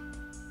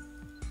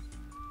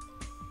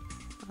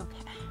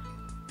 Okay.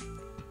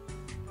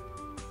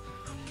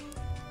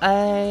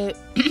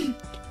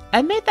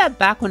 I made that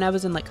back when I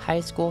was in like high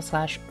school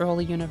 /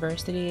 early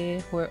university,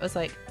 where it was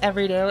like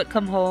every day I would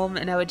come home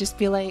and I would just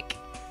be like,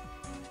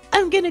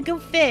 I'm gonna go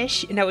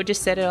fish, and I would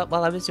just set it up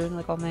while I was doing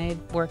like all my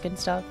work and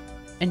stuff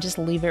and just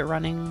leave it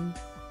running.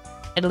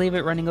 I'd leave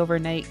it running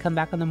overnight, come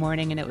back in the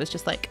morning, and it was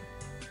just like,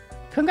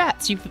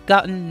 congrats, you've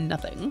gotten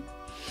nothing.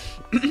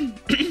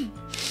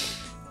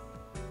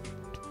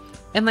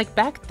 And like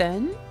back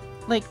then,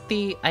 like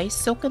the ice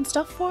silk and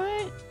stuff for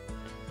it,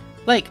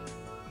 like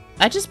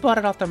I just bought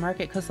it off the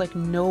market because like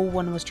no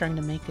one was trying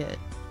to make it.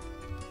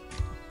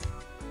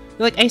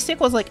 Like ice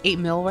silk was like 8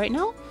 mil right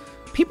now.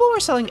 People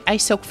were selling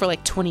ice silk for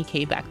like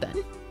 20k back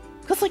then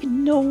because like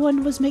no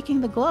one was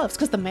making the gloves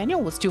because the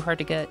manual was too hard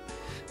to get.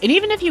 And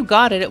even if you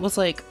got it, it was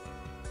like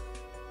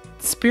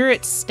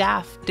Spirit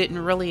staff didn't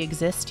really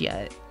exist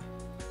yet.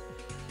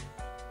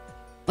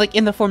 Like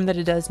in the form that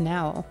it does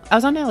now. I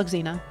was on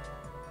Alexina.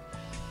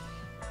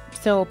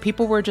 So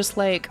people were just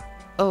like,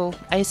 oh,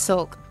 ice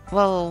silk.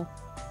 Well,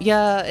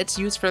 yeah, it's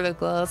used for the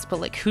gloves, but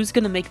like who's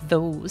gonna make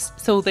those?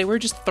 So they were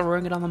just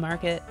throwing it on the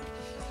market.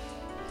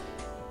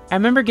 I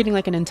remember getting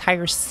like an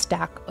entire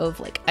stack of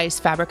like ice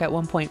fabric at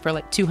one point for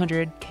like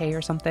 200k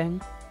or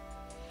something.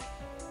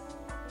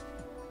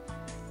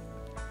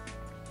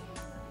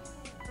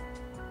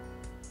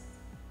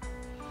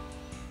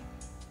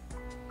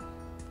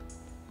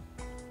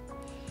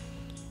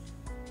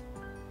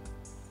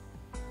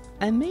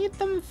 I made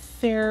them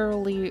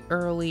fairly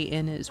early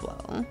in as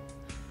well.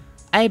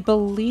 I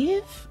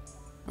believe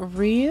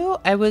Ryu,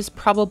 I was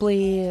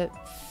probably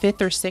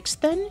 5th or 6th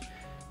then,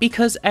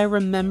 because I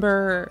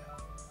remember,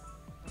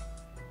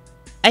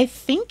 I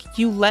think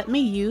you let me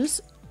use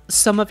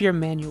some of your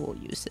manual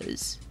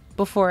uses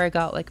before I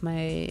got like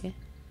my...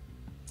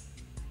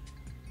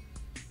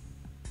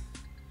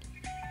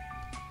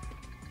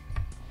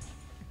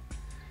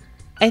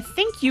 I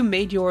think you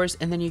made yours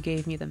and then you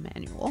gave me the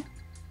manual.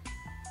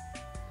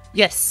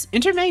 Yes,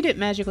 intermediate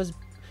magic was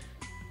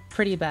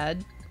pretty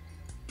bad.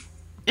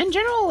 In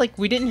general, like,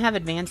 we didn't have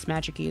advanced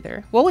magic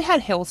either. Well, we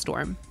had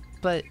Hailstorm,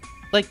 but,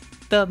 like,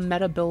 the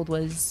meta build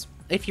was,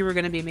 if you were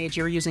going to be a mage,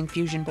 you were using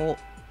Fusion Bolt,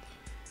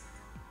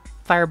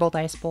 Firebolt,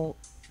 Ice Bolt.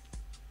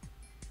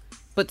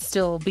 But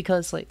still,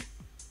 because, like,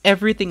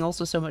 everything else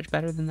was so much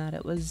better than that,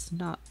 it was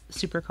not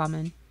super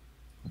common.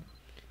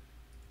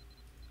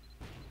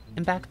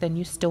 And back then,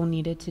 you still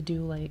needed to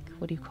do, like,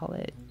 what do you call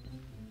it?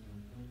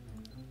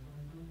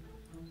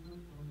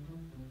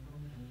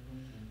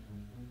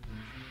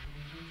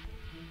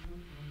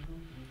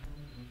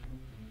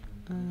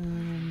 I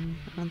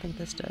don't think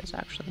this does,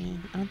 actually.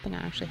 I don't think I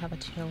actually have a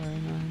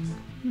tailoring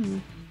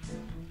one.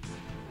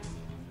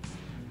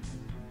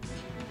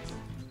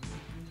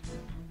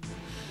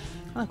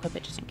 I'll equip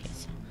it just in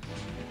case.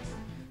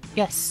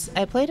 Yes,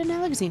 I played an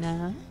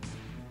Alexina.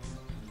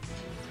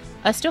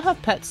 I still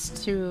have pets,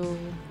 too,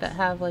 that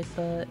have, like,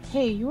 the,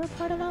 hey, you were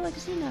part of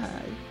Alexina,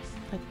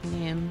 like,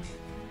 name.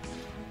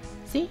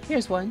 See?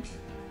 Here's one.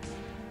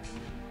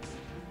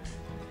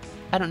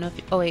 I don't know if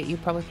you, oh wait, you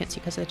probably can't see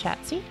because of the chat.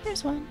 See,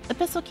 here's one.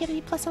 Abyssal Kitty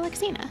plus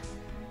Alexina.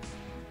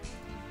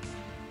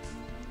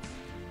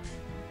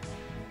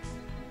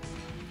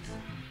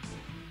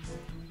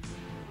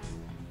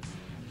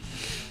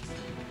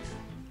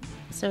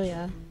 So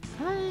yeah.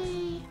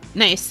 Hi.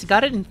 Nice.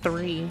 Got it in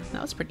 3.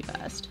 That was pretty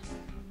fast.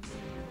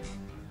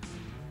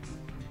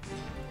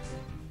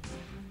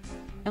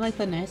 And like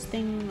the nice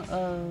thing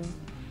of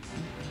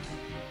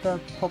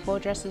the Popo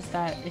dress is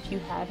that if you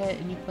have it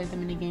and you play the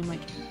minigame like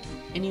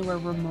anywhere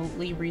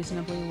remotely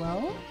reasonably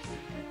well,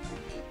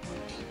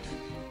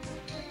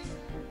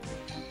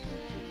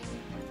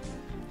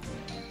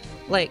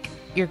 like,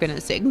 you're gonna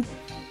sing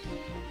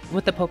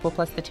with the Popo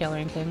plus the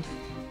tailoring thing.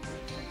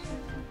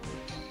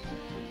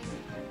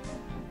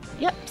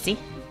 Yep, see?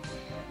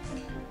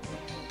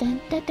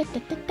 Dun, dun, dun,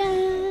 dun, dun,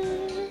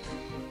 dun.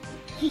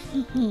 Hee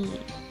hee hee.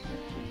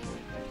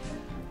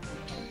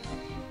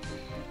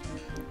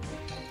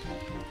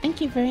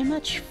 Thank you very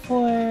much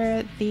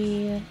for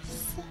the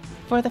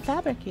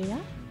fabric, yeah?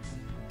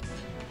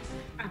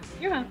 Oh,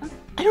 you're welcome.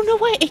 I don't know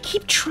why I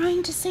keep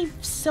trying to say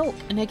silk,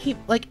 and I keep,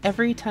 like,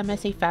 every time I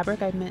say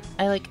fabric,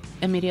 I like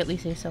immediately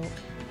say silk.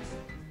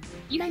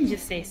 You can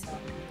just say so.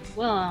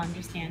 We'll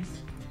understand.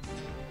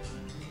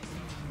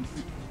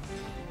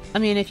 I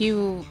mean, if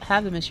you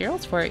have the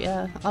materials for it,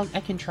 yeah, I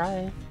can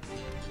try.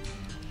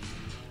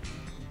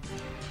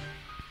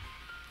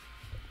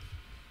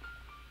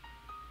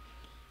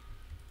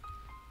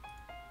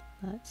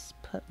 Let's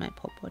put my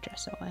Popo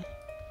dress away.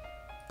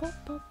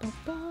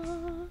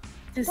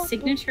 Does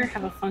signature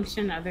have a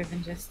function other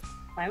than just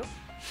clout?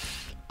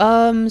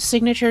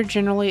 Signature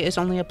generally is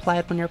only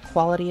applied when your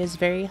quality is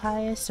very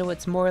high, so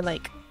it's more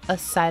like a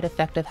side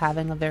effect of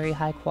having a very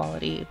high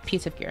quality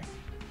piece of gear.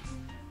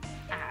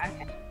 Ah,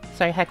 okay.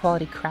 Sorry, high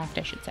quality craft,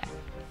 I should say.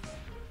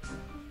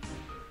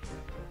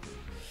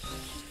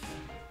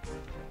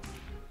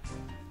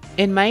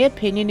 In my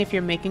opinion, if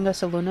you're making a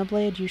Saluna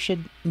blade, you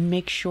should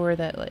make sure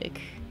that,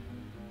 like,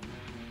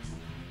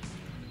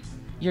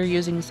 you're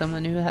using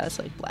someone who has,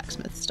 like,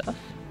 blacksmith stuff.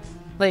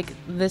 Like,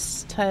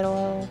 this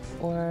title,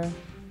 or...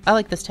 I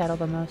like this title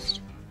the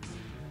most.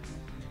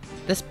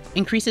 This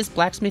increases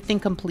blacksmithing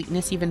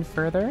completeness even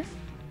further.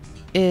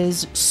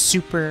 Is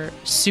super,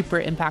 super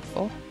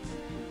impactful.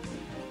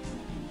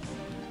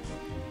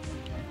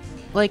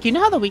 Like, you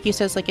know how the wiki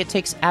says, like, it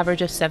takes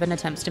average of 7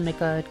 attempts to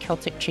make a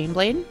Celtic chain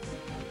blade?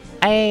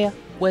 I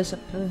was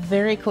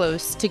very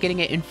close to getting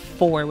it in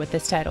 4 with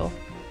this title.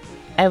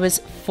 I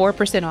was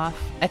 4%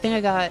 off. I think I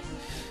got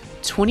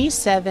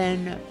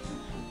 27,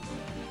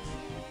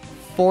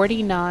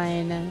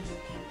 49,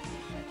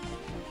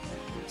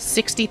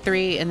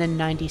 63, and then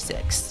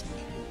 96.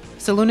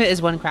 Saluna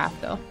is one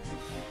craft, though.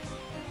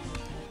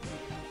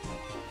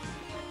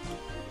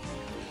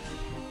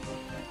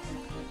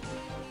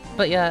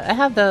 But yeah, I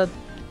have the...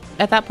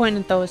 At that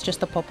point, though, it's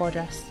just the Popo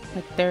dress.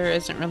 Like, there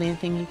isn't really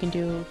anything you can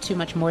do too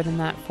much more than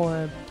that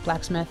for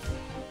blacksmith.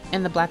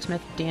 And the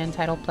blacksmith Dan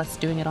title, plus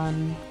doing it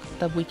on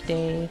the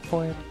weekday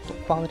for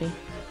quality.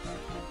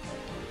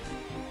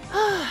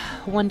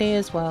 One day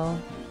as well.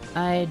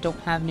 I don't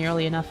have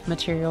nearly enough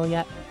material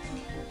yet.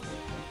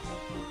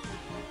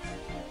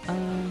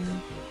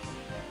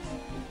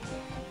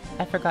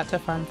 I forgot to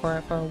farm for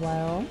it for a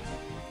while.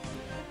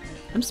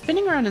 I'm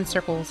spinning around in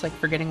circles, like,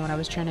 forgetting what I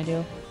was trying to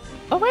do.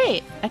 Oh,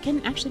 right! I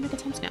can actually make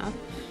attempts now.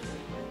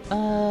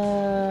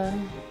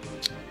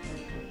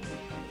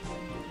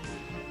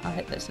 I'll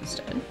hit this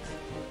instead.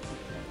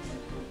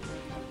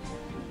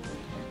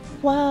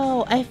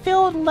 Wow, I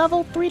failed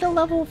level 3 to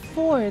level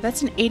 4.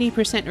 That's an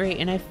 80% rate,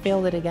 and I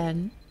failed it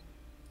again.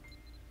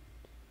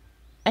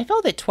 I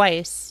failed it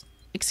twice.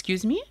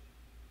 Excuse me?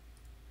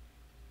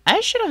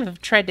 I should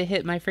have tried to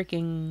hit my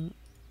freaking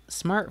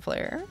smart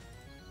flare.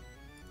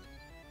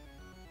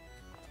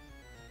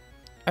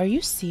 Are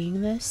you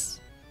seeing this?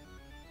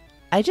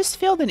 I just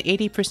failed an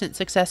 80%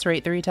 success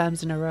rate 3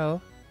 times in a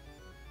row.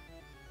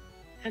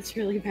 That's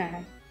really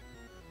bad.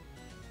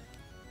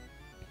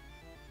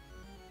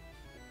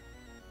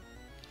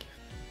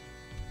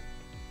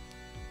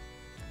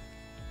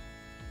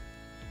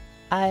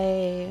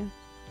 I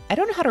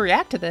don't know how to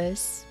react to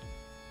this.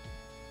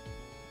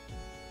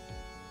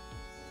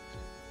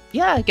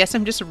 Yeah, I guess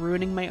I'm just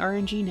ruining my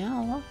RNG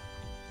now.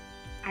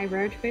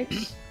 Eyebrow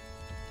twitch?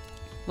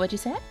 What'd you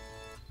say?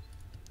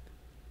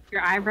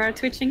 Your eyebrow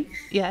twitching?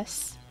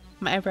 Yes,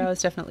 my eyebrow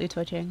is definitely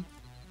twitching.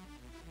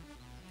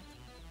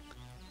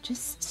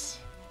 Just...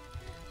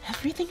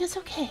 everything is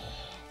okay.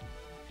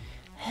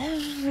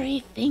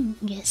 Everything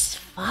is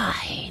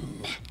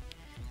fine.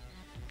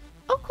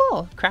 Oh,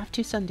 cool. Craft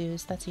 2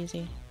 sundews. That's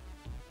easy.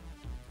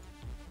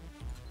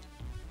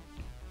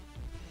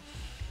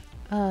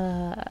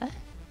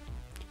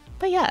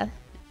 But yeah,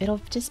 it'll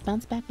just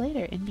bounce back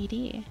later in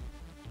BD.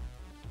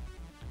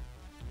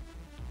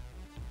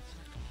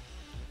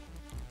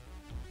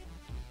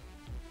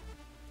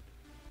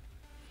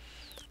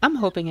 I'm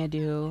hoping I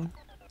do.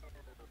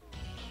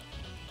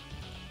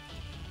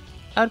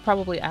 I would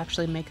probably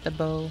actually make the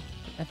bow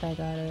if I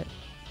got it.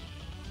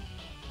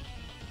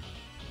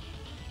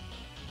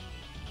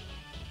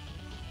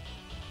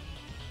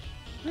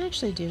 I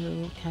actually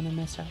do kind of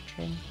miss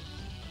archery.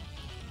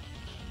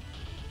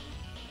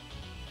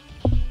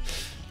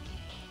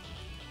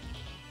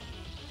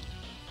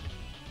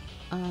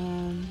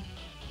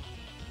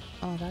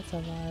 Oh, that's a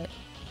lot.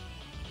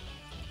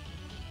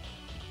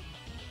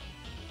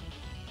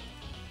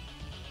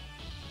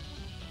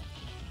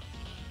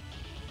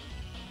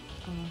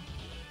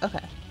 Okay.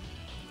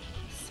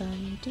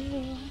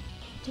 Sundew,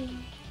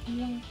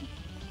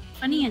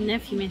 Funny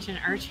enough, you mentioned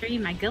archery.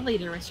 My guild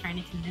leader was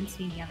trying to convince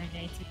me the other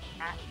day to do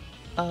that.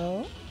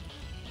 Oh?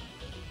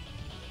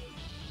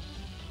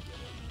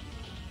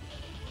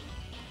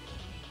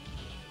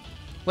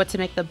 What, to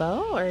make the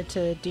bow, or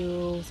to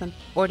do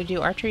to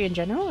do archery in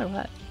general, or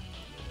what?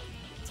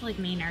 It's like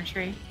main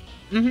archery.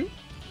 Mm-hmm.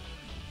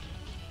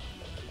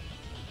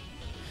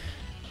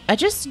 I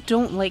just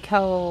don't like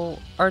how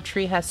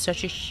archery has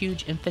such a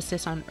huge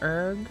emphasis on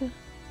erg.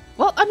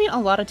 Well, I mean, a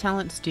lot of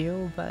talents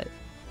do, but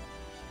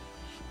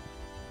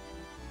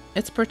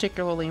it's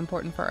particularly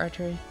important for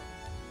archery.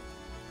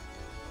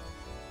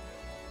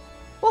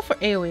 Well, for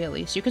AoE at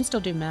least. You can still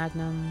do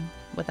Magnum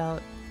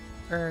without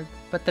erg,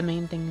 but the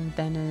main thing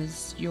then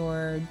is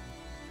your...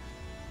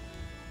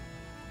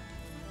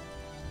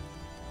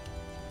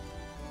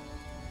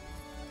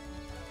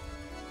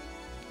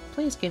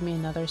 Please give me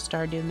another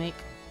Stardew make.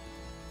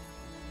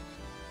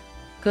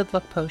 Good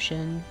luck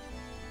potion.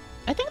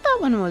 I think that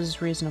one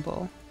was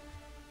reasonable.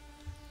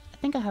 I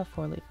think I have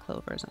 4-leaf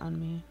clovers on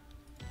me.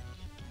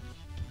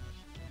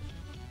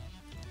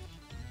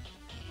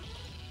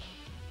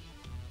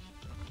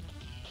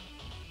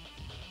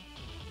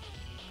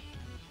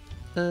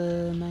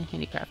 My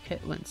handicraft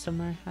kit went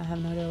somewhere. I have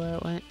no idea where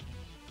it went.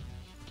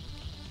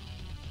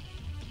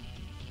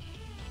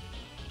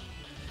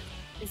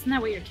 Isn't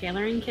that what your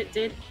tailoring kit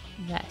did?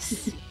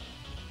 Yes.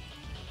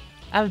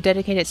 I have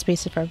dedicated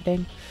spaces for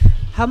everything.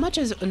 How much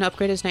is an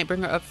upgrade as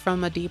Nightbringer up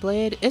from a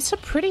D-Blade? It's a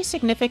pretty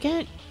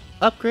significant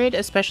upgrade,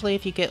 especially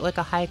if you get like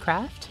a high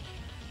craft.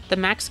 The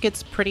max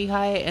gets pretty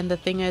high, and the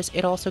thing is,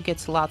 it also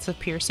gets lots of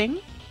piercing.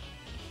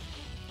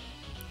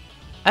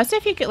 I'd say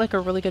if you get like a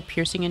really good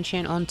piercing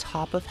enchant on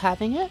top of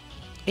having it,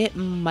 it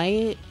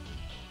might,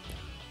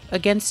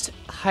 against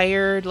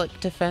higher like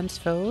defense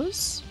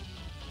foes,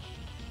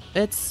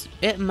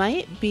 it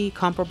might be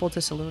comparable to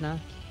Saluna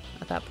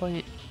at that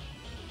point.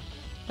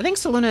 I think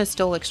Saluna is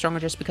still like stronger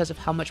just because of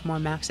how much more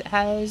max it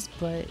has,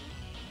 but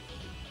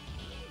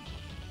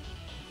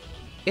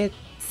it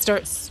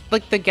starts,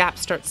 like the gap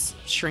starts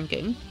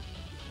shrinking.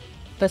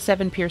 The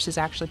 7 pierce is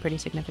actually pretty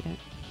significant.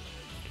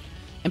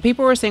 And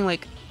people were saying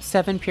like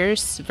 7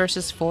 pierce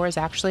versus 4 is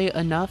actually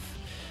enough.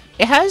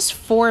 It has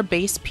 4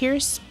 base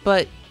pierce,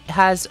 but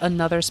has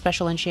another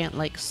special enchant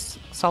like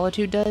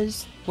Solitude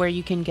does, where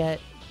you can get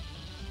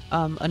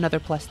another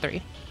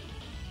 +3.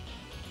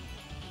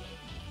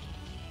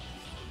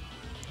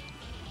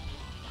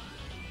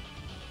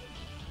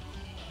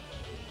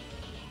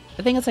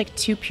 I think it's like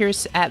 2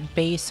 pierce at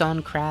base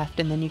on craft,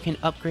 and then you can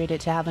upgrade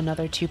it to have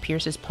another 2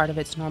 pierce as part of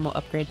its normal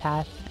upgrade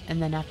path,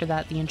 and then after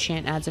that the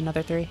enchant adds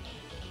another 3.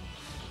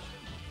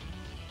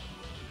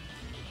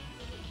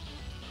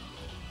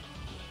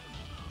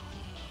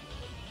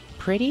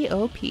 Pretty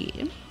OP.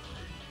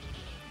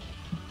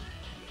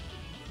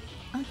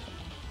 Okay.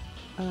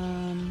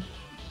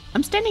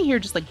 I'm standing here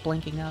just like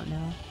blinking out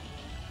now.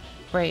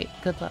 Right,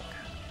 good luck.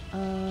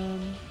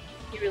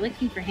 You were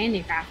looking for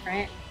handicraft,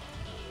 right?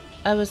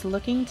 I was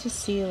looking to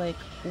see like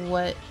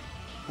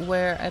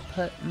where I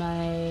put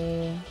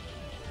my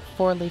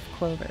 4-leaf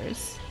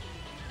clovers.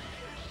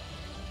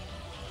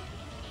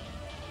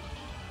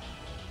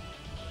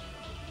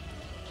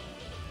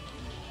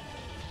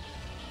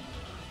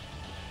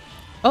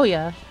 Oh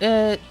yeah,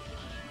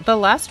 the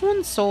last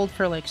one sold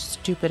for like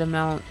stupid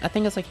amount. I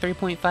think it's like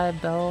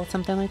 3.5 bill,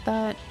 something like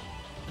that.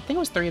 I think it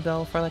was 3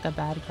 bill for like a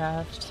bad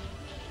craft.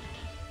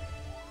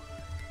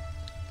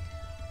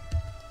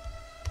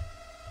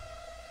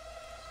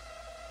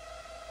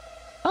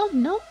 Oh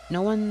no,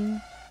 no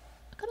one.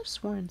 I could have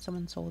sworn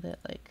someone sold it.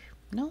 Like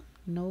no,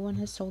 no one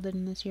has sold it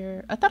in this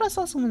year. I thought I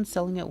saw someone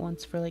selling it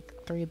once for like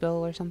 3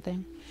 bill or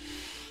something,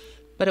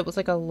 but it was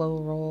like a low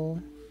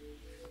roll.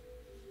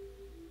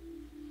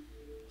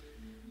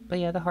 But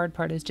yeah, the hard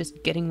part is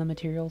just getting the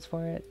materials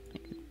for it.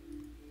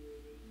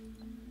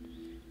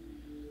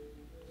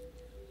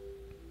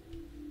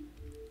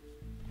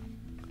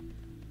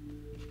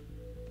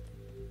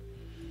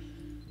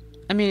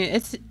 I mean,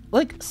 it's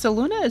like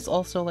Saluna is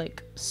also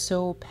like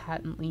so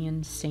patently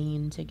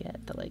insane to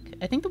get that like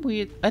I think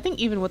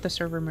even with the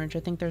server merge, I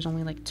think there's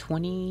only like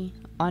 20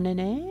 on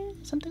NA,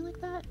 something like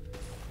that.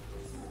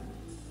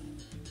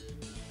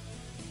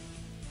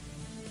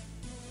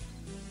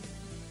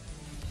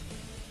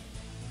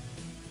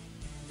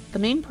 The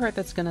main part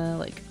that's gonna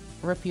like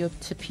rip you up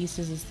to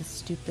pieces is the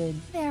stupid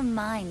They're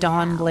mine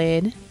Dawn now.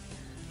 Blade.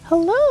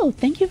 Hello,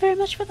 thank you very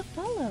much for the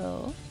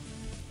follow.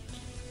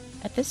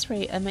 At this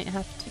rate, I might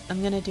have to.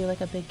 I'm gonna do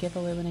like a big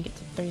giveaway when I get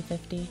to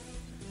 350.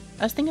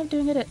 I was thinking of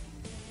doing it at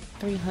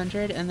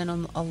 300, and then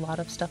a lot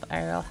of stuff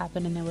IRL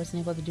happened, and I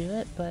wasn't able to do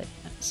it. But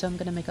so I'm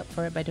gonna make up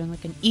for it by doing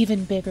like an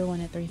even bigger one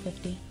at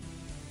 350. I'm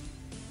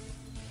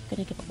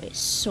gonna give away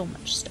so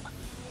much stuff,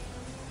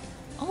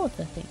 all of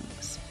the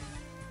things.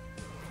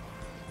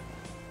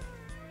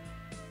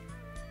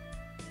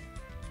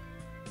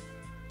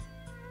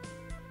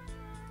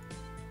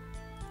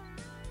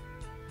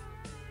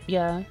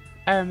 Yeah,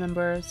 I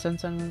remember Sun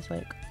was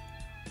like...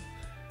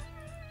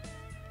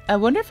 I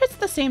wonder if it's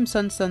the same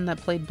Sun that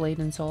played Blade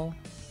and Soul.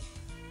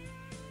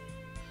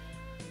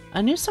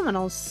 I knew someone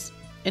else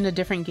in a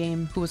different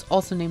game who was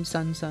also named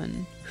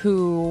Sun,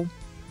 who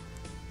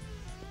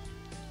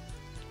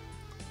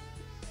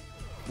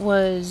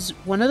was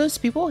one of those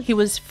people. He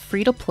was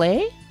free to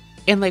play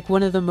and like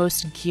one of the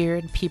most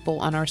geared people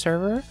on our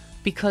server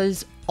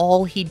because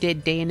all he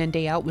did day in and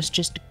day out was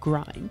just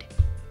grind.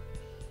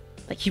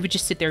 Like, he would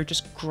just sit there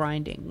just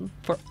grinding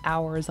for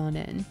hours on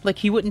end. Like,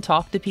 he wouldn't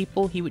talk to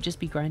people. He would just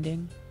be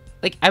grinding.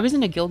 Like, I was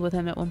in a guild with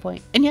him at one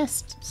point. And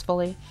yes, it's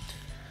fully.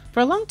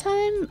 For a long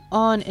time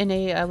on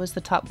NA, I was the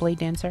top blade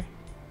dancer.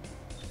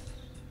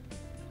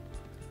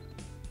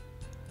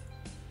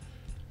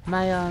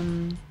 My,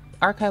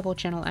 archival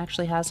channel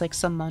actually has, like,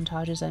 some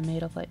montages I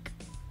made of, like,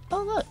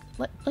 oh, look,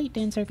 blade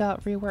dancer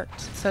got reworked.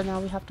 So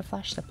now we have to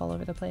flash step all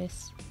over the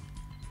place.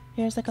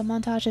 Here's, like, a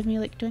montage of me,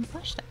 like, doing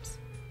flash steps.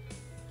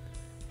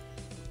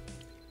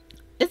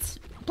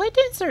 Blade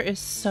Dancer is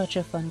such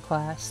a fun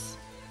class.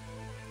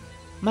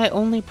 My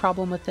only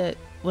problem with it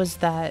was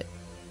that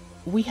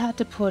we had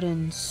to put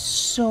in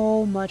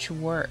so much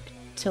work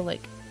to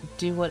like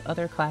do what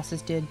other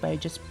classes did by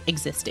just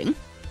existing.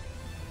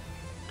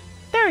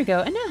 There we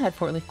go, and now I had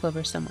 4-leaf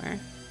clover somewhere.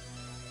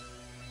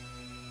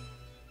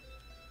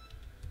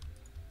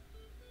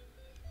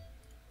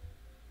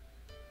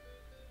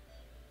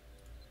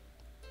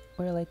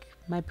 Where like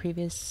my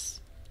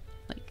previous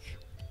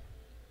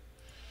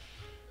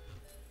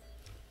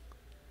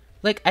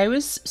Like, I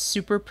was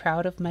super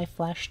proud of my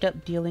flash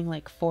step dealing,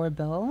 like, 4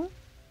 bill.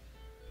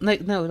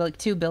 Like, no, like,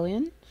 2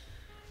 billion.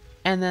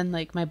 And then,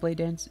 like, my blade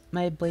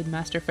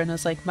master friend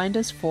was like, mine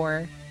does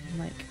 4. I'm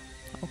like,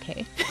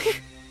 okay.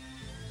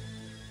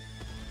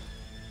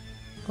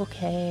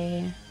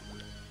 Okay.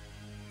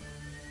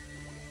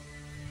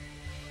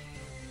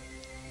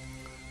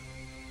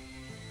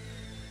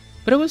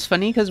 But it was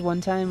funny, because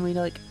one time we,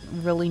 like,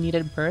 really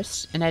needed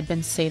burst, and I'd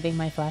been saving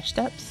my flash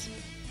steps.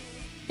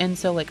 And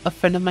so, like, a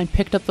friend of mine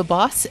picked up the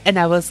boss, and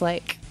I was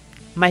like,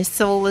 my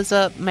soul is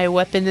up, my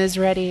weapon is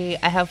ready,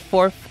 I have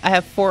 4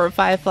 or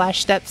 5 flash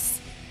steps,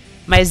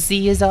 my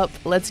Z is up,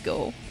 let's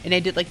go. And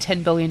I did like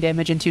 10 billion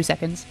damage in 2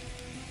 seconds.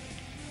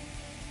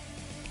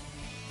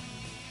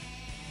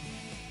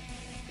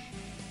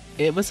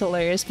 It was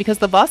hilarious, because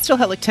the boss still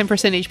had like 10%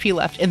 HP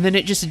left, and then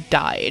it just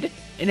died.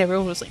 And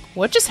everyone was like,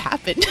 what just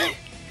happened?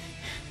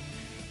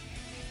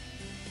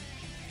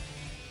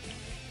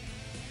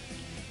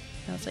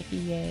 I was like,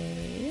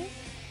 yay.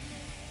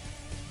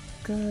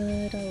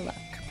 Good luck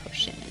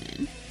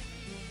potion.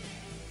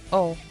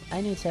 Oh, I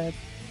need to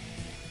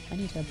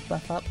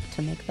buff up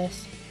to make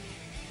this.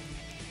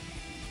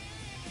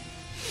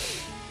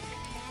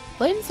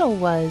 Blade and Soul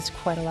was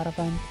quite a lot of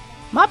fun.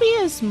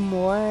 Mobby is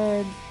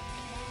more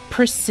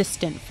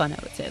persistent fun, I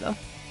would say, though.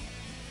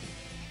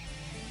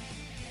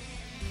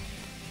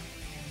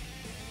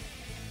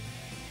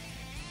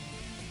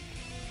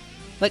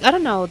 Like, I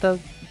don't know,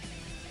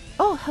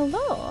 Oh,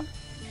 hello!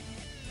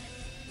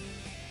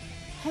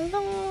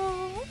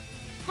 Hello!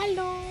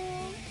 Hello!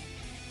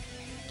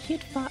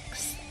 Cute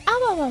fox. Ah,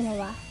 wah, wah, wah,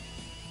 wah.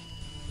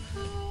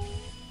 Hi.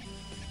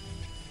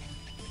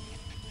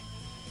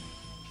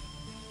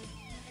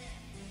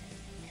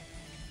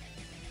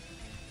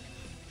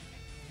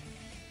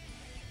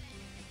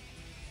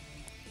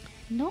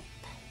 Nope.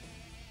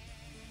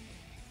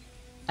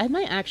 I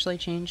might actually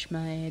change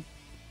my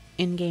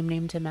in-game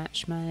name to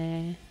match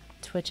my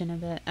Twitch in a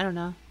bit. I don't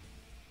know.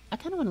 I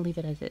kind of want to leave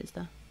it as is,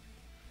 though.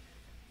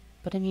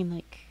 But I mean,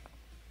 like,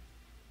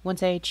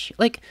 once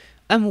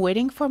I'm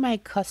waiting for my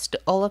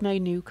all of my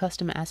new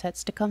custom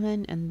assets to come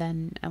in, and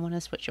then I want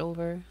to switch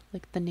over,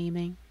 like, the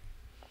naming.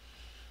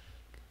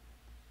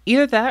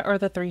 Either that or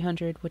the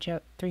 300,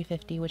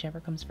 350, whichever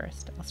comes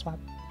first. I'll swap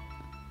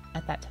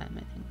at that time,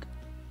 I think.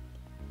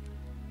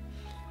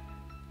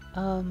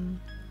 Why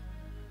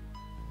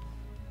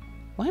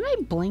am I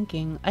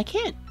blinking? I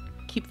can't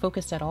keep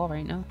focused at all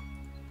right now.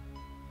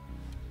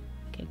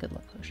 Okay, good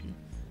luck potion.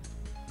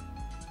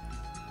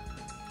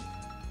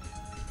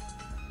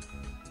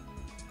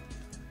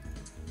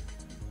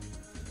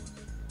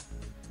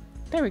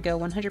 There we go,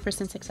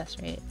 100% success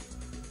rate.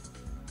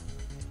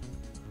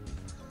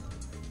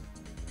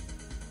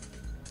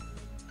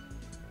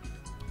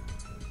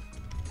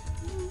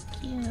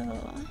 Thank you.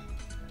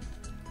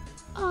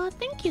 Aw,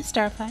 thank you,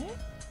 Starfire.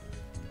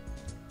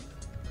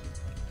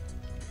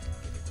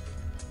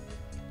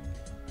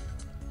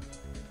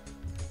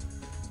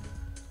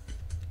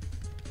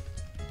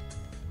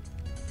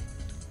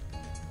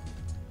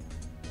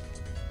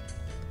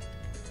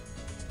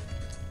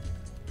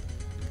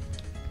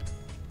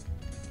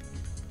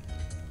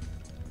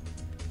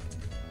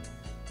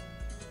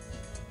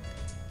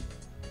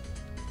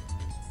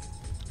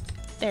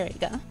 There we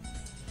go.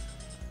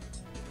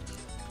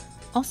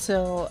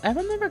 Also, I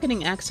remember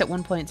getting asked at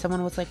one point,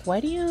 someone was like, why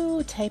do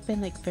you type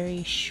in like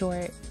very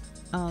short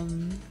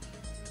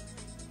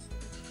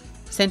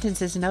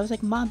sentences? And I was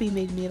like, Mobby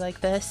made me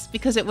like this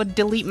because it would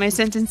delete my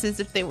sentences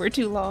if they were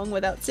too long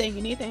without saying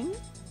anything.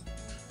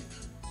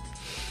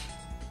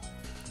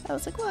 I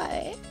was like,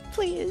 why?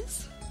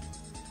 Please.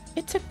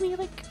 It took me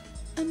like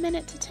a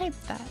minute to type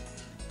that.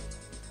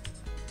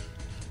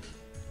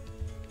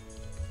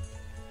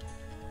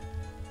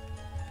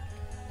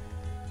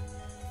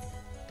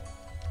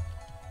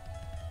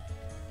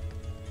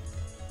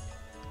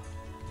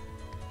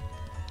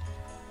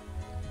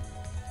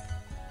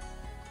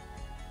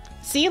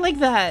 See, like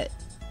that.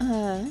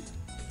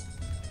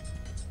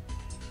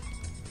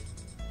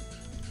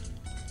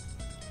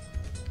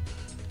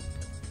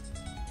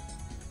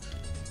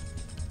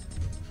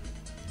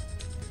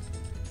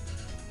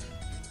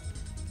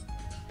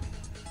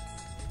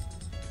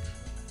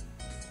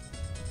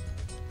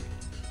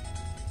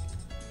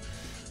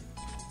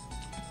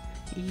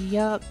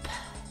 Yup.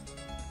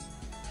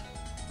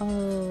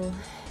 Oh,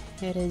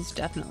 it is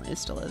definitely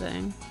still a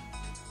thing.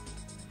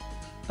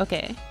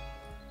 Okay.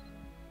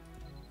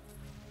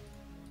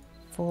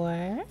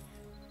 4,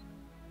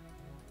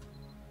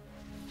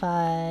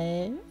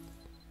 5.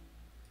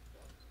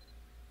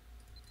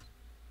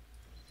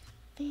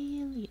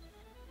 Failure.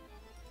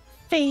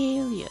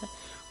 Failure.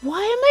 Why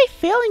am I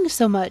failing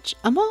so much?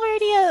 I'm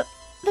already at...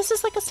 This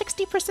is like a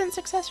 60%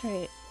 success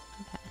rate.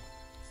 Okay.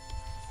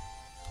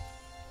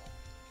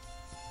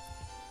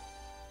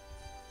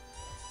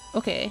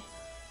 Okay.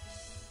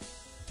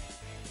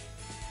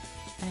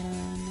 I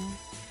don't know.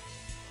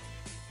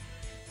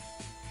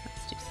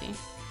 Let's do C.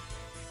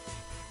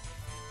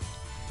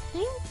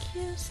 Thank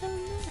you so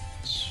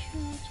much.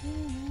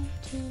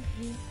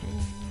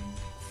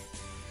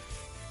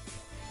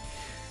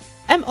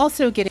 I'm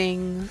also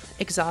getting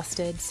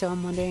exhausted, so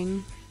I'm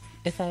wondering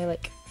if I'm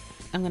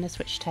gonna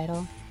switch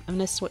title. I'm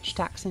gonna switch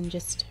tax and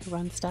just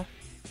run stuff.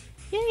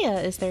 Yeah,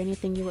 is there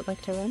anything you would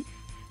like to run?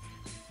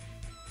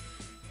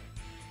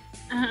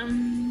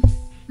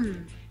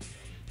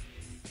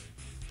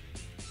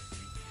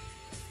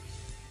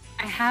 I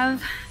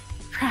have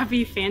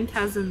crappy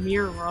Phantasm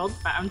Mirror World,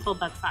 but I'm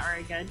told that's not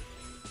very good.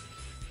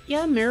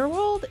 Yeah, Mirror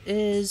World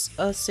is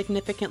a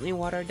significantly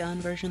watered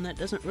down version that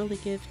doesn't really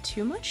give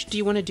too much. Do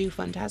you want to do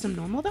Phantasm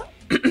Normal though?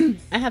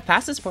 I have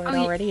passes for it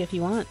already if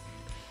you want.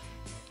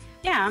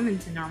 Yeah, I'm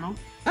into normal.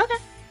 Okay.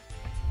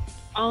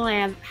 All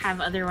I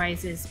have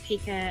otherwise is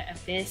Pika,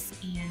 Abyss,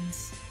 and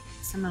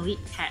some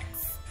elite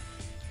techs.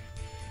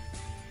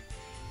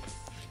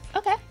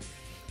 Okay.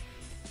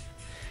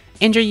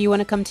 Andrew, you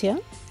want to come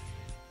too?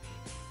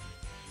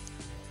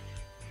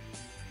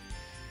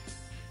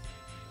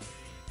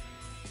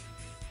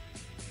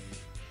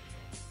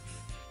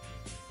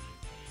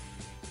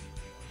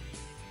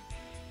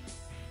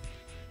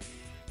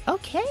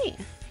 Okay.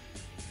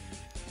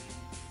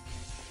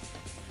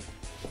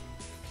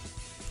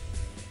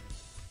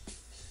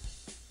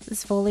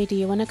 Svoli, do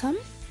you want to come?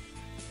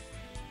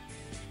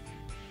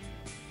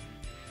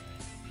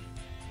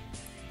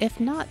 If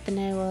not, then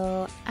I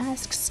will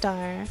ask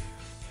Star.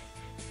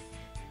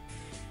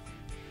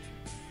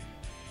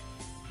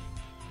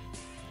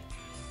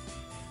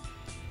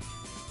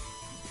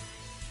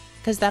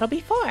 Because that'll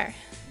be 4.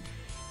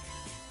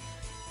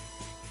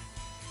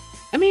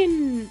 I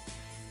mean,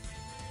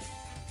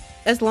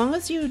 as long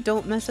as you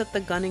don't mess up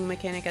the gunning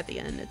mechanic at the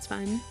end, it's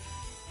fine.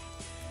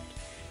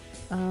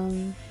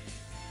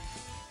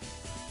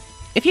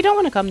 If you don't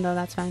want to come, though,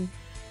 that's fine.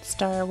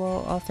 Star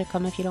will also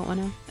come if you don't want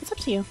to. It's up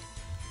to you.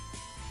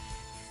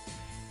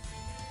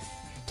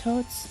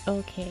 Totes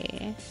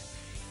okay.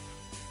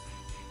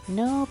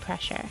 No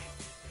pressure.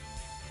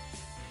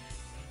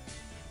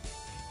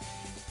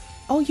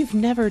 Oh, you've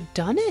never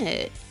done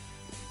it.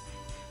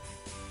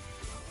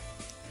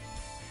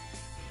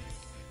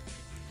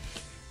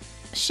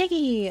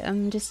 Shiggy,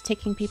 I'm just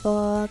taking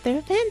people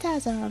through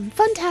Phantasm.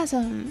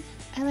 Phantasm!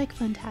 I like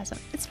Phantasm.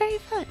 It's very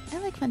fun. I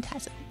like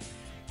Phantasm.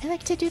 I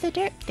like to do the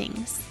dirt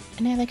things.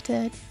 And I like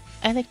to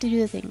do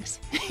the things.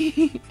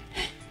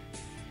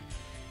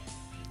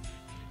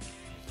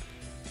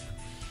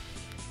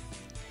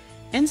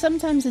 And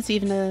sometimes it's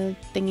even a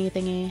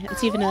thingy.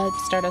 It's even a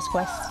Stardust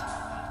quest.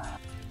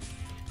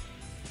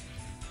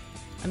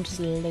 I'm just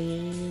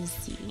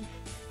lazy.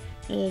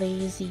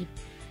 Lazy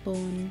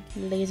bone.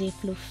 Lazy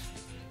floof.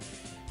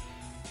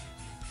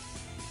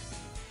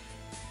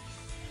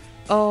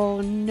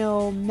 Oh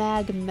no,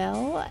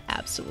 Magmel?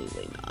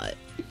 Absolutely not.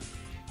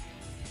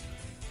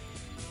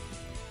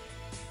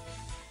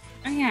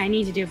 Oh yeah, I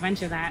need to do a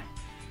bunch of that.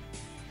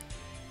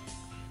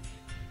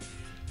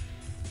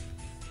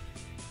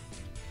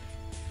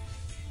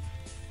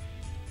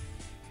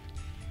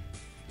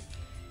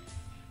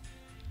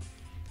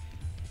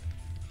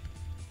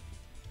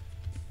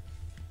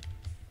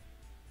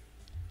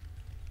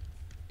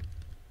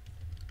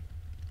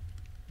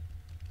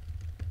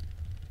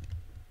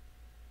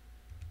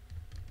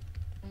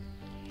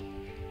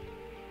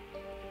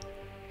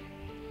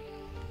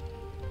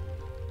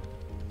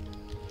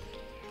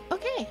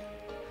 Okay.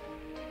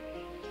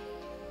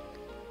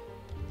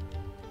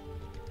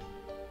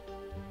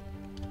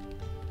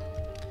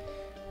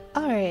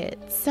 Alright,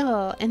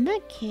 so in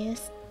that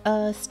case,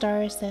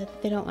 Star said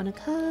they don't want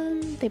to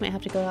come. They might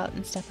have to go out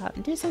and step out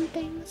and do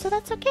something, so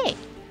that's okay.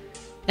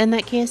 In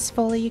that case,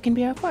 Foley, you can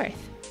be our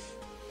fourth.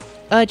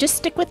 Just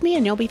stick with me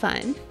and you'll be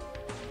fine.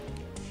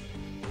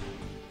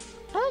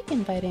 I like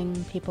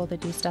inviting people to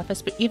do stuff,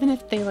 even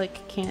if they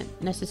like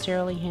can't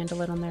necessarily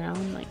handle it on their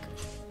own. Like,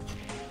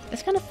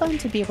 it's kind of fun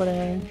to be able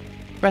to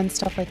run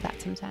stuff like that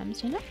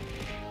sometimes, you know?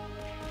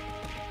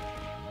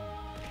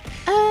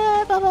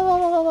 Blah, blah, blah,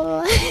 blah, blah,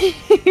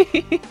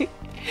 blah.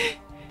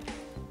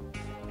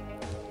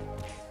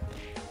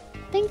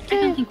 Thank I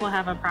don't you. think we'll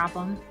have a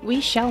problem.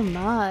 We shall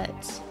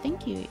not.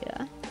 Thank you,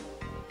 yeah.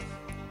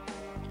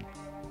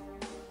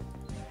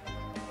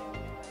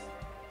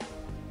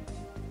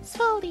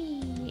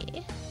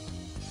 Swolly.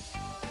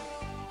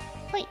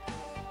 Wait.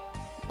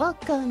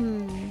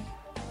 Welcome.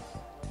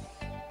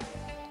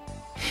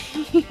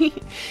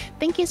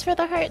 Thank yous for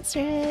the hearts,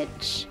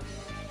 Rich.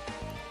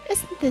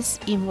 Isn't this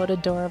emote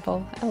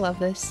adorable? I love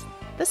this.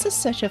 This is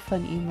such a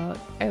fun emote.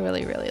 I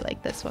really, really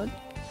like this one.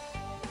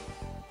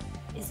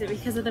 Is it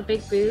because of the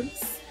big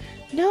boobs?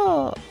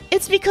 No,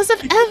 it's because of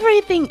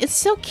everything. It's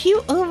so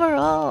cute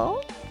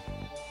overall.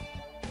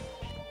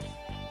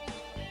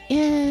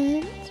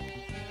 And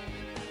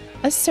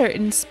a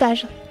certain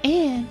special,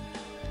 and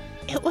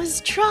it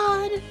was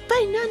drawn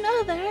by none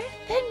other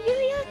than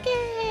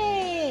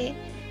Yuyuki.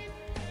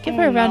 Give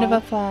her a round of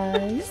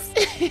applause.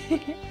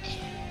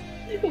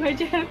 Why'd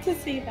you have to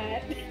say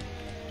that?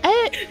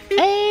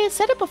 I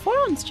said it before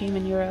on stream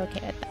and you were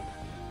okay at that.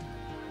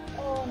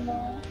 Oh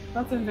no.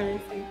 That's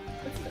embarrassing.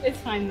 It's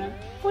fine though.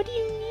 What do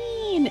you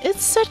mean?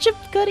 It's such a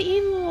good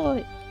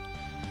emote.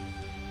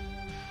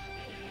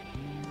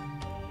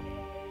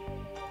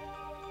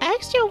 I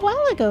asked you a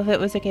while ago if it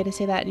was okay to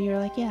say that and you were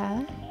like,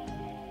 yeah.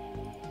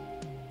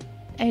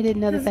 I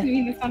didn't know that. Doesn't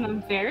mean it's not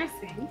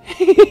embarrassing.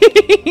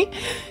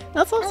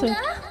 That's also.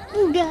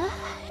 Ooga.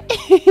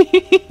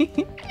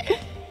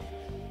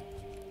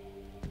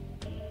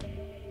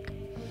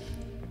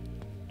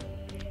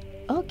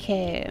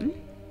 Okay.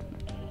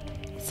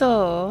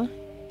 So,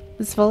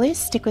 Svoli,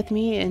 stick with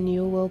me and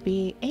you will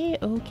be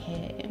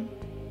a-okay.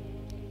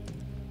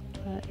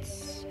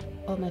 That's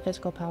all my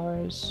physical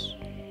powers.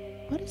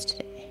 What is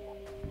today?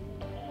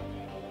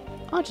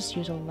 I'll just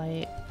use a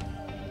light.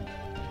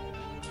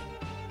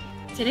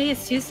 Today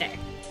is Tuesday.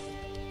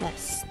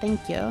 Yes,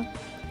 thank you.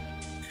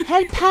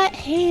 Head Pat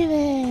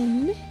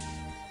Haven!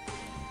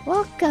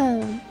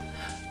 Welcome!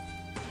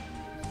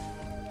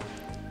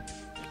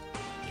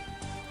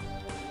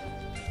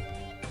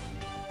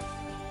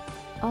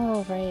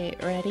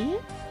 Alright, ready?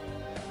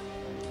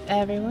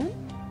 Everyone?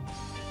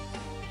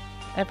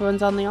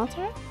 Everyone's on the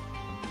altar?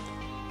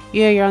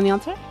 Yeah, you're on the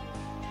altar?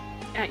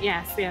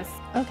 Yes.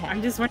 Okay.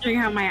 I'm just wondering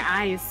how my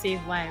eyes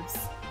save lives.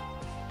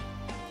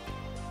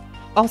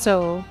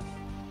 Also,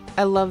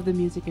 I love the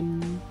music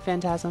in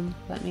Phantasm.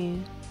 Let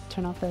me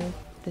turn off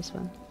this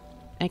one.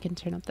 I can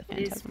turn up the It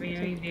is Phantasm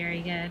very, music.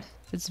 very good.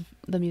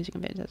 The music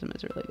in Phantasm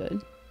is really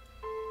good.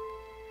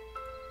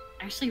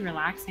 Actually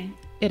relaxing.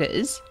 It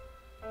is.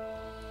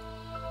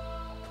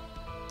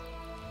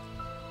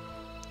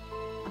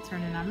 I'll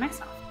turn it on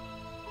myself.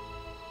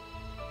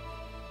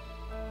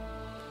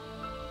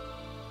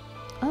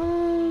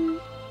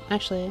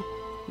 Actually,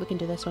 we can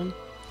do this one.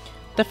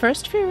 The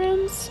first few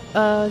rooms,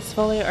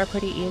 Svoli, are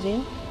pretty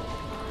easy.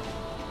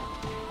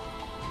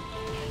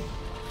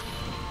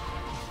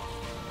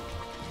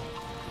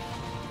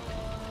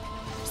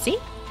 See?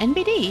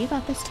 NBD, you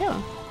got this too.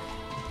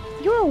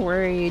 You were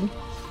worried.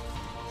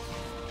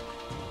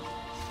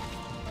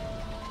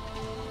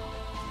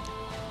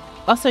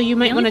 Also, you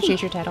might want to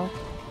change your title.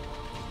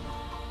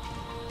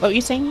 What were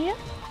you saying, Mia?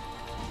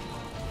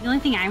 The only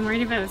thing I'm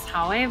worried about is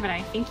hallway, but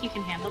I think you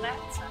can handle that.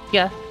 So.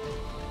 Yeah.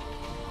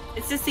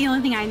 It's just the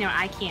only thing I know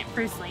I can't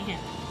personally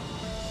handle.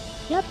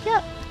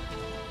 Yep.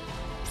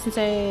 Since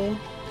I...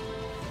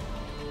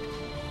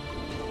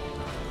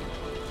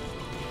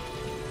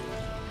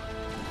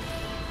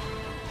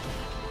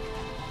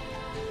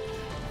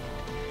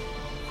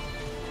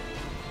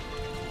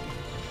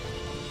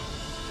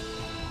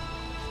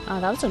 Oh,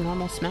 that was a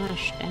normal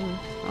smash. Dang.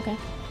 Okay.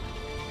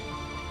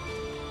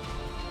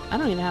 I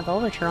don't even have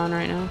Overture on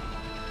right now.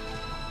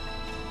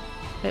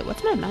 Wait,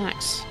 what's my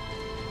max?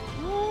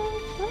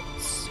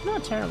 That's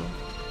not terrible.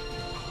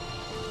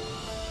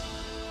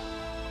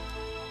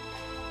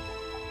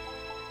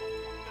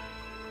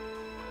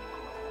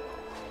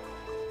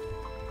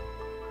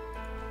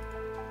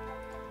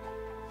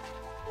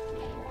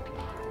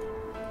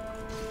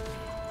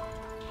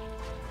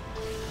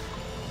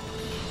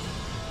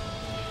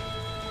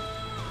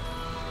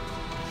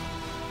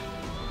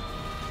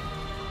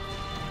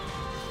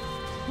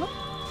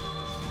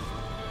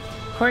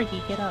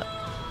 Corgi, get up.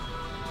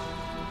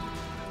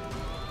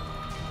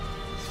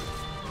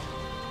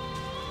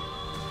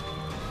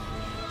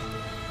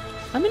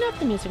 Let me know if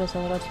the music is a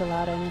little too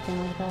loud or anything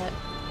like that.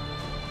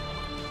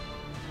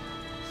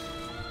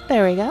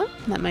 There we go.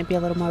 That might be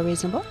a little more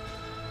reasonable.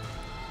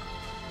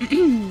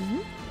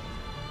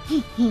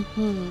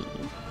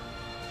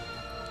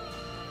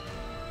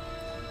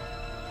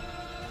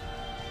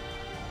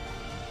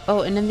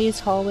 Oh, and in these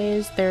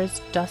hallways, there's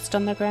dust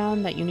on the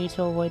ground that you need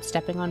to avoid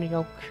stepping on or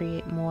you'll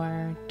create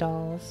more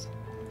dolls.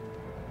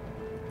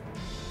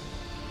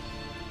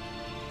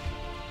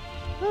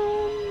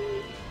 Oh,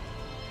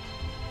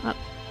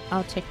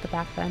 I'll take the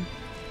back then.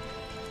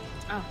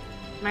 Oh,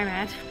 my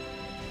bad.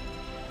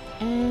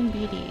 And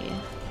BD.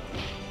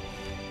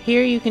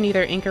 Here you can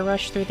either Anchor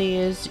Rush through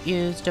these,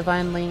 use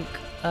Divine Link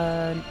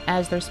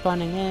as they're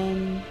spawning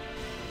in.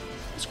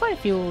 There's quite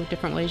a few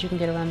different ways you can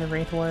get around the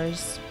Wraith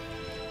Wars.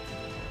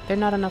 They're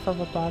not enough of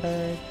a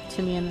bother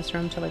to me in this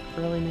room to like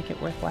really make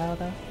it worthwhile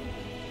though.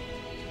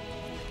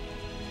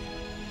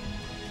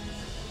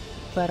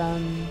 But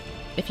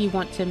if you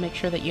want to make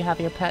sure that you have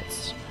your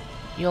pets,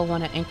 you'll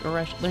want to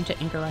learn to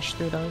Anchor Rush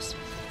through those.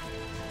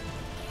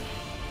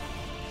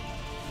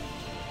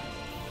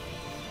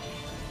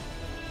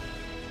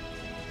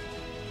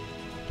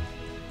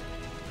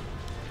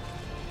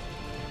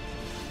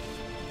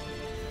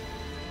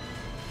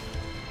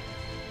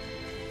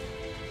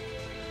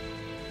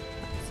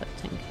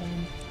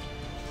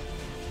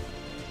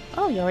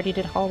 Oh, you already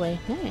did hallway.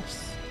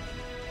 Nice.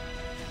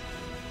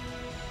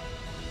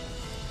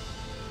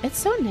 It's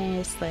so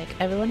nice, like,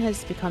 everyone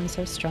has become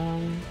so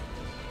strong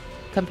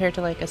compared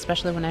to, like,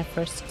 especially when I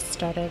first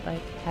started,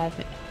 like,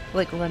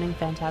 running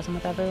Phantasm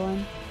with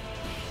everyone.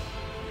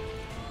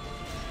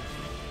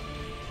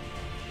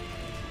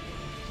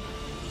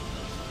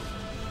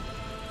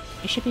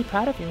 You should be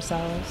proud of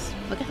yourselves.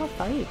 Look at how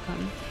far you've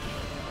come.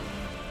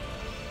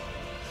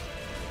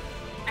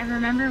 I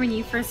remember when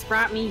you first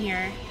brought me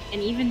here,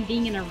 and even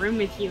being in a room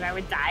with you, I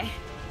would die.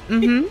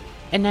 Mm-hmm.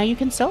 And now you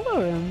can solo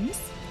rooms.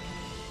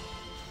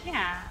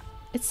 Yeah.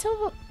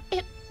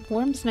 It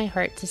warms my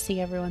heart to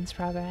see everyone's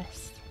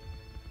progress.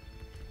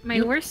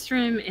 My worst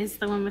room is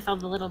the one with all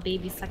the little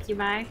baby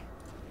succubi.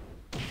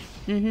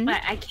 Mm-hmm.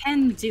 But I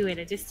can do it,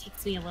 it just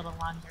takes me a little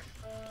longer.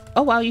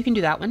 Oh wow, you can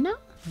do that one now?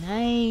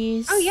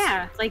 Nice. Oh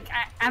yeah, like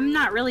I'm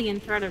not really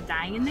in threat of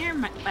dying in there,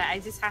 but I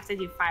just have to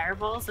do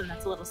fireballs, and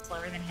that's a little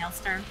slower than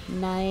Hailstorm.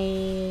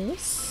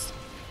 Nice.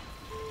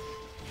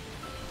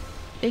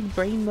 Big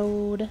brain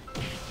mode.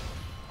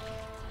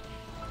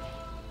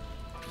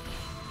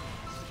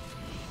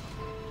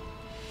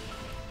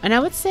 And I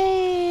would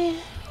say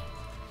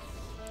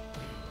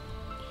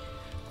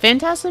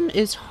Phantasm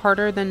is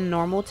harder than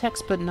normal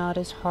techs, but not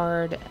as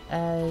hard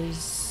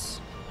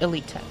as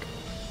Elite Tech.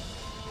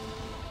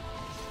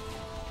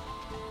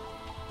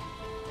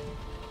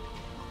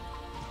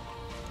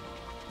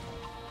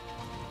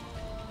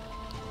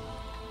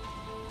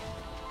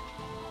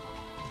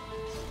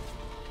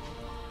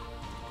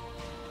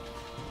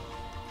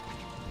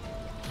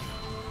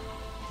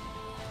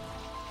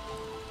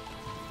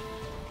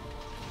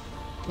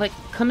 Like,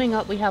 coming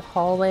up we have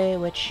hallway,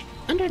 which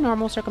under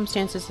normal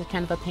circumstances is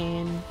kind of a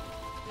pain,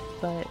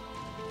 but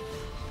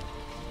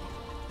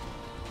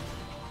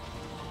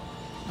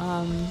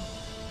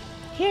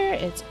here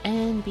it's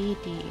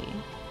NBD.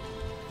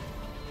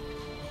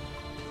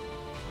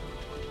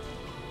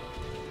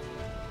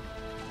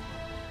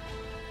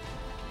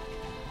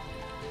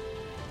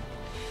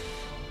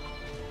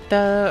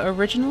 The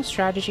original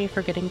strategy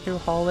for getting through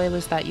hallway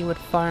was that you would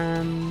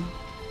farm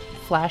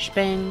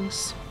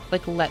flashbangs,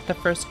 like let the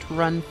first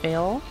run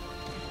fail,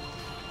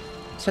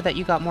 so that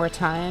you got more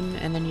time,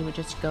 and then you would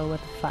just go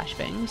with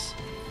flashbangs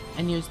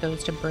and use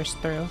those to burst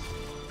through.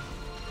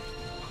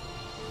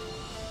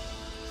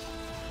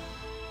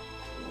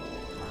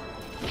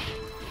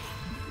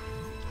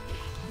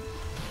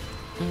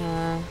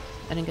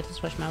 I didn't get to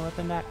switch my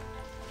weapon back.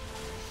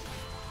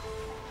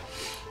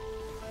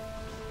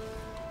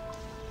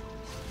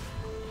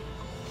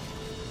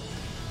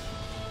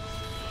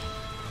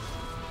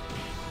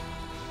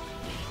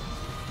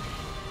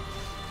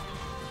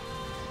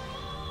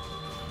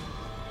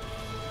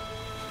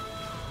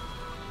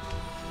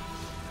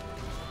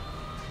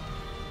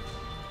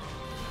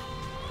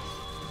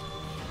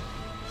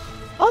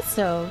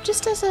 Also,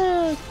 just as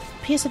a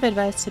piece of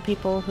advice to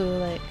people who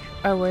like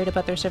are worried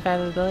about their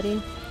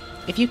survivability,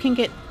 if you can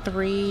get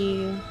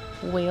 3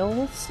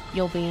 whales,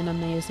 you'll be in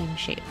amazing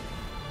shape.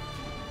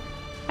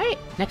 Alright,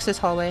 next is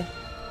hallway.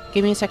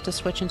 Give me a sec to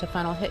switch into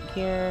final hit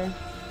gear.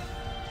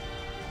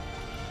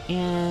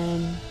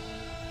 And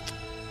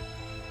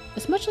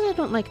as much as I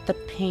don't like the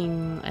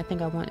ping, I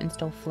think I want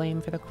Instill Flame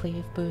for the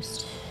cleave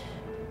boost.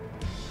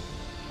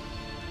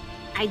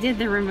 I did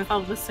the room with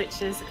all the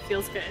switches. It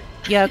feels good.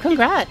 Yeah,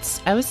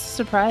 congrats! I was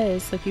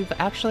surprised. Like, you've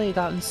actually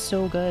gotten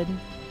so good.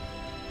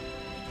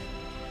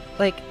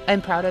 Like,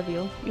 I'm proud of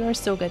you. You are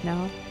so good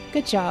now.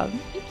 Good job.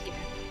 Thank you.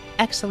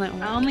 Excellent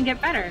work. I'll only get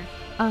better.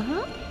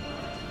 Uh-huh.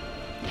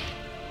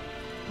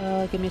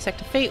 Give me a sec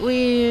to Fate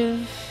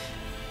Weave.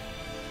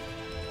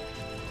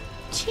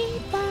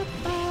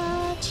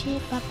 Chi-ba-ba,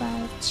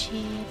 chi-ba-ba,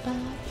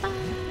 chi-ba-ba.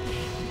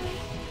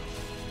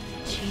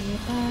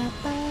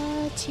 Chi-ba-ba,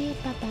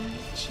 chi-ba-ba,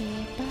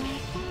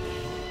 chi-ba-ba.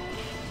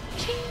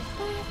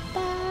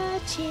 Chi-ba-ba,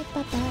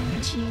 chi-ba-ba,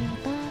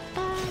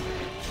 chi-ba-ba.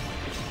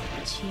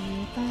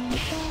 Chi-ba-ba,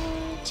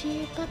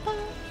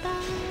 chi-ba-ba-ba.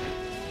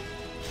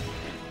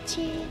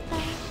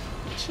 Chi-ba,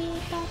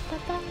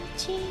 chi-ba-ba-ba,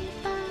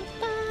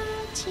 chi-ba-ba.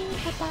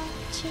 Chi-ba-ba,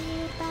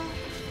 chi-ba,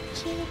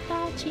 chi-ba,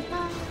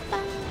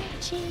 chi-ba-ba.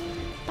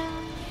 Chi-ba-ba,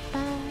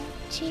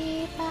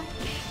 chi-ba,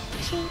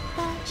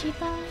 chi-ba,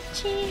 chi-ba,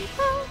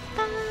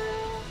 chi-ba-ba.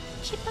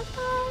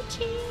 Chi-ba-ba,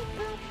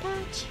 chi-ba-ba,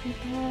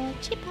 chi-ba,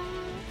 chi-ba.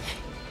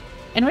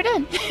 And we're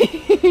done.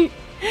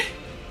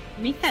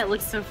 Make that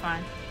look so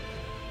fun.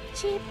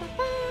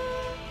 Chi-ba-ba,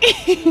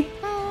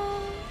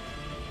 chi-ba,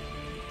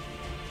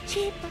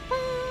 chi-ba-ba.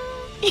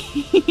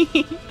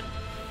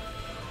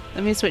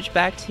 Let me switch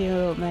back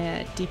to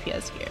my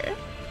DPS gear.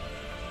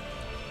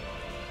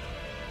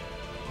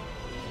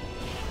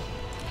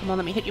 Come on,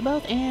 let me hit you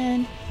both,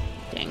 and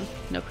dang,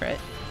 no crit.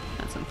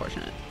 That's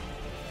unfortunate.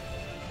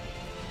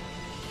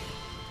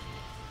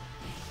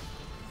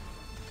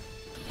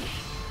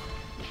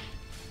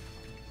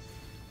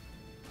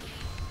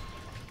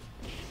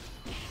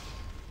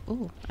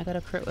 Ooh, I got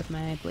a crit with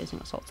my Blazing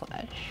Assault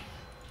Slash.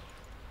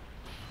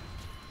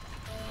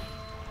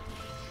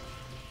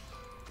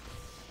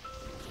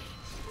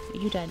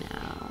 You die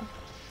now.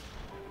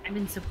 I'm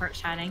in support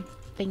shotting.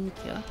 Thank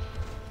you.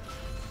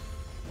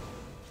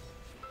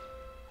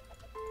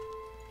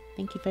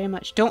 Thank you very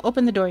much. Don't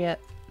open the door yet.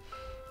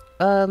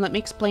 Let me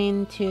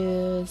explain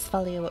to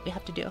Svalia what we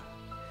have to do.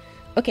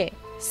 Okay,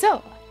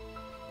 so,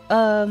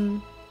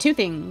 2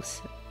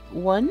 things.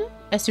 1,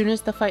 as soon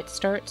as the fight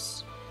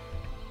starts,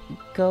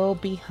 go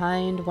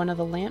behind one of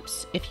the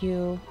lamps. If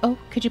you... Oh,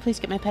 could you please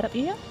get my pet up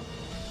here?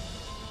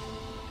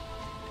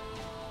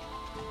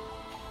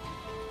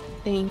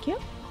 Thank you.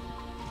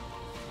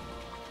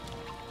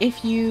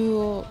 If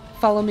you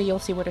follow me, you'll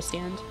see where to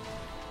stand.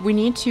 We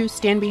need to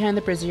stand behind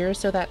the brazier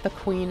so that the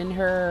queen and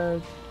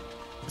her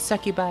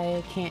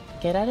succubi can't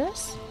get at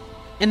us.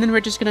 And then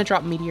we're just gonna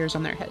drop meteors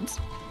on their heads.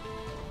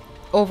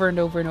 Over and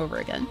over and over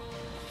again.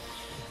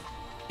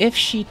 If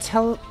she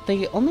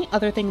the only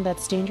other thing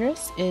that's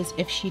dangerous is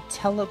if she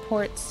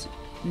teleports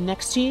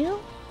next to you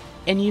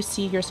and you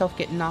see yourself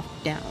get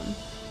knocked down.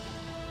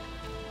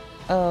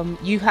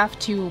 You have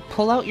to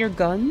pull out your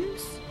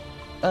guns,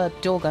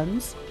 dual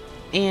guns,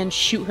 and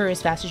shoot her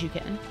as fast as you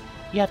can.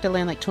 You have to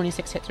land like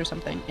 26 hits or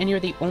something, and you're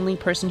the only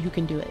person who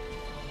can do it.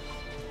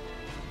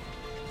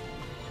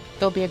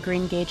 There'll be a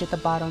green gauge at the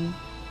bottom.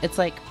 It's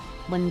like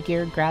when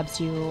gear grabs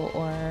you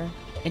or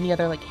any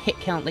other like hit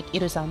count, like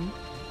Irusam.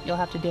 You'll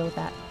have to deal with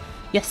that.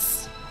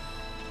 Yes!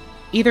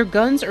 Either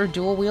guns or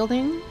dual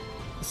wielding,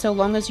 so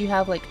long as you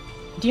have like...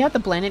 Do you have the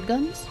blinded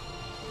guns?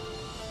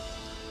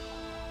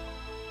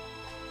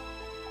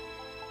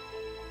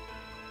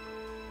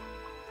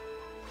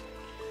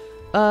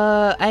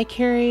 I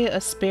carry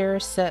a spare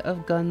set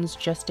of guns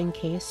just in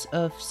case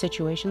of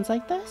situations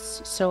like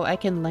this, so I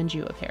can lend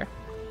you a pair.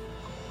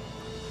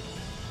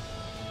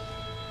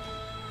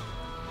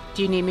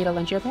 Do you need me to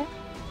lend you a pair?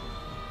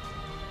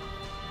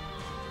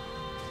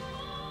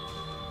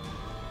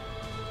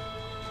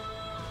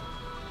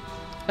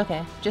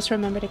 Okay, just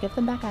remember to give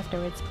them back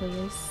afterwards,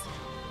 please.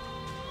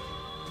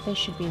 They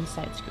should be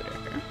inside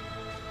Scooter.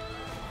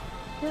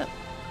 Yep.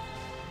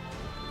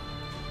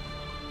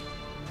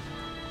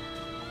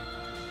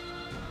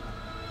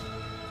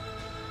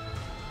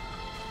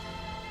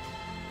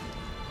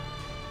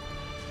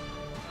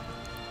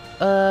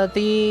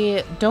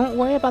 Don't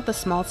worry about the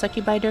small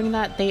succubi during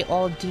that. They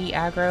all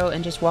de-aggro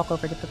and just walk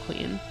over to the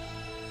queen.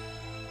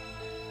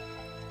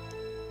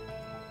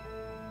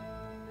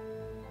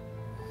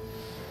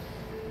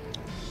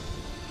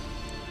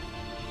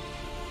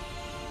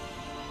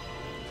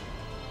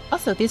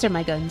 Also, these are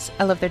my guns.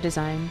 I love their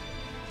design.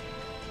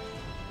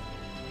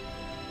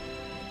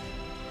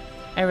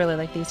 I really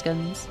like these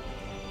guns.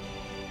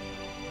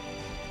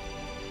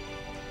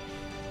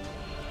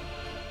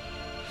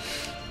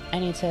 I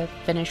need to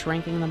finish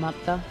ranking them up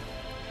though.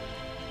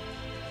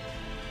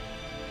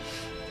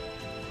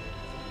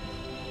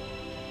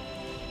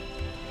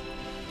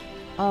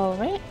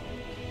 Alright.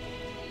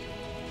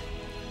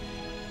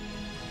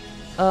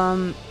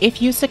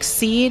 If you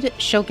succeed,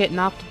 she'll get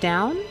knocked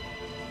down.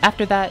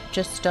 After that,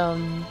 just,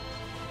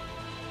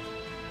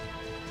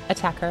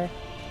 attack her.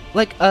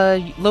 Like,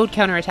 load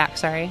counter attack,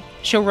 sorry.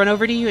 She'll run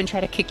over to you and try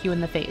to kick you in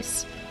the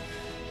face.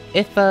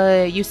 If,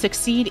 you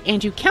succeed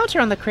and you counter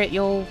on the crit,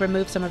 you'll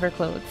remove some of her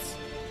clothes.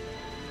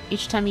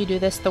 Each time you do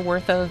this, the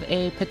worth of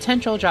a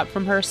potential drop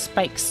from her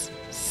spikes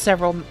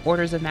several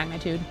orders of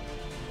magnitude.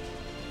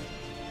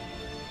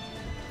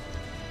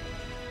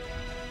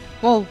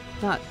 Well,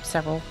 not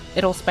several.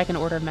 It'll spike an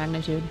order of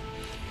magnitude.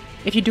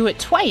 If you do it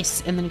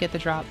twice and then get the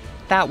drop,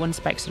 that one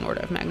spikes an order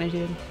of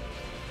magnitude.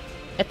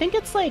 I think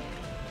it's like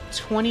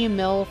 20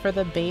 mil for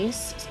the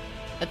base.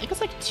 I think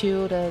it's like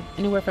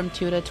anywhere from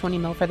 2 to 20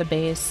 mil for the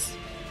base.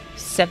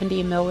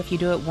 70 mil if you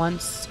do it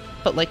once,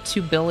 but like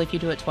 2 bill if you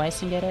do it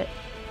twice and get it.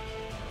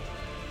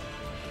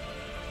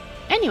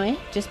 Anyway,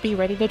 just be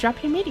ready to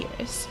drop your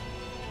meteors.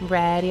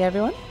 Ready,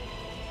 everyone?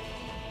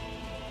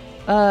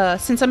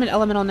 Since I'm an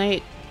elemental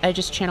knight, I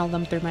just channel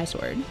them through my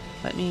sword.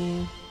 Let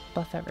me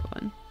buff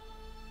everyone.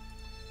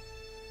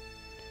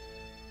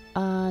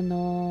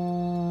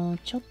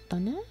 ちょっと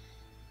ね。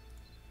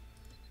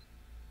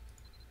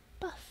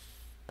Buff,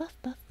 buff,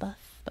 buff, buff,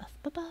 buff,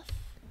 buff, buff.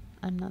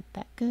 I'm not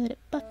that good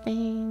at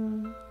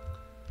buffing.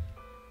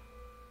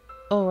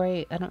 Oh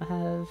right, I don't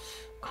have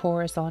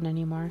chorus on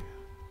anymore.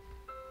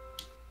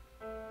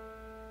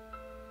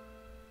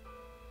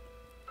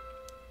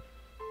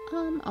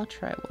 I'll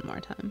try one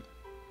more time.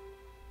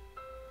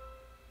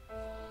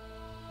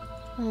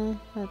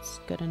 That's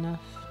good enough.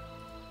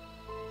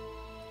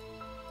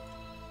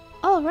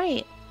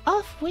 Alright,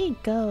 off we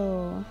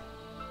go.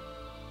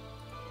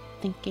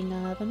 Thinking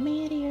of a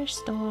meteor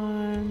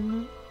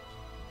storm.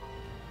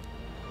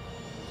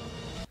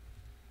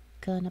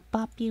 Gonna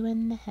bop you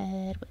in the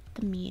head with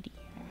the meteor.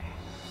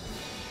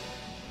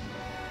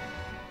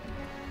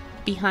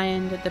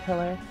 Behind the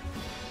pillar.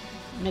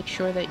 Make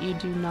sure that you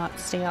do not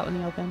stay out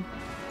in the open.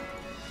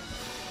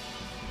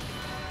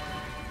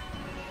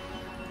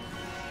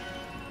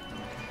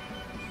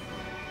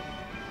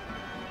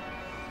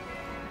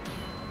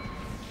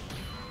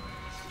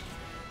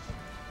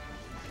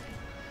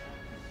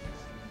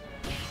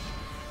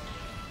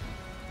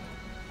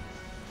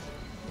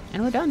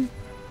 And we're done.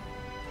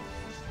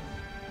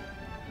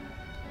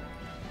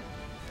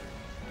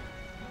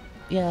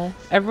 Yeah,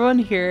 everyone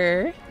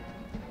here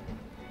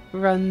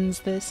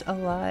runs this a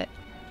lot.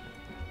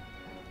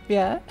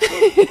 Yeah.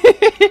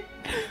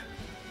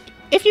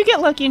 If you get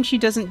lucky and she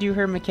doesn't do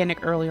her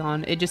mechanic early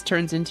on, it just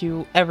turns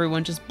into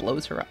everyone just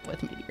blows her up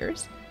with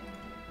meteors.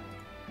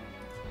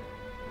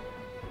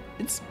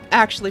 It's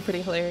actually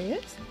pretty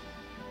hilarious.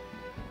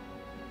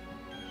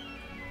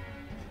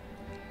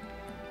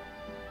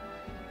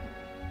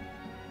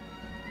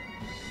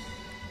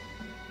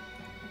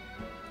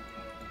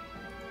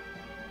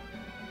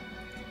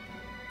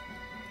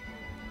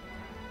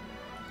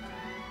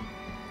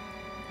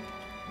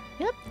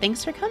 Yep,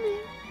 thanks for coming.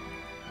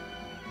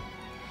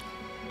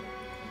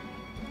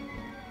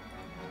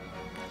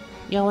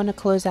 Y'all want to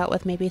close out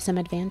with maybe some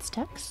advanced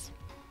text?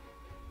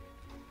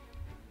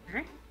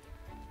 Sure.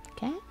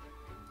 Okay,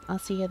 I'll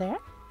see you there.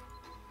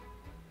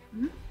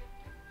 Mm-hmm.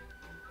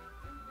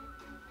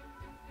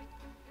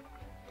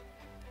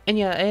 And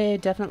yeah, I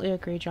definitely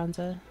agree,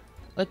 Jonza.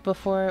 Like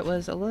before it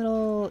was a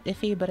little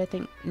iffy, but I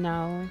think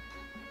now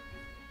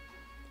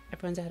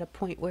everyone's at a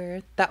point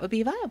where that would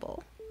be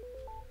viable.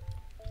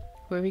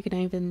 Where we could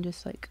even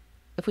just like,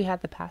 if we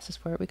had the passes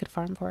for it, we could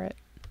farm for it.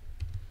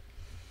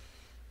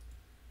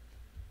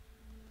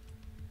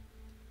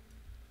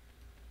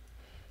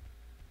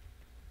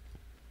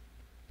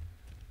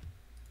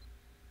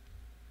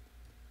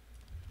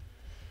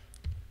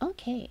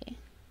 Okay.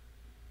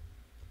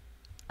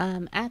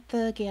 At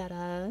the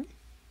Gyara,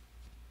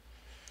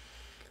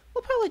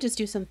 we'll probably just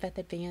do some Feth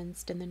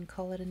Advanced and then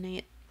call it a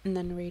night and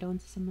then raid on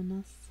someone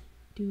else.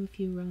 Do a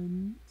few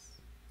runs.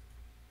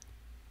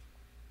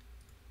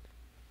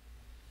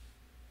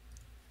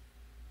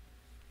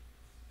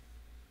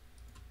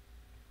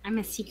 I'm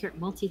a secret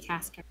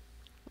multitasker.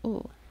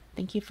 Oh,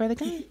 thank you for the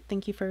gun.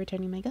 Thank you for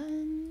returning my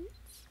guns.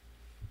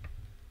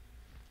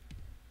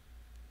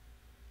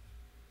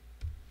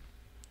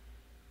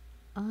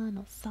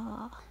 No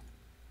saw.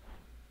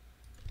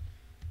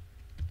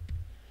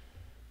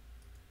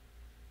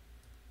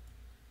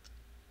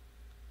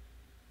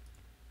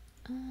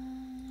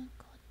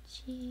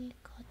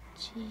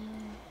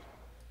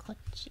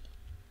 Kochi.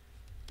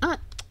 Ah,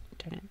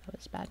 darn it, that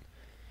was bad.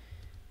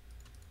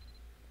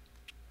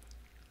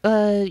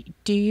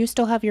 Do you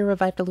still have your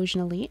Revived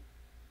Illusion Elite?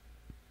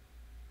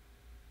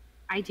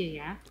 I do,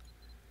 yeah.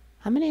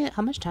 How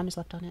much time is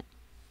left on it?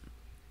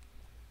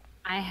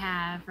 I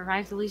have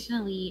Revived Illusion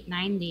Elite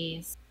 9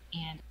 days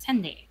and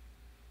 10 days.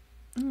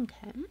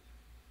 Okay.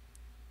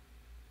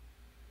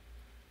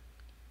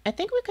 I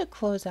think we could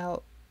close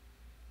out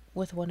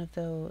with one of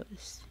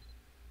those.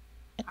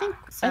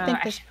 So I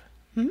think this.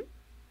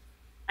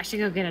 I should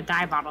go get a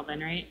dye bottle then,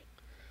 right?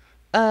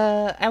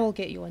 I will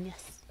get you one.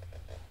 Yes.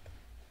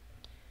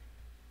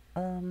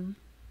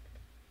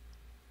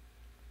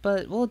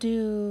 But we'll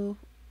do.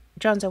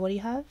 Jonza, what do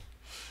you have?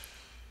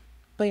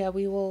 But yeah,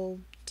 we will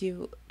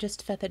do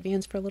just Feth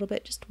Advance for a little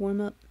bit, just to warm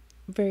up.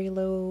 Very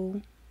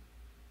low,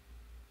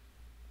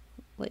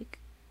 like,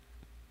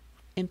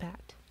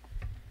 impact.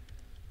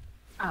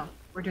 Oh,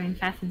 we're doing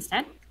Feth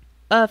instead?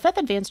 Feth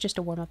Advance just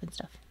to warm up and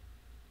stuff.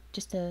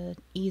 Just to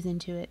ease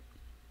into it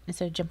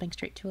instead of jumping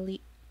straight to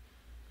Elite.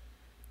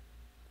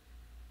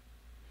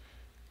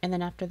 And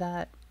then after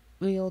that,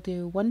 we'll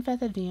do one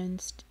Feth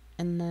Advanced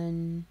and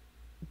then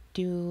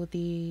do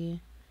the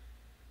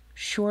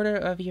shorter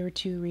of your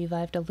 2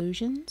 Revived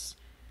Illusions.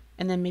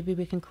 And then maybe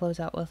we can close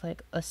out with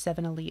like a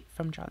 7 Elite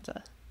from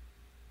Jonza.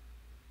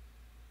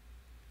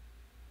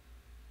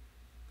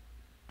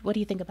 What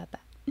do you think about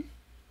that?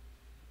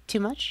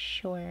 Too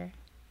much or?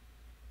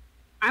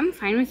 I'm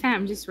fine with that.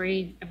 I'm just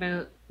worried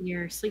about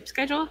your sleep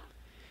schedule.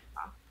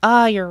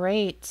 Ah, you're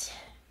right.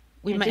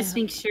 We might just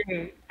make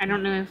sure. I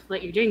don't know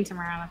what you're doing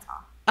tomorrow, that's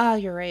all. Ah,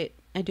 you're right.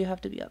 I do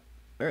have to be up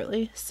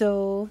early.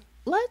 So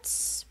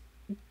let's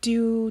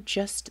do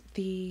just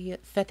the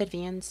Feth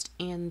Advanced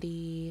and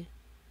the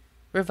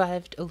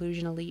Revived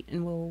Illusion Elite,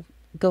 and we'll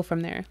go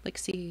from there. Like,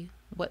 see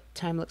what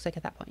time looks like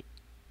at that point.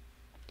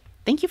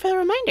 Thank you for the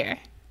reminder.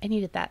 I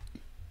needed that.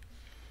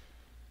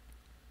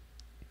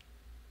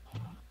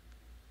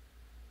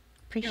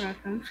 You're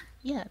welcome.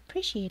 Yeah,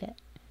 appreciate it.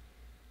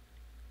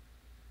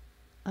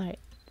 Alright,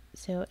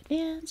 so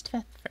Advanced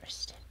Feth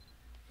first.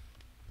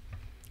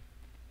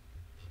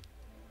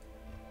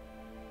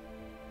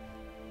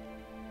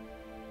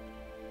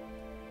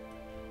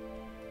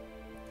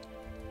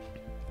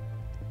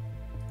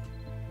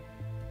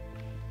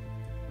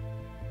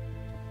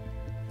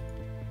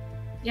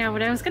 Yeah,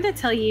 what I was going to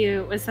tell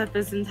you was that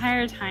this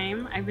entire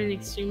time I've been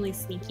extremely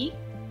sneaky.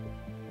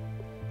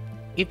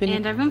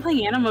 And I've been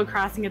playing Animal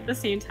Crossing at the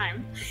same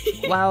time.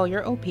 Wow,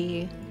 you're OP.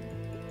 You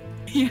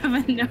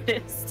haven't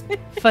noticed.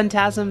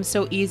 Phantasm's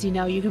so easy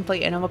now, you can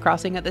play Animal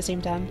Crossing at the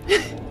same time.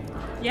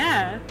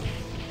 Yeah.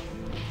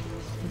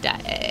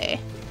 Die.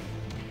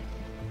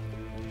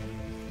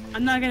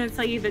 I'm not going to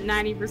tell you that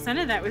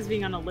 90% of that was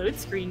being on a load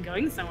screen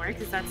going somewhere,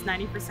 because that's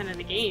 90% of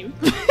the game.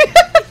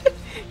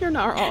 You're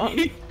not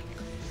wrong.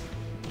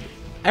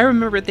 I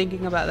remember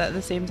thinking about that at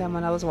the same time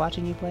when I was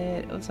watching you play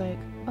it. It was like,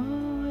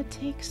 oh, it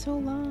takes so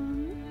long.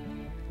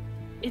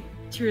 It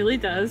truly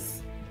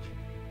does.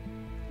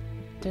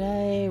 Did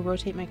I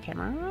rotate my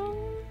camera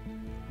wrong?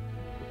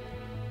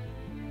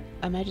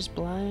 Am I just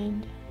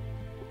blind?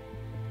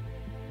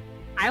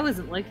 I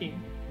wasn't looking.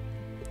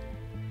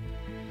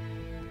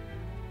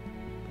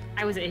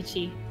 I was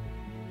itchy.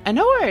 I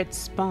know where it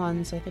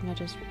spawns. I think I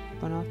just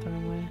went off the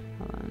wrong way.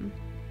 Hold on.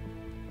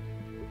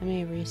 Let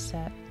me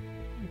reset.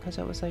 Because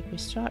it was like, we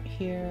start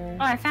here.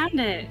 Oh, I found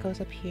it. It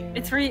goes up here.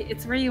 It's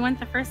where you went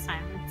the first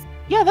time.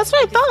 Yeah, that's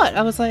what I thought.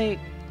 I was like,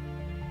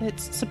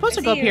 it's supposed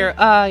to go up here.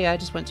 Yeah, I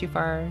just went too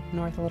far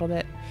north a little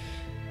bit.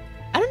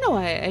 I don't know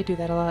why I do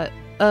that a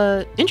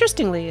lot.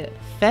 Interestingly,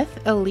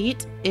 Feth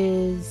Elite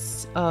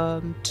is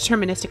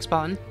deterministic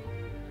spawn.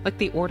 Like,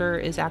 the order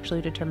is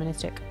actually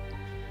deterministic.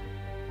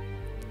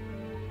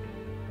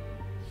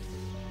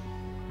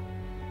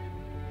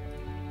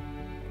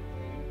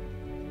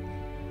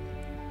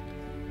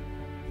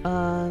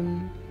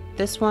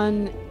 This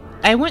one,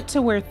 I went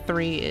to where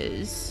 3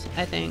 is,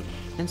 I think,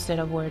 instead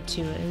of where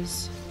 2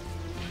 is.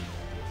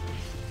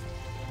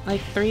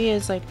 Like, 3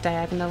 is, like,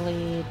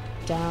 diagonally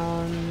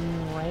down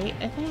right,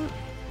 I think?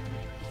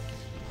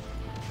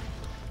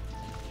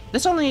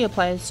 This only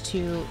applies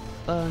to,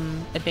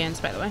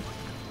 advanced, by the way.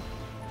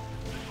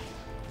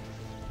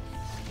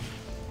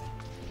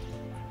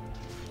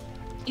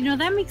 You know,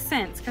 that makes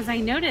sense, because I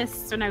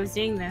noticed when I was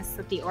doing this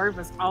that the orb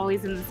was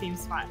always in the same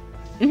spot.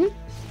 Mm-hmm.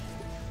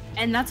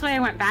 And that's why I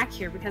went back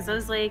here, because I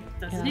was like,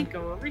 doesn't it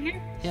go over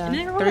here? Yeah, and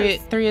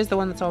it 3 is the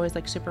one that's always,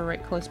 like, super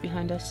right close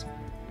behind us.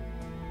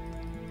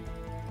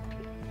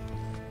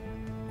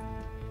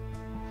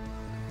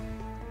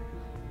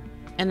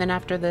 And then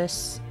after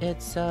this,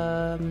 it's,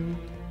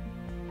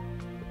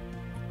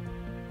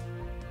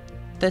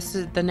 this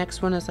is, the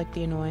next one is, like,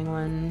 the annoying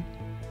one.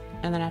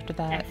 And then after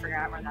that, I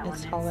forgot where that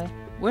it's one hallway. is.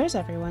 Where's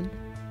everyone?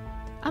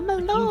 I'm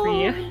Looking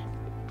alone! for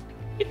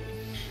you.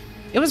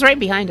 It was right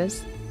behind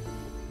us.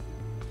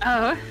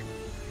 Oh.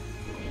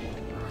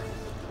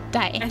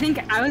 Die. I think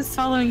I was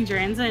following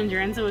Duranza and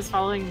Duranza was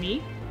following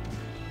me.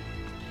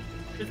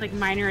 With like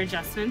minor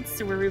adjustments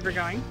to where we were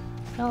going.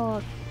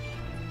 Oh,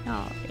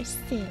 oh, you're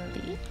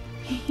silly.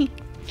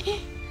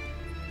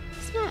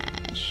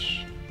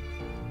 Smash.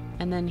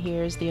 And then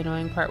here's the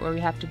annoying part where we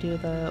have to do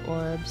the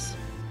orbs.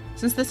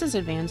 Since this is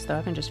advanced though,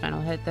 I can just final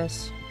hit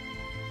this.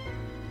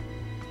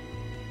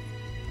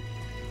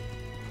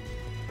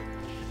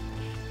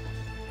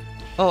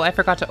 Oh, I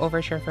forgot to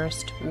overture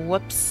first.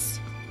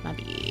 Whoops.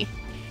 Maybe.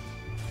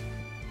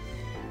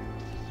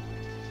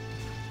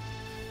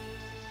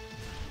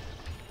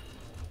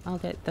 I'll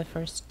get the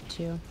first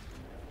 2.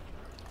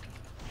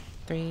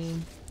 3.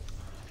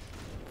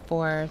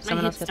 4.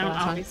 Someone else hits get the don't last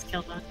one. always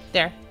kill them.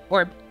 There.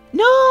 Orb.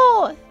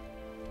 No!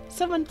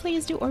 Someone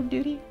please do orb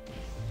duty.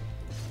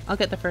 I'll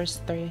get the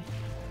first 3.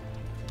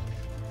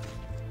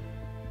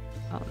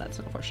 Oh, that's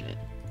unfortunate.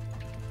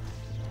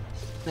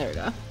 There we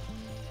go.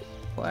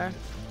 4.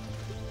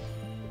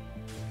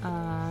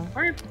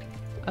 Orb.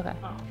 Okay.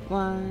 Oh.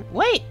 1.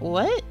 Wait,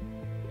 what?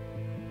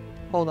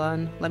 Hold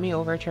on. Let me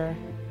overture.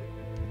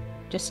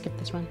 Just skip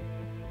this one.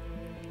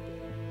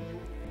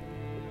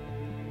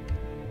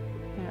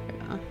 There we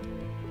go.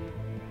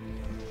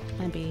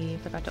 And B,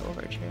 forgot to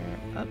overture.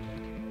 Up.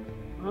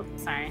 Oh,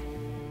 sorry.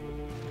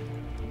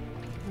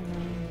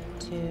 1,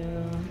 2,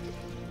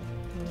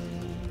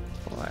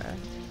 3, 4,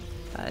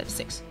 5,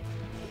 6.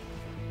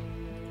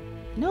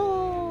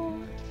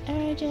 No!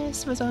 I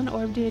just was on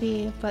orb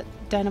duty, but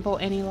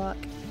Dynavolt any luck.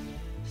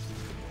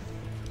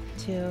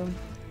 2,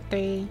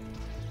 3,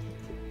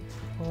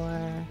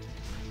 4,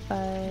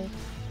 5.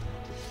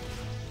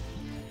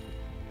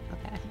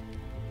 Okay.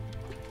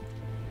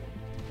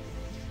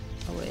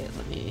 Oh wait,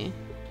 let me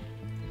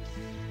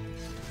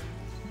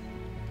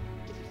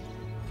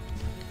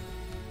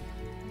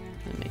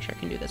make sure I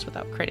can do this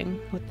without critting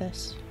with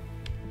this.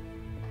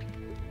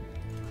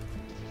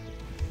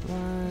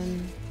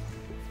 1,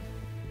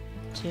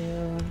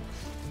 2,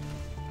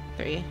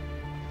 3,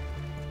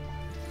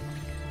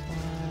 4,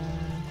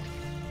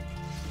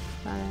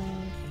 5.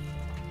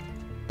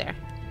 There.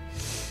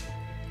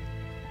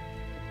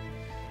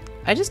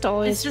 I just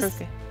always It's just-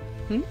 forget.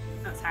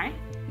 Oh, sorry.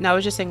 No, I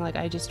was just saying, like,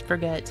 I just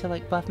forget to,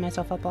 like, buff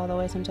myself up all the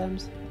way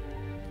sometimes.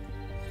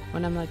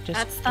 When I'm, like, just...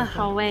 That's the jumping.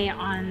 whole way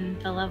on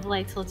the level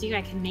I told you.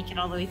 I can make it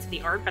all the way to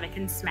the orb, but I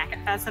can smack it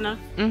fast enough.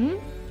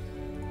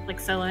 Mm-hmm. Like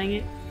soloing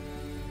it.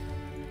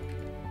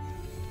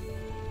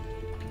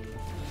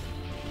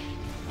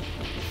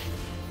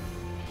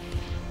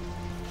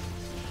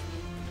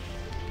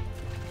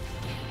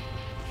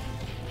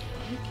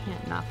 You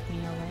can't knock me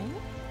away.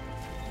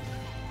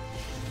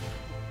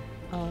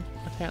 Oh,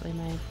 apparently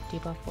my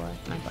debuff wore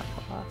my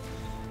buff off.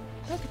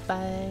 Oh,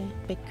 goodbye.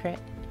 Big crit.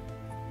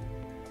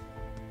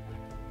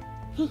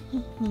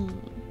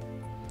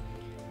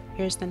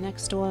 Here's the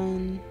next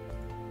one.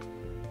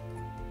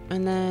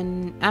 And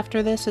then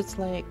after this, it's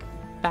like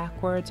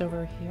backwards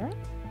over here.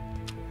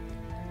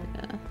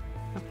 Yeah.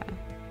 Okay.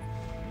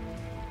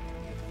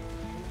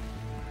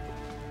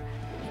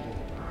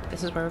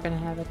 This is where we're gonna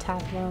have a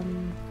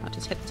Taplum. I'll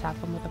just hit the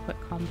Taplum with a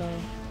quick combo.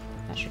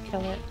 That should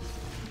kill it.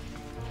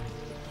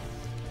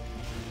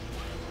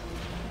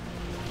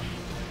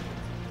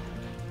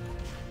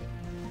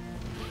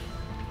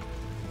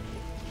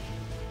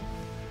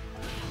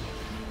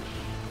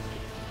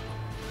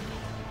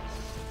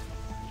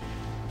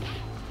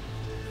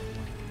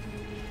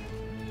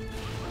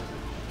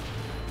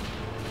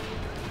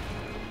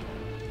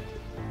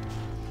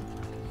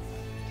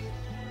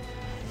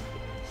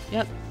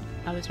 Yep,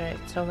 I was right.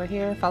 It's over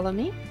here. Follow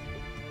me.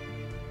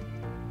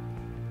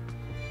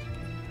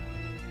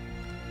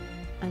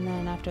 And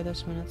then after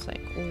this one, it's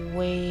like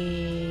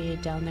way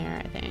down there,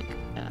 I think.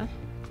 Yeah.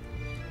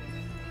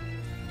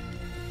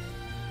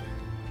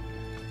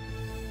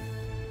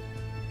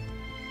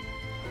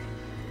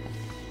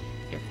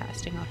 You're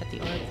casting. I'll hit the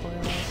orb for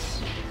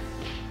this.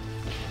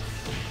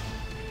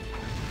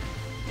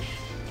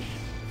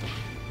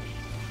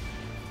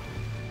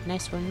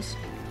 Nice ones.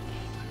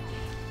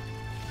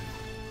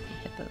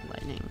 Hit the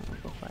lightning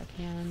before I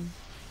can.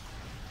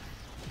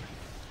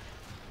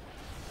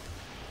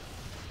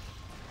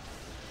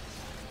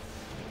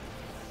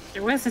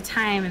 There was a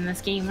time in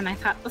this game when I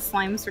thought the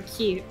slimes were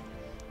cute.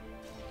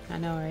 I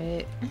know,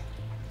 right?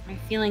 My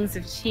feelings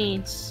have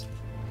changed.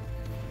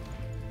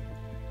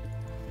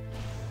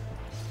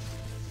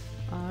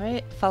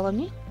 Alright, follow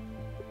me.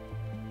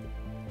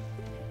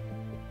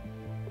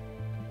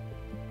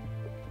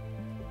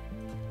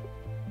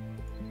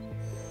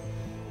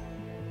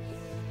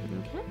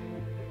 Okay.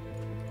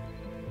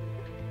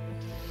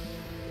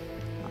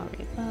 I'll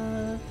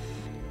rebuff.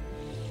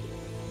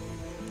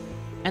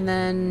 And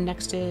then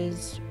next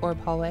is Orb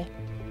Hallway.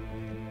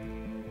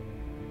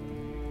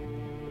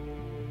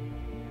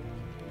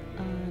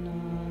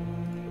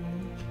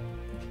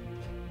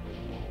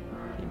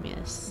 Give me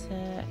a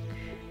sec.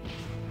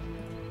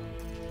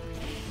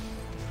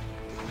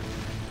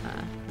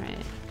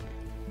 Right.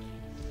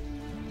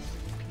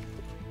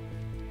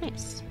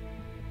 Nice.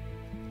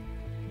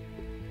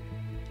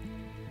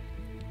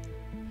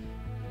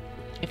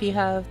 If you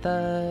have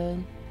the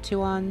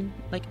 2 on,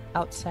 like,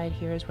 outside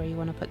here is where you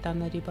want to put down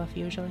the debuff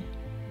usually.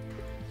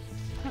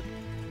 Oh,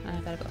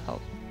 I gotta go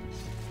help.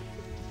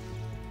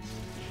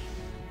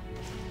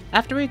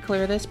 After we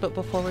clear this, but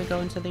before we go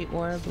into the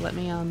orb, let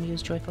me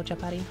use Joyful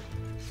Chapati.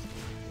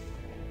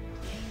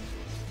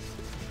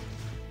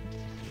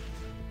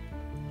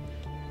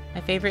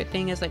 My favorite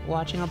thing is like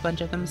watching a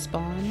bunch of them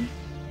spawn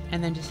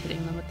and then just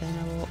hitting them with the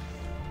ult.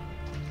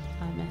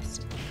 I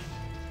missed.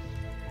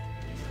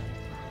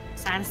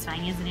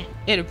 Satisfying, isn't it?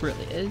 It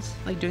really is.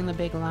 Like doing the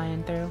big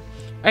lion through.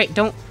 Alright,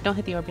 don't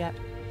hit the orb yet.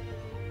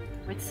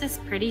 What's this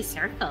pretty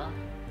circle?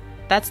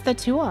 That's the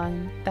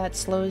Tuon that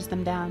slows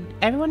them down.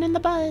 Everyone in the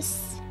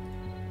bus!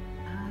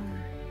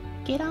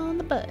 Get on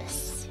the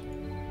bus.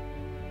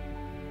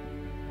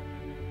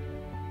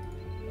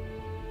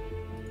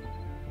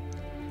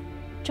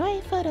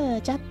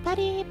 Joyful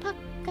Japari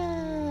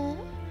Paka.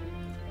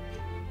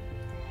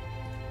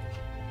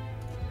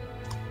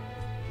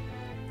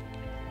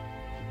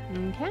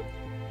 Okay.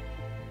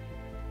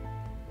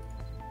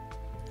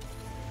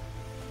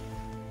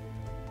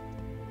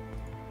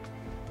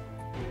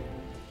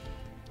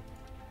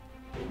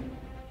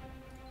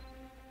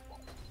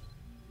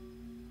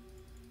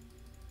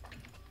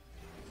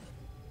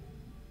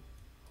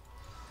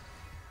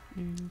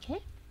 Okay.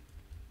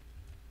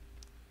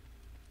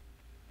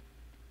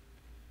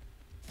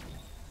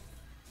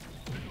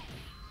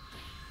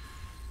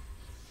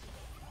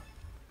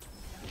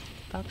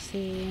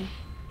 Foxy,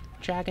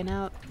 dragging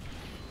out.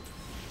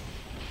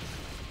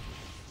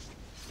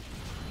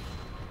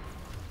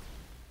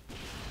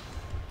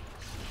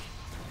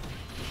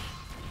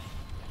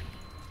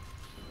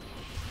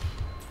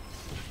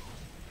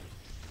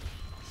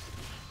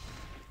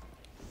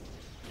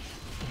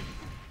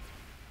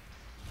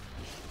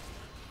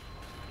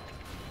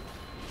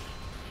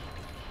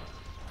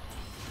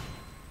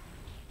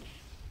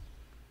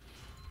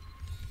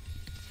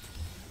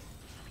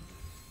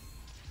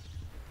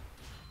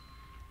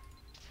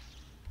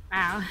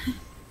 Wow.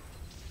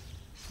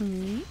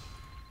 Hmm.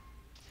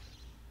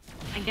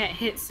 I got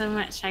hit so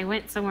much, I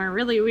went somewhere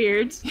really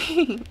weird.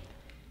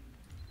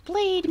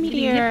 Blade Getting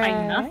meteor. hit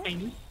by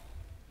nothing.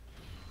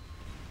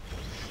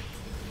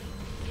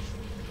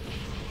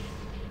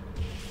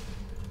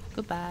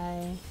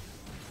 Goodbye.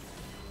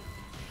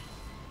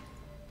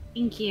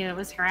 Thank you, it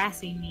was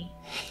harassing me.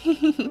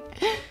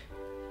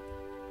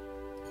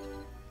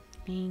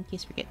 Thank you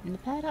for getting the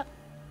pad up.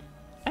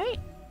 Alright,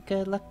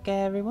 good luck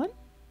everyone.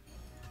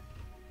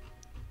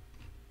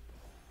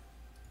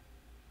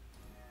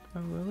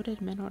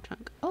 Eroded mineral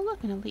trunk. Oh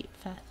look, an elite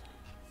feth.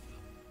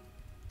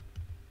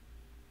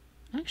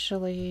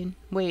 Actually,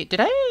 wait, did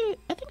I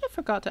think I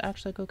forgot to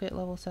actually go get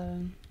level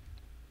 7.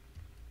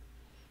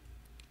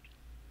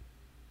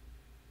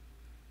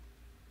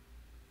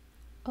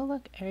 Oh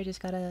look, Ari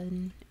just got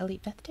an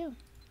elite feth too.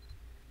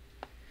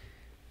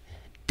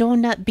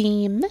 Donut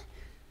beam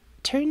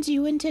turns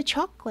you into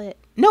chocolate.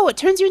 No, it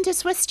turns you into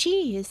Swiss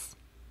cheese.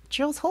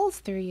 Drills holes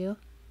through you.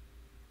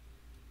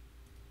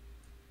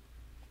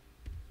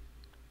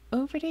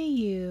 Over to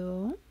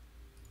you.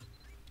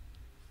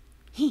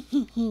 Hee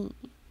hee hee.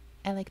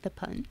 I like the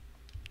pun.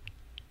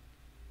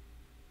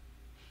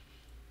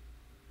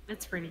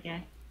 That's pretty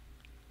good.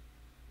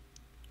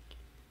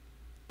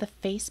 The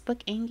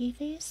Facebook Angie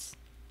face?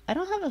 I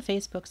don't have a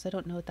Facebook, so I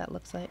don't know what that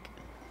looks like.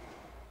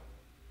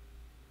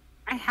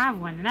 I have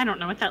one, and I don't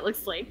know what that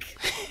looks like.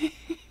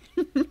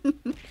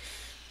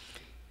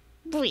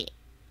 Boy.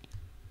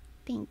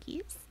 Thank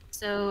you.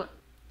 So,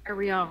 are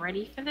we all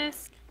ready for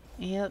this?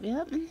 Yep,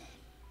 yep. You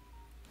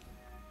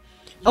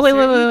Oh, wait,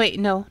 certain? wait.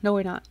 No,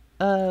 we're not.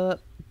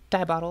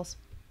 Dye bottles.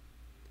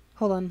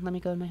 Hold on, let me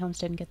go in my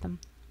homestead and get them.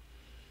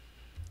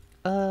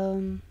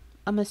 I'm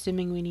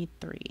assuming we need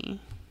 3.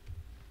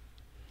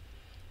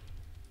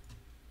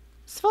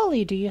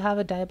 Svoli, do you have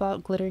a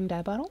glittering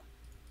dye bottle?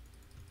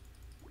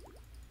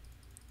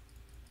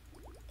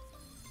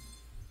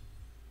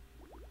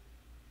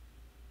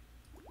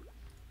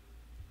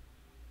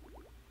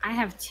 I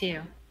have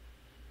 2.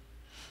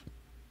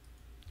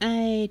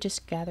 I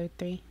just gathered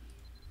 3.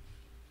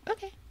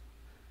 Okay.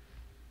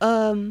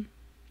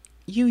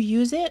 You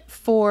use it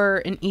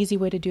for an easy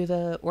way to do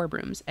the orb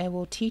rooms. I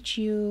will teach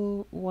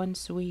you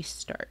once we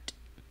start.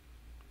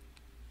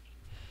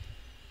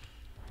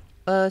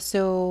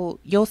 So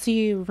you'll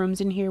see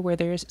rooms in here where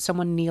there's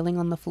someone kneeling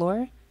on the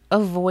floor.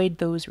 Avoid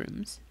those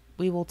rooms.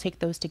 We will take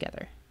those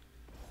together.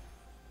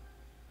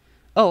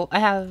 Oh, I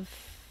have...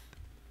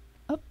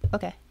 Oh,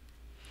 okay.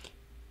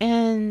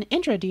 And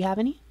Indra, do you have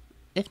any?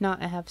 If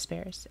not, I have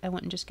spares. I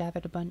went and just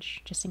gathered a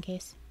bunch, just in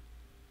case.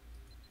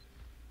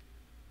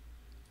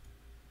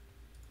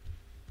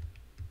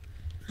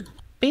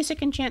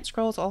 Basic enchant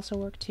scrolls also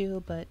work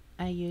too, but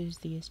I use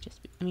these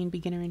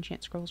beginner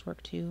enchant scrolls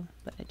work too,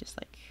 but I just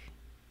like...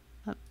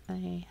 Oh,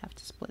 I have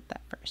to split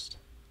that first.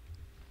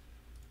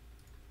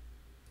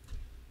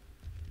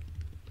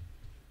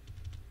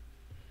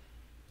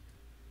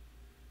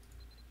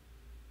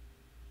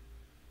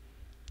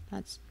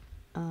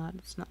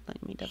 It's not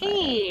letting me divide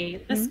Hey,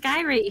 it. this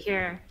guy right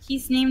here.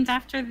 He's named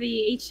after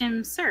the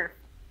HM Surf.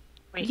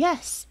 Wait.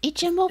 Yes, Is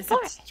HMO4.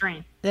 that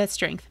strength? That's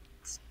strength.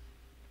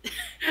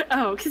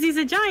 Oh, because he's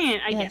a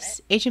giant. I get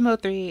Yes, it.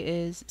 HMO3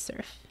 is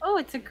surf. Oh,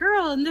 it's a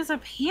girl, and there's a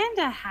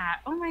panda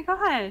hat. Oh my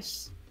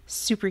gosh.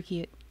 Super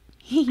cute.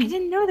 I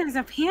didn't know there's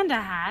a panda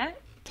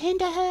hat.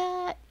 Panda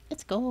hat.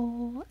 Let's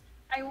go.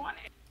 I want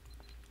it.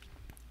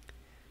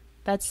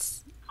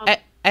 That's... Oh.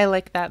 I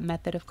like that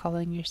method of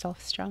calling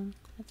yourself strong.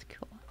 That's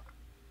cool.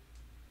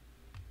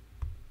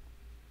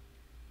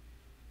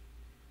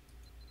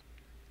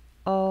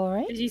 All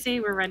right. Did you say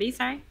we're ready?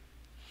 Sorry.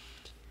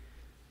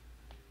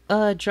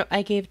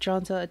 I gave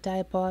Dronza a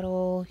dye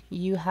bottle.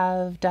 You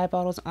have dye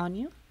bottles on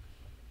you?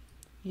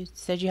 You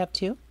said you have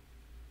 2?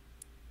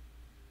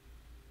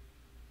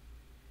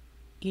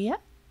 Yeah?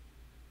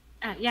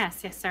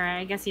 Yes. Sorry,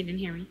 I guess you didn't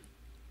hear me.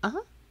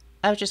 Uh-huh.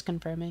 I was just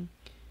confirming.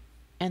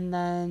 And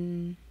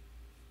then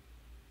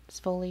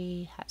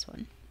Svoli has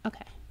 1.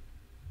 Okay.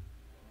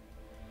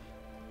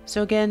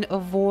 So again,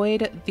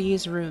 avoid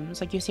these rooms.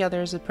 Like you see how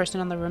there's a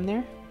person on the room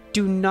there?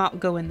 Do not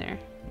go in there.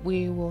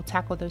 We will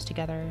tackle those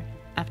together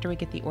after we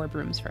get the orb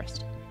rooms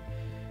first.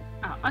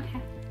 Oh,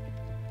 okay.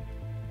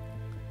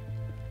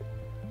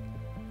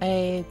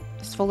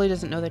 Svoli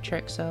doesn't know the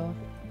trick, so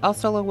I'll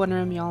solo one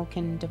room. Y'all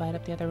can divide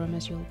up the other room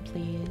as you'll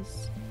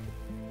please.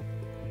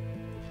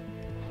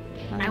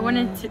 I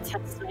wanted to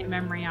test my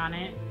memory on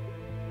it.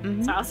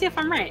 So I'll see if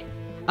I'm right.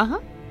 Uh-huh.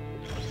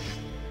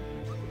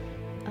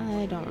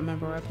 I don't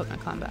remember where I put my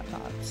combat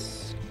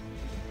pots.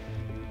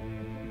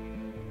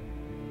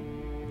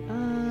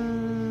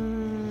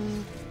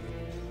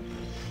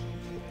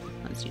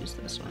 Let's use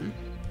this one.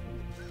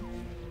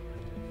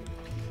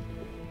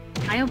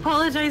 I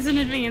apologize in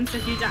advance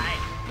if you die.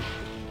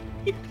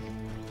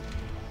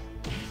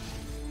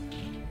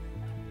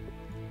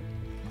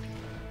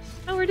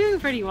 Oh, we're doing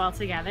pretty well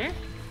together.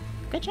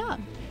 Good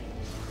job.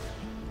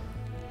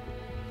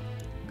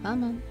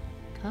 Come on.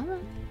 Come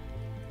on.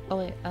 Oh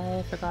wait,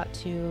 I forgot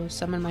to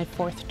summon my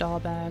 4th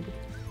doll bag.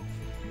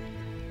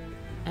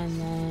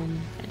 And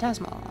then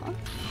Phantasmal.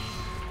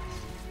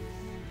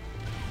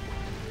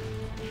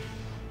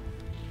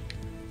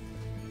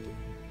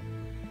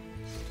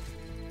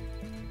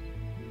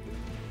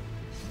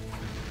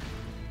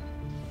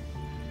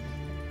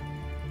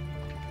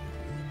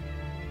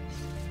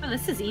 Oh,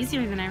 this is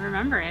easier than I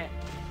remember it.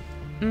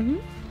 Mm-hmm.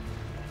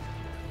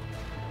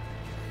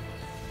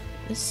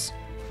 This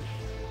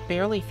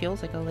barely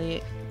feels like a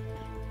late.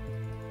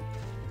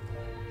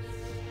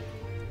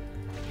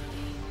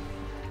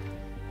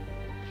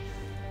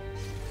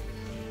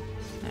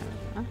 There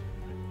we go.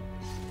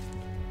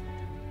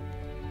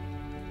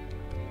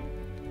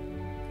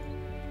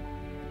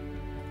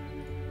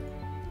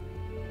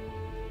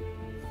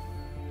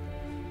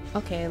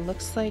 Okay,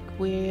 looks like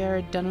we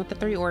are done with the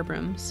 3 orb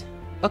rooms.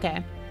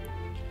 Okay.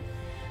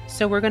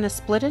 So we're gonna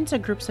split into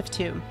groups of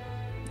 2.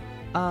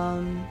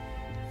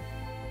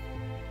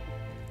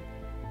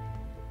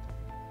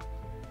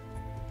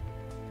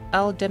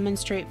 I'll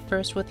demonstrate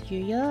first with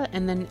Yuya,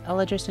 and then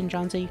Eladris and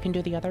Dronza, you can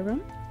do the other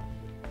room.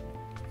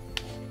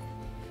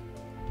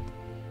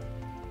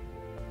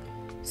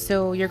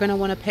 So you're gonna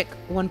want to pick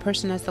one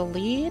person as the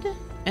lead,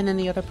 and then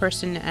the other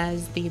person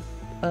as the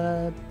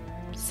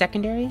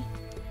secondary.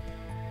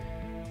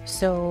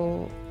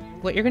 So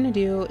what you're gonna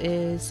do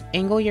is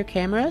angle your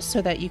camera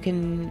so that you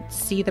can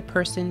see the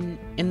person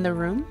in the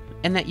room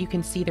and that you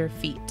can see their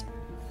feet.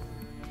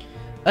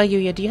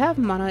 Yuya, do you have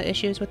mana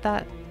issues with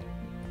that?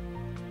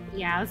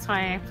 Yeah, that's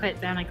why I put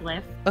down a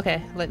glyph.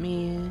 Okay, let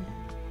me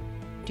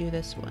do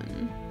this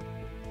one.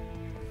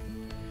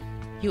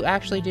 You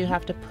actually do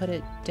have to put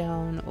it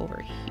down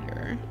over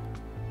here.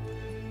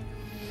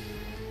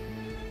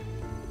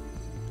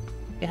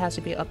 It has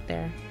to be up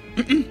there.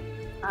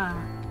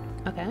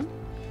 Okay.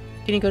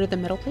 Can you go to the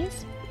middle,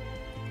 please?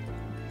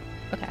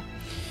 Okay.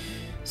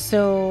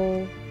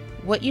 So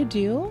what you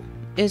do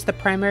is the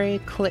primary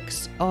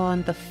clicks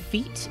on the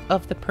feet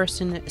of the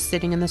person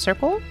sitting in the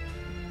circle,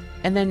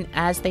 and then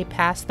as they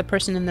pass the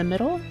person in the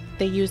middle,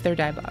 they use their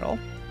dye bottle.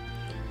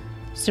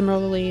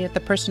 Similarly, the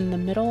person in the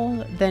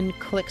middle then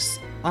clicks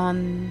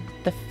on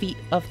the feet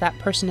of that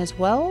person as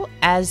well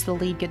as the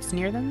lead gets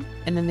near them,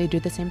 and then they do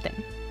the same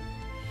thing.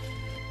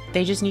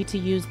 They just need to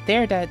use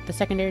their dye, the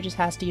secondary just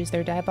has to use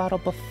their dye bottle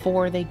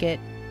before they get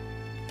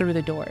through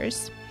the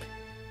doors.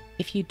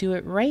 If you do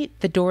it right,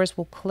 the doors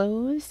will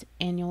close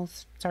and you'll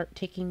start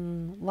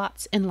taking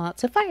lots and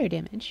lots of fire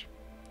damage.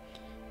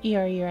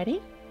 Are you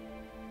ready?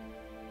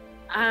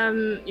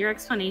 Your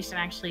explanation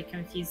actually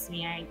confused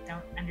me. I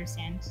don't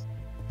understand.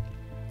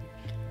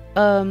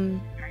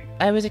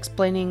 I was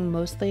explaining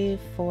mostly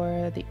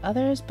for the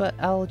others, but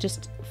I'll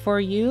just, for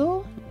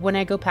you, when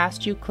I go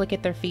past you, click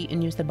at their feet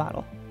and use the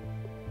bottle.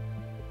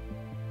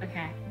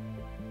 Okay.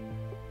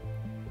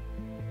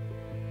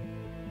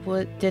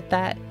 What did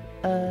that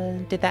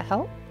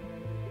help?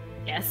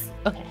 Yes.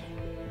 Okay.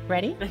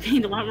 Ready? That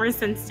made a lot more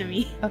sense to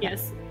me. Okay.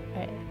 Yes.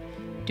 All right.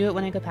 Do it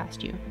when I go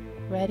past you.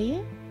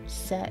 Ready,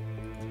 set,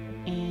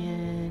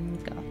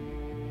 and go.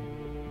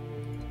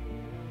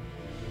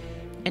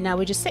 And now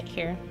we just sit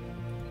here.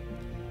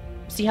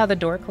 See how the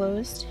door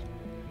closed?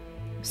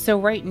 So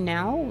right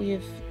now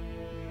we've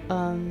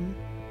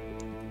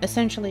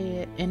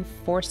essentially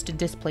enforced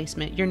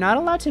displacement. You're not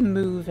allowed to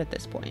move at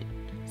this point.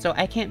 So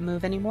I can't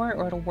move anymore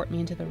or it'll warp me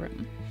into the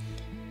room.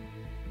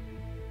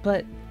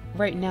 But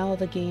right now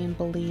the game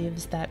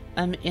believes that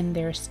I'm in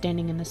there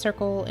standing in the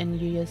circle and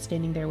Yuya's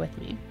standing there with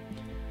me.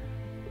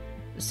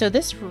 So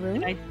this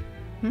room...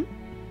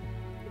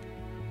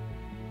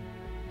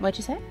 What'd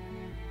you say?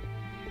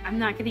 I'm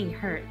not getting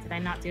hurt. Did I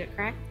not do it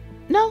correct?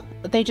 No,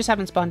 they just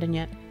haven't spawned in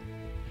yet.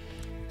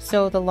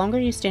 So the longer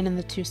you stand in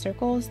the 2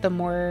 circles, the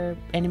more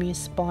enemies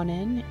spawn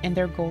in, and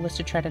their goal is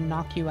to try to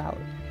knock you out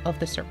of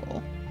the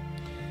circle.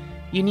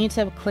 You need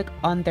to click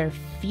on their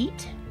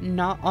feet,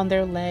 not on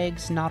their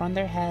legs, not on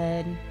their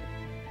head.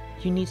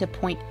 You need to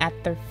point at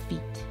their feet.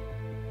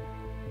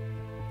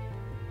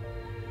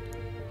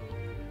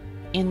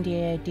 And the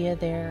idea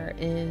there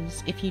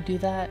is, if you do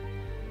that,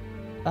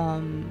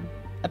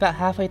 about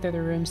halfway through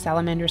the room,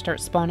 salamanders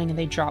start spawning and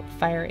they drop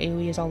fire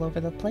AoEs all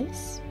over the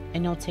place.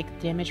 And you'll take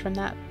damage from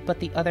that, but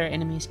the other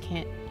enemies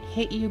can't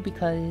hit you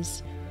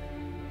because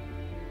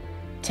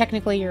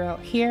technically you're out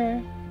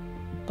here,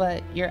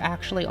 but you're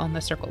actually on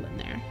the circle in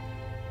there.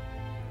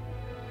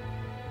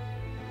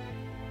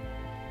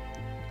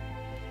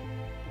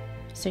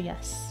 So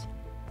yes,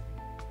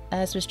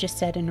 as was just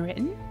said and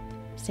written,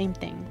 same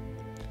thing.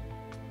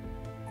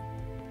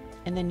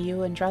 And then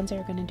you and Dranza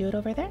are going to do it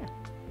over there.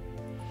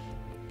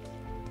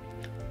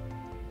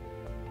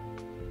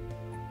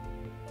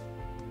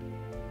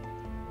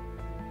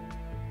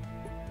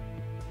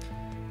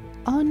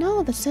 Oh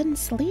no, the sudden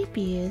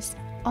sleepies.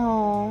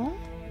 Aw,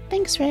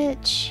 thanks,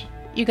 Rich.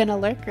 You gonna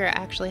lurk or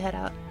actually head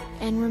out?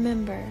 And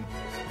remember,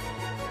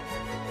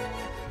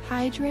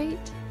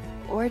 hydrate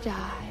or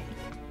die.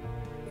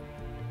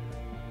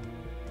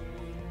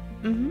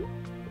 Mm-hmm.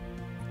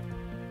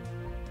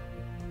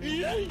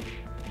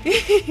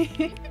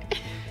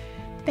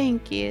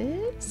 Thank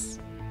yous.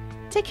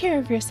 Take care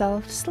of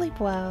yourself. Sleep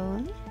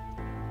well.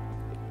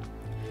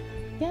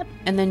 Yep.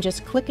 And then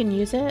just click and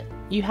use it.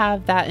 You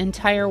have that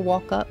entire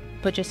walk up,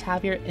 but just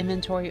have your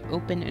inventory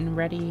open and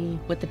ready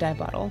with the dive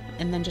bottle.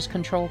 And then just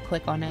control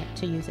click on it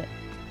to use it.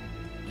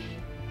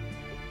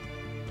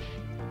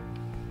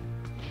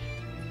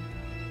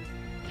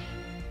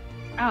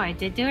 Oh, I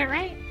did do it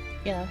right?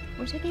 Yeah,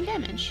 we're taking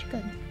damage.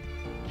 Good.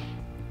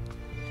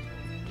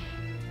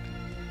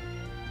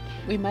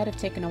 We might have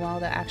taken a while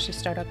to actually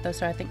start up though,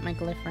 so I think my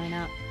glyph ran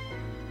out.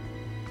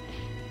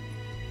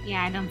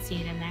 Yeah, I don't see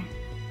it in there.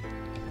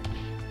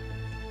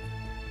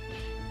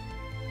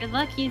 Good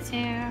luck, you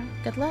two.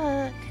 Good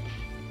luck.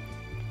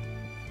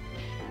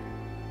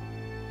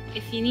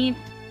 If you need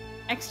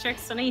extra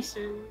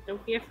explanation,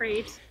 don't be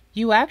afraid.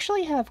 You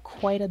actually have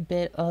quite a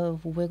bit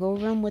of wiggle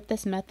room with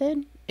this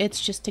method.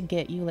 It's just to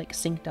get you like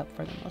synced up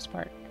for the most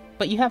part.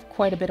 But you have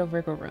quite a bit of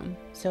wiggle room,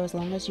 so as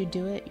long as you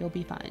do it, you'll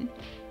be fine.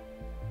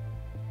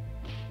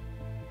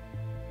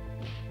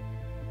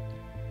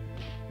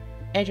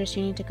 Idris,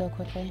 you need to go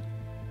quickly.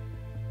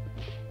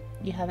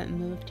 You haven't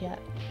moved yet.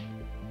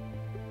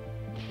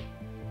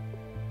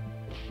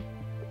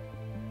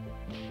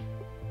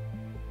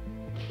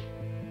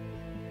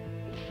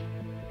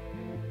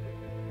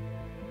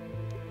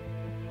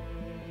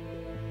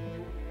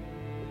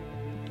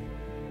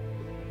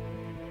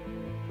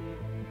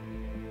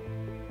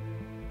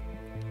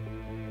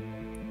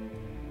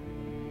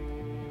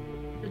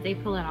 Did they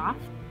pull it off?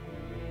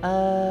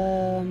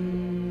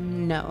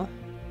 No.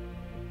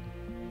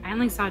 I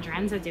only saw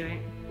Dranza do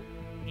it.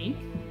 Me?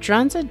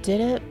 Dranza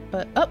did it,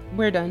 but... Oh,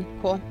 we're done.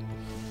 Cool.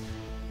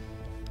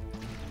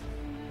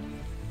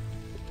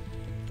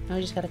 Now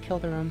we just gotta kill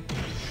the room.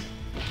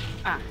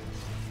 Ah.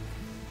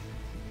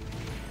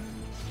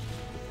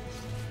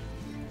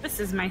 This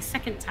is my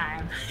second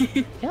time.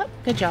 Yep,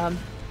 good job.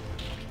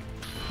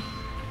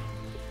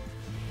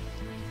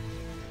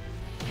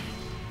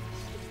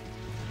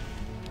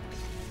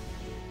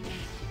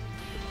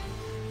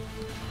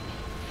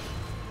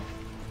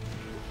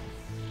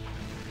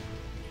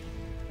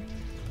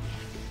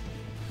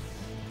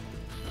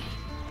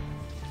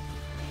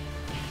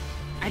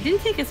 I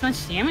didn't take as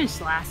much damage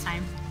the last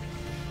time.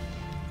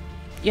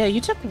 Yeah, you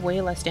took way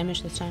less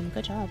damage this time.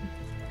 Good job.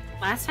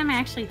 Last time I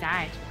actually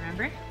died,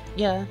 remember?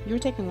 Yeah, you were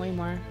taking way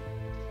more.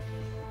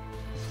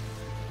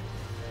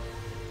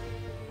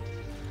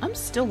 I'm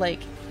still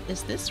like,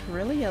 is this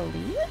really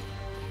elite?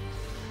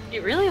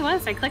 It really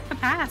was. I clicked the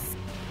pass.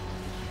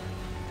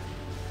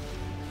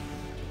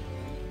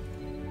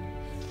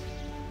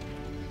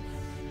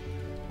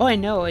 Oh, I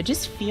know. It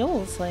just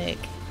feels like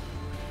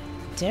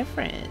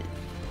different.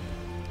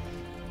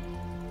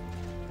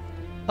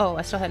 Oh,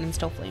 I still had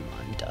Instill Flame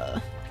on. Duh.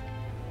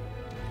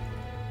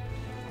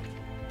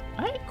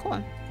 Alright,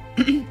 cool.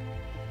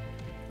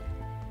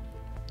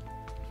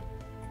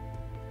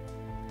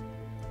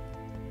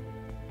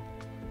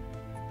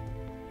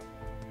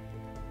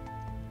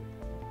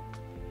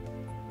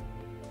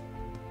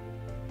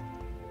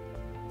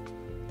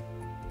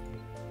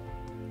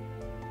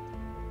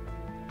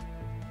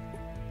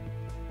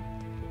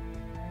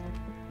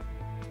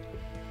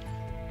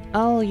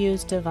 I'll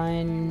use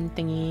Divine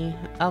thingy.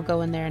 I'll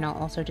go in there and I'll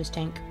also just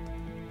tank.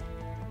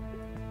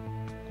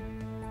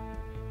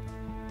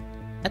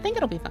 I think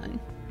it'll be fine.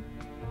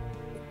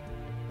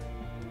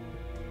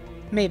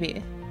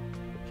 Maybe.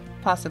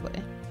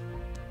 Possibly.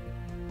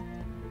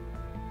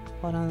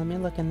 Hold on, let me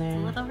look in there. A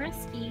little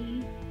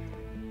risky.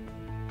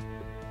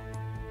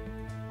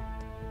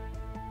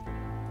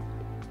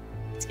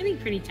 It's getting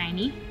pretty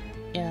tiny.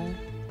 Yeah.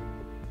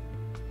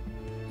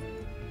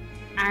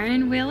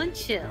 Iron Will and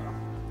Chill.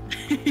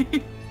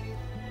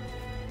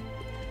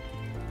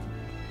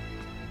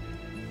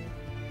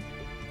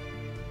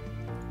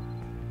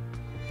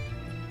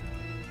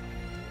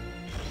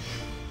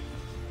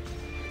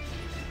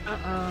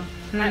 Uh-oh.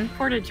 That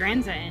poured a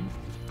Dranza in.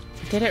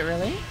 Did it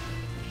really?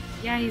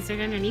 Yeah, he's right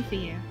underneath of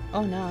you.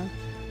 Oh no.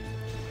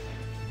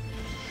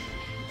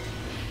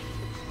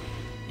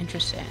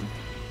 Interesting.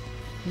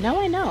 Now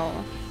I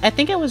know. I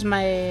think it was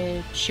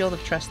my Shield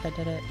of Trust that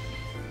did it.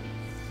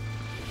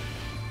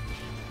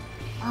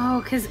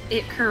 Oh, because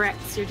it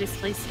corrects your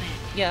displacement.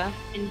 Yeah.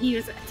 And he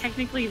was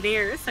technically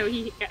there, so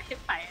he got hit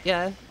by it.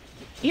 Yeah.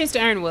 He used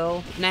Iron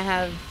Will, and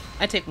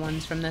I take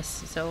ones from this,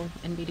 so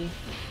NBD.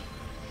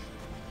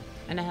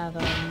 And I have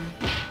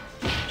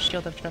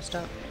Shield of Trust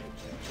up.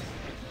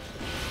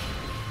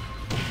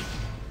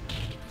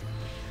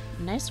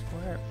 Nice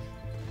work.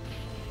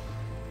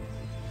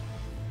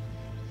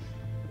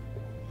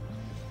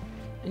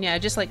 And yeah, I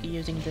just like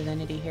using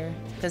Divinity here,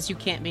 because you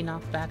can't be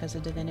knocked back as a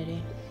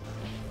Divinity.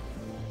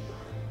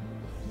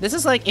 This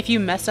is like, if you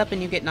mess up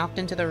and you get knocked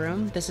into the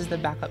room, this is the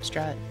backup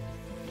strat.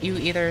 You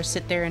either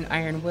sit there in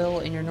Iron Will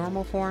in your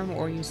normal form,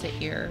 or you sit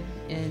here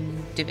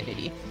in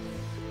Divinity.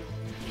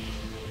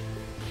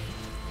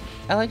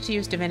 I like to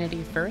use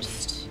Divinity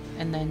first,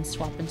 and then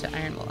swap into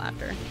Iron Will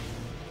after.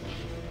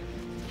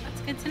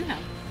 That's good to know.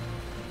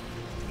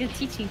 Good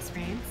teaching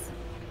experience.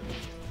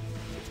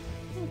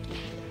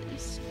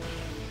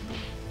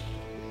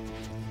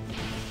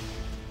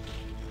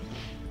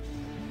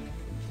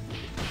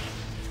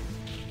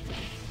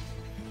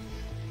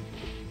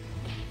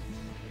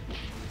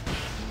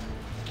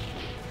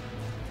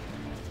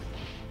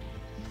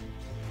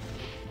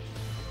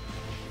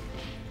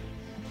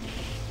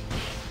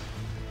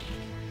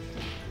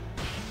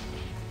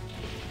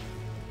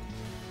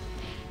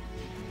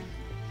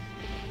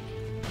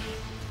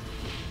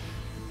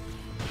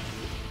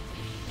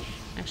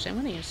 Actually, I'm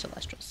gonna use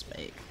Celestial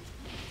Spike.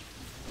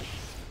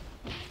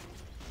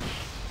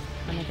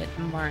 I'm gonna get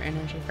more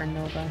energy for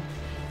Nova.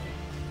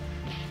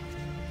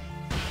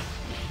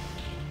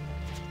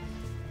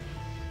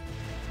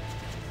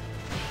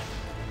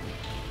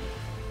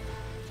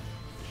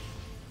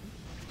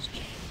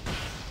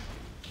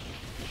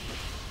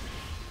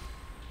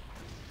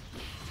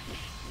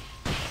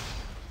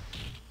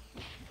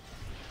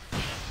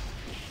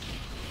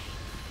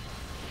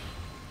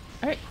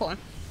 Alright, cool.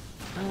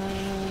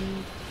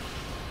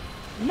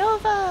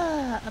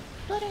 Nova!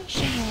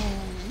 Obliteration!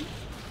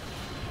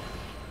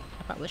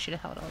 I probably should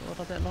have held out a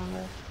little bit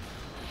longer.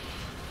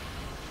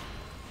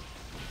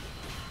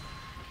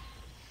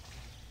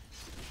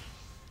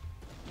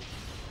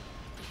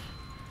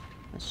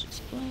 Let's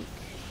just blink.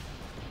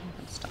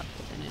 And stop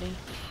Divinity.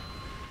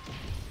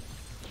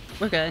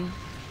 We're good.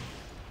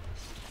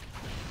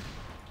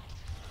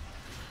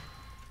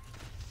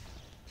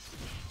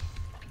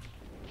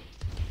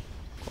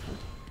 Cool.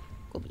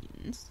 Cool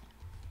beans.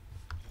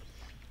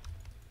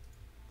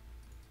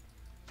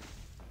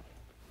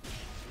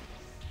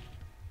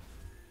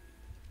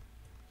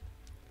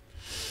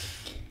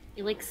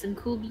 You like some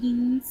cool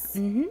beans?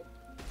 Mm-hmm.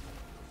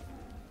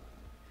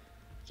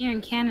 Here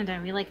in Canada,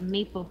 we like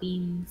maple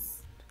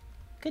beans.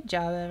 Good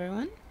job,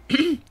 everyone.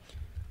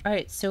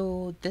 Alright,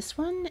 so this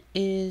one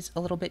is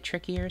a little bit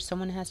trickier.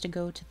 Someone has to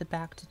go to the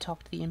back to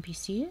talk to the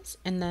NPCs,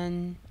 and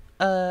then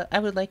I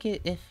would like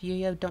it if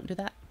you don't do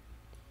that.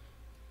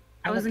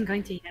 I wasn't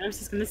going to yet. I was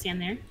just going to stand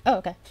there. Oh,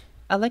 okay.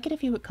 I'd like it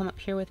if you would come up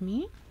here with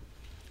me.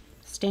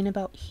 Stand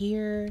about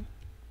here,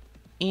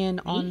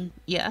 and on...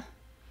 Yeah.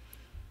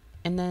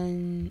 And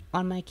then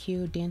on my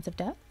cue, Dance of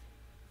Death.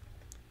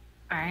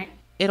 Alright.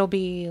 It'll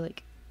be,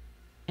 like,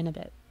 in a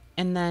bit.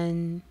 And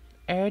then...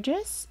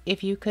 Ergis,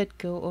 if you could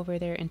go over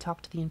there and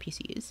talk to the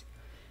NPCs.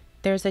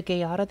 There's a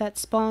Gayata that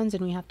spawns,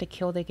 and we have to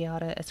kill the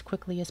Gayata as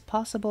quickly as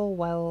possible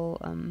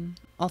while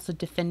also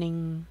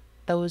defending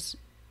those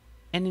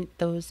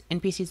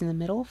NPCs in the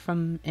middle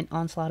from an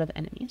onslaught of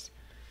enemies.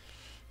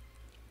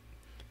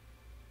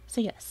 So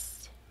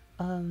yes,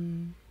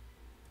 I'm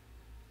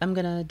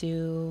gonna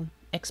do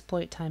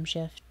exploit, time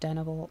shift,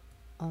 Dynavolt,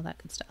 all that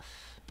good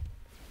stuff.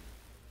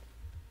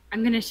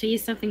 I'm gonna show you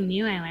something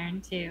new I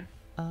learned too.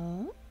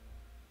 Oh.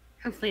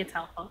 Hopefully it's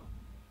helpful.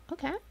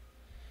 Okay.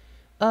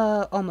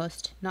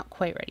 Almost. Not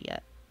quite ready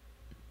yet.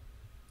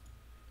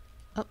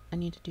 Oh, I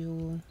need to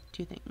do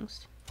two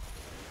things.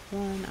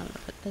 One, I'm gonna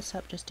put this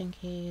up just in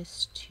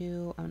case.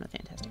 Two, I'm gonna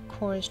Fantastic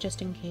Chorus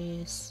just in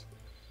case.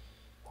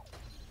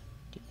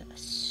 Do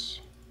this.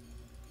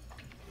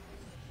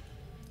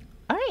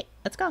 Alright,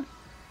 let's go.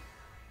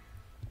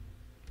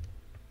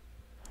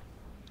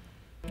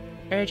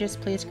 Urges,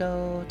 please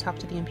go talk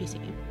to the NPC.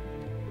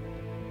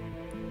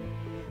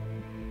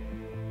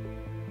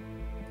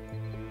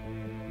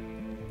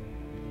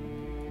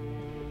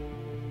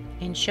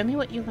 And show me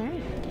what you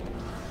learned.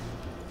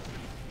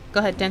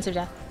 Go ahead, Dance of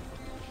Death.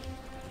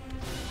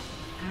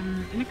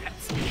 I'm gonna cut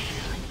some.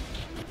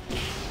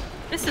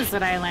 This is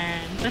what I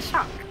learned. The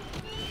shock.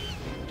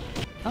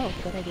 Oh,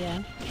 good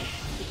idea.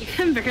 You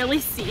can barely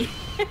see.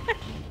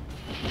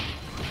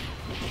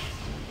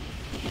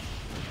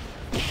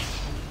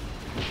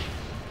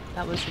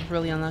 That was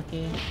really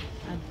unlucky.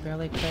 I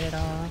barely crit at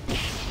all.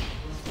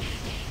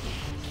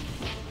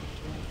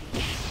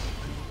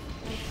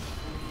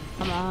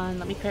 Come on,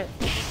 let me crit.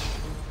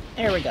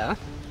 There we go.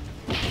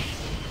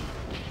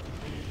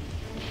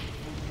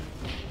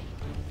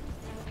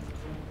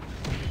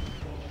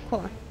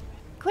 cool.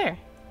 Clear.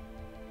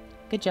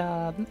 Good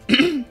job.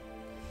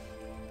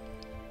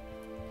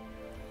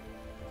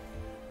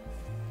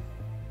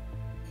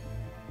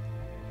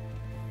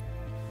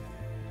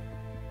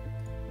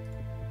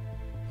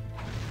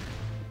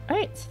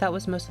 Alright, so that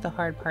was most of the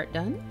hard part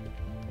done.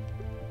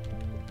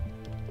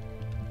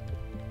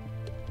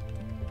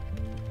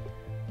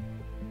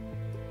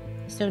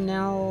 So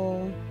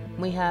now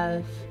we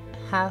have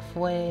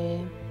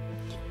halfway.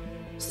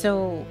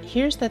 So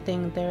here's the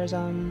thing, there's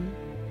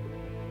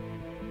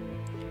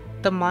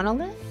the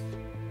monolith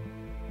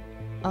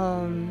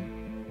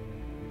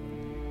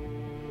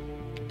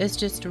is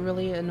just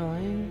really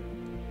annoying.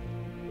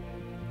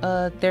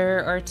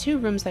 There are two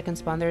rooms that can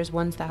spawn. There's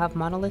ones that have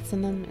monoliths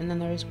in them, and then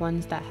there's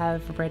ones that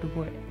have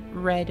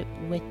red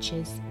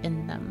witches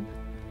in them.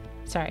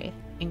 Sorry,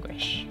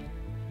 English.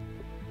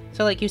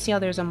 So like you see how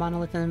there's a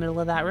monolith in the middle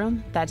of that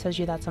room? That tells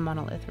you that's a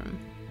monolith room.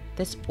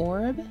 This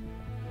orb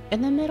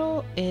in the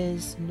middle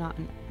is not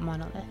a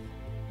monolith.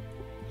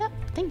 Yep,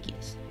 thank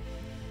yous.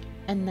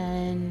 And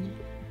then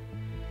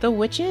the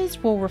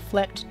witches will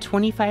reflect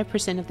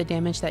 25% of the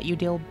damage that you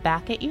deal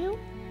back at you.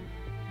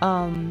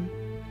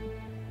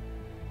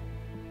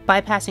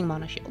 Bypassing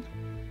Mono Shield.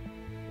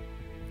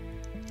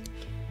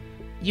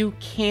 You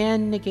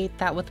can negate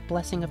that with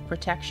Blessing of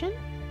Protection.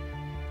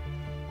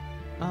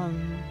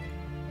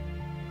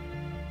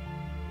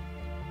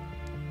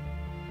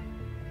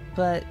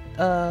 But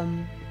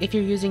if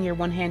you're using your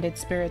one-handed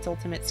Spirit's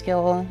ultimate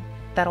skill,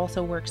 that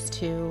also works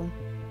too.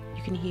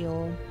 You can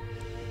heal.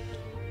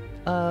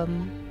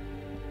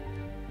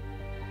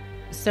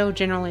 So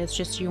generally it's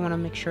just you want to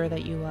make sure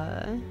that you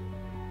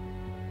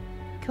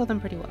kill them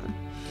pretty well.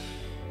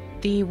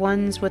 The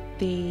ones with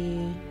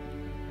the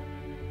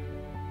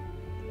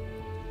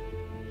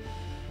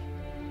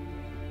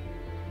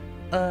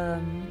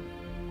so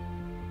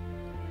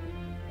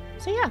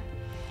yeah,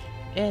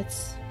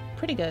 it's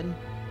pretty good.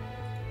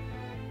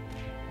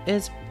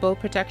 Is bow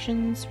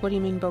protections? What do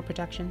you mean bow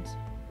protections?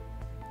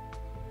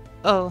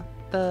 Oh,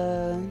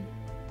 the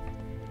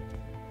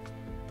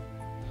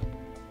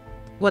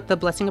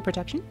Blessing of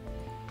Protection?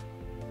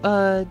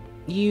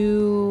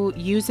 You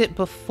use it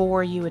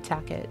before you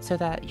attack it, so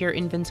that you're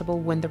invincible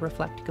when the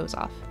reflect goes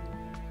off.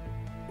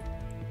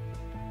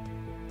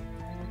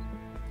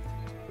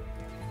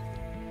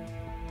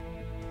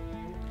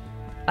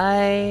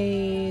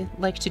 I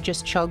like to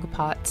just chug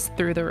pots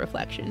through the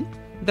reflection.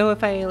 Though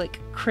if I like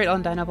crit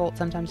on Dynavolt,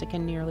 sometimes it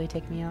can nearly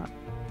take me out.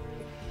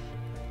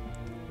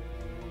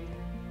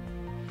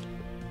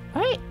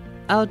 Alright,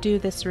 I'll do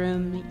this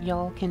room.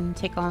 Y'all can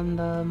take on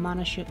the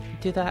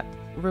do that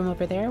room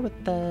over there with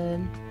the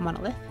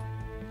monolith.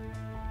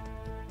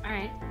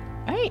 Alright.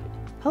 Alright.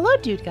 Hello,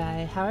 dude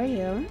guy. How are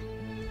you?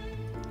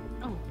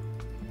 Oh,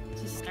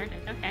 just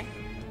started. Okay.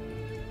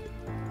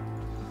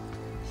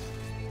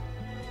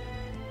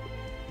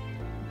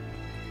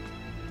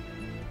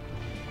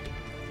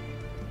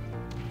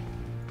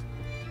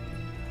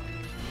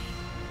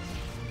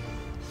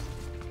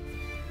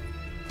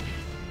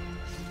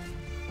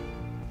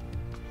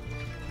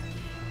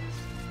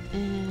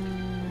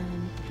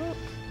 And oh.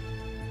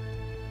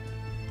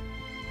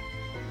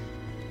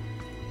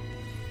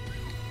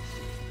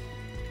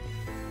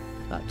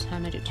 About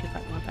damage at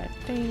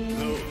 25153.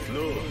 No.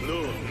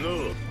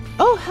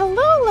 Oh,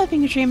 hello,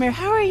 loving dreamer.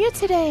 How are you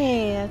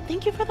today?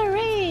 Thank you for the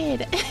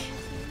raid.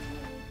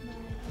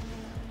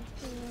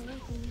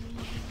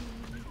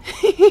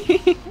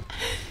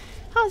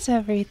 How's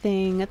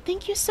everything?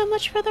 Thank you so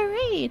much for the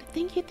raid.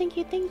 Thank you, thank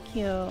you, thank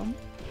you.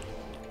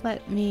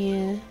 Let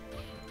me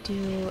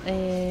do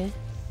a...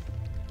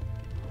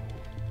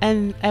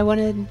 And I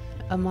wanted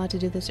a mod to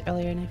do this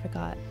earlier and I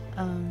forgot.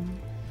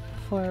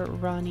 For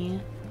Ronnie.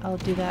 I'll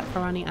do that for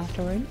Ronnie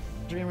afterward.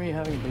 Dreamer, you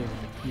having a baby?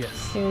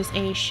 Yes. There's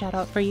a shout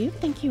out for you.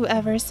 Thank you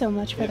ever so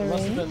much for the raid. It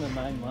must have been the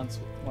 9 months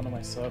with one of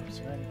my subs,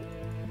 right?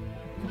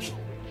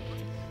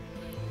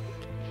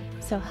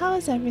 So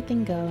how's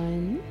everything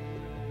going?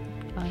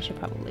 Oh, I should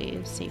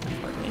probably save my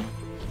Corgi.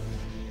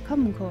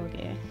 Come,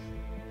 Corgi.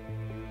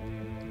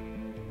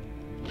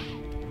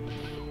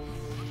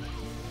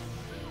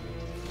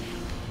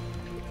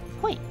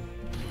 Point.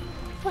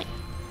 Point.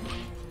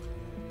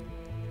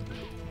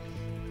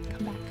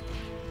 Come back.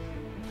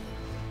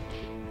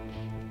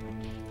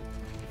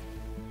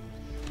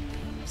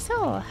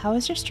 So, how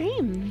was your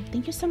stream?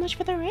 Thank you so much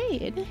for the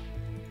raid.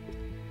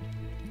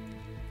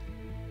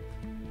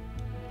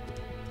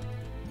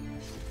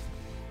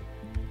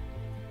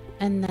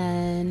 And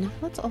then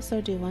let's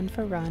also do one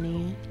for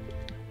Ronnie.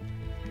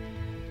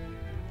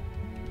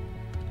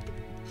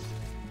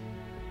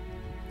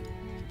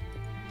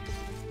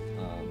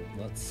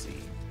 Let's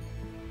see.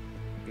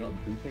 You know,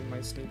 booping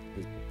my snoop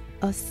is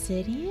A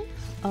city?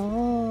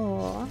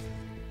 Oh.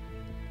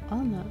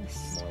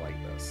 Almost. more like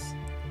this.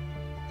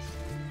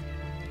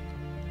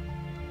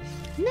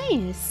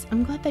 Nice.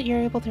 I'm glad that you're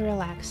able to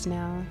relax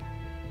now.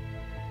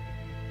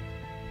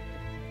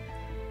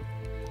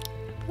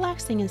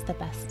 Relaxing is the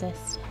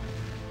bestest.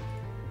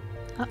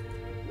 Oh.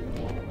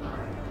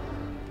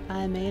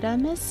 I made a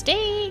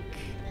mistake.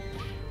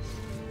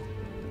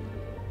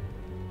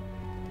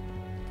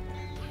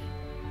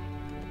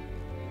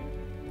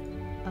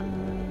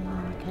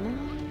 Can I?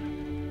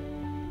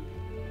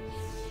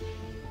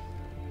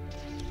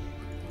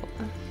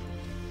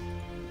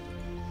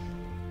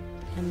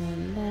 And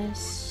then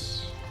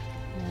this,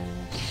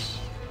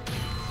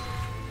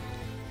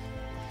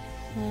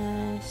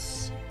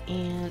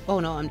 and oh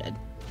no, I'm dead.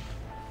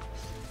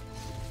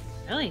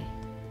 Really?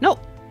 Nope,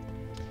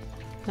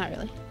 not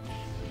really.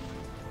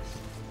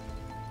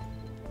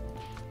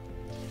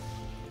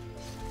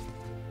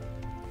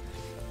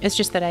 It's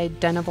just that I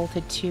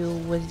dynavolted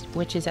 2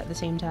 witches at the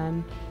same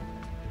time,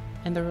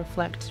 and the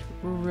reflect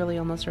really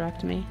almost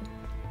wrecked me.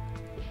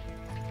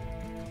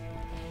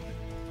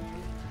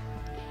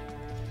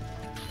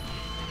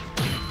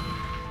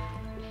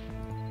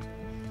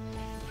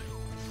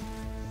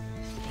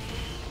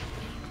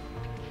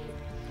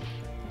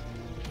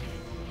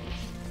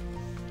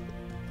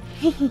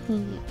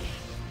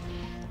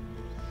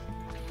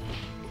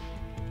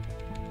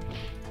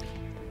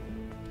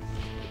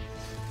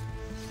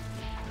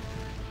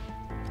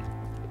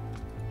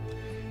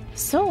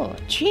 So,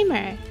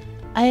 Dreamer,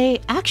 I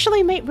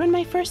actually might run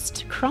my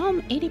first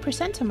Crom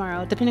 80%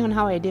 tomorrow, depending on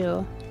how I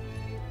do.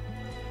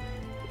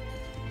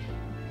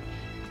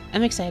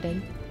 I'm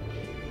excited.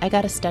 I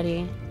gotta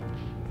study.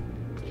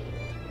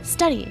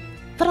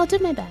 But I'll do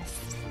my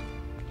best.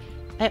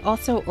 I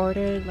also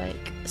ordered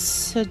like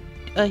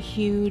a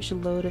huge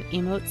load of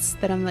emotes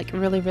that I'm like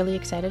really, really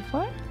excited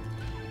for.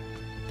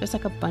 There's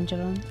like a bunch of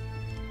them.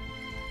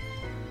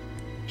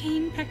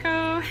 Pain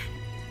Pecco.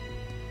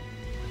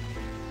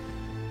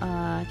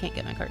 I can't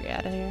get my Corgi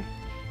out of here.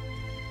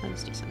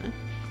 Let's do something.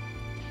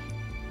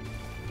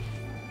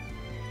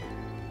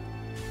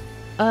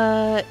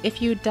 If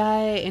you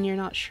die and you're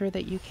not sure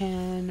that you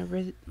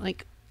can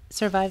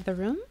survive the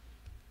room,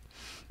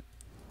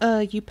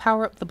 you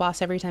power up the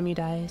boss every time you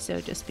die, so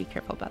just be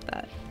careful about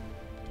that.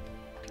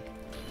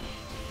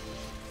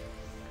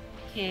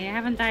 Okay, I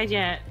haven't died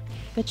yet.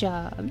 Good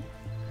job.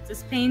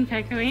 Just pain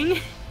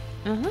peccoing.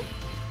 Uh-huh.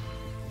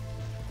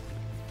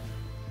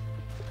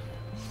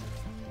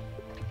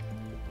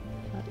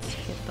 Let's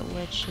get the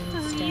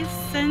witches Please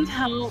down. send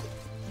help.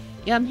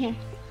 Yeah, I'm here.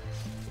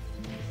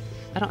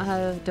 I don't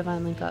have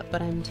Divine Link up,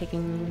 but I'm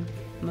taking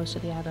most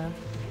of the aggro.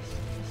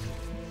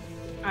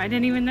 Oh, I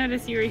didn't even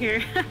notice you were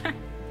here.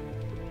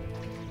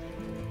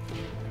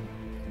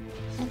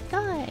 I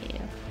got you.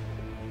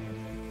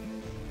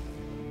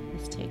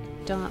 Let's take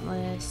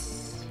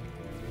Dauntless.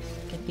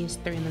 Get these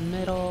 3 in the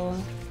middle,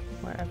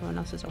 where everyone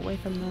else is away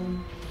from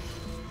them.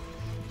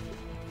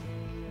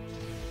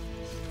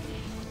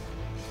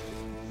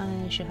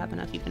 I should have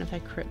enough even if I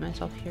crit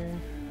myself here.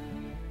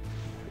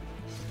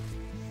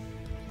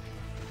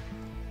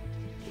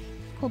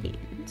 Cool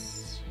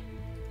beans.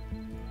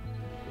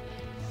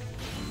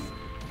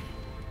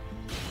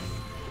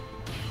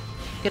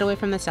 Get away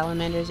from the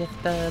salamanders. If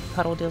the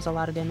puddle deals a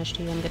lot of damage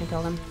to you, I'm gonna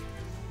kill them.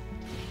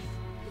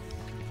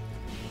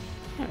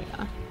 There we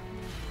go.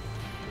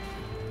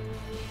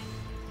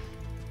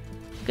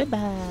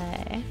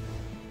 Goodbye.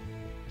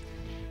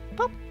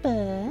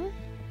 Papa.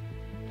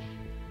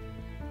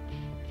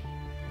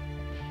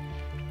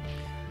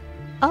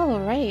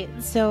 Alright,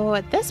 so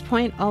at this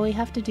point, all we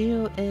have to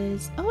do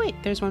is... Oh wait,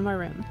 there's one more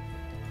room.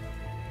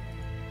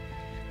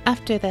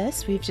 After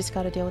this, we've just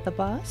got to deal with the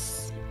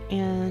boss.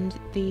 And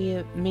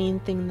the main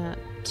thing that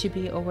to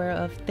be aware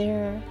of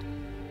there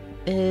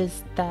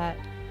is that...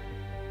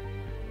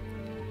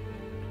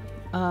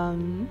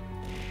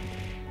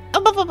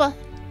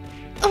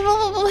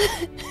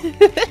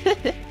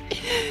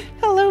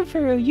 Hello,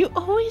 Peru. You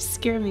always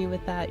scare me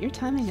with that. Your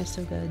timing is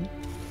so good.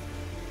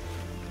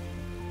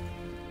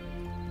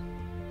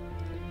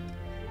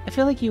 I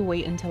feel like you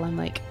wait until I'm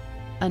like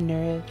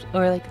unnerved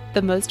or like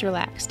the most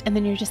relaxed, and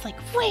then you're just like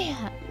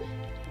wham!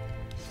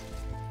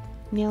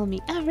 Nail me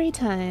every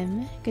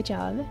time. Good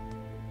job.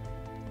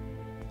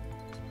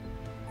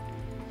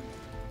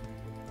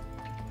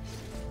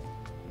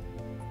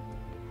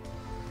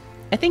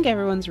 I think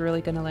everyone's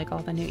really gonna like all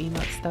the new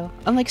emotes though.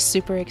 I'm like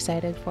super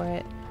excited for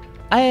it.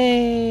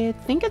 I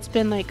think it's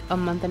been like a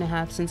month and a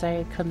half since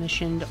I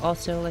commissioned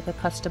also like a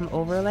custom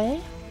overlay.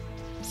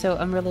 So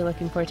I'm really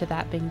looking forward to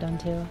that being done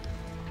too.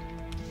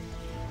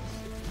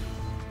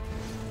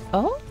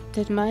 Oh,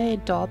 did my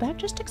doll bag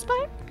just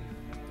expire?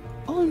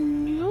 Oh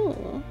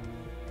no.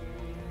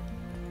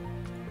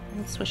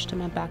 Let's switch to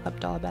my backup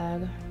doll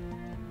bag.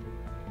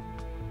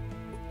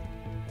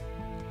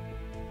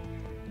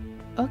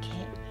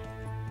 Okay.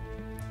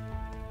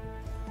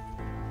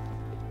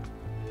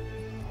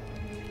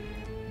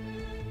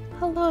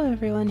 Hello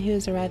everyone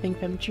who's arriving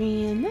from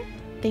Dream.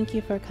 Thank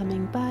you for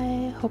coming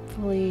by.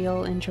 Hopefully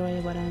you'll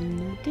enjoy what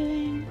I'm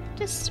doing.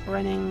 Just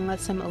running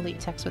some elite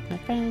techs with my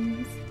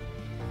friends.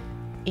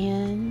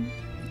 And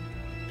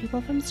people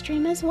from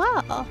stream as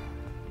well.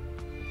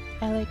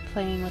 I like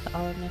playing with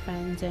all of my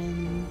friends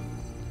and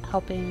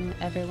helping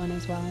everyone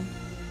as well.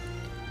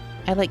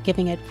 I like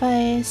giving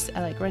advice, I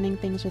like running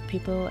things with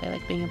people, I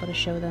like being able to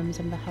show them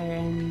some of the higher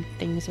end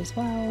things as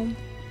well.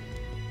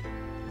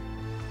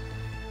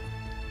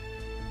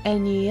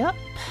 And yep,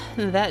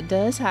 that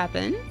does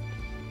happen.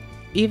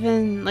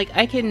 even like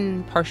I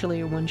can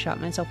partially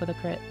one-shot myself with a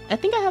crit. I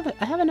think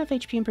I have enough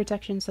HP and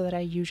protection so that I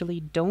usually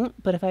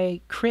don't, but if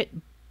I crit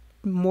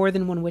more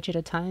than one witch at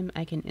a time,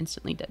 I can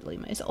instantly deadly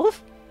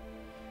myself.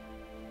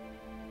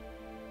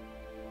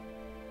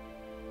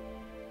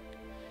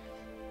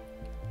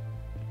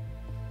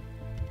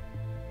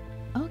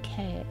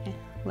 Okay,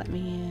 let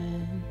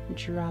me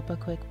drop a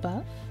quick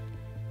buff.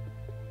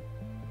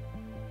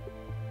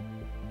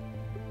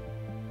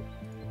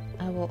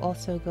 I will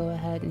also go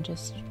ahead and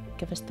just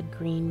give us the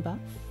green buff.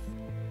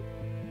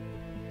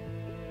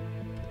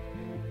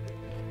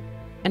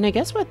 And I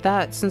guess with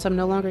that, since I'm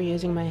no longer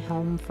using my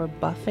helm for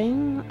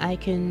buffing, I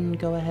can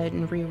go ahead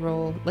and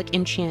reroll, like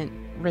enchant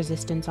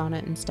resistance on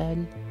it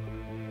instead.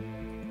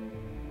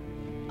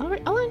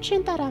 I'll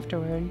enchant that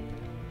afterward.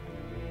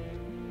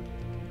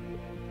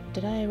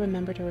 Did I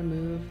remember to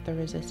remove the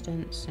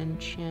resistance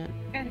enchant?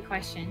 I got a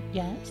question.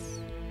 Yes?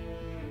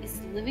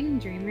 Is Living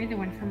Dreamer the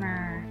one from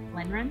our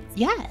blend runs?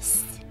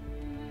 Yes!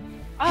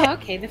 Oh,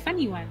 okay, the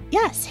funny one.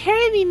 Yes,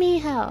 hurry me,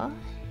 Miho.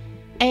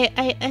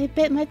 I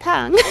bit my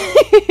tongue.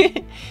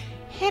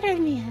 Hurry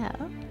me,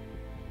 Miho.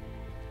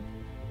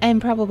 I'm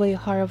probably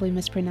horribly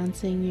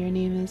mispronouncing your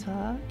name as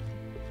well.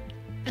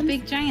 The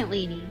big giant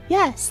lady.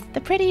 Yes,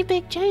 the pretty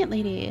big giant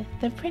lady.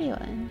 The pretty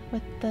one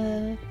with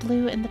the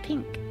blue and the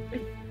pink.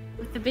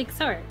 With the big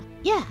sword.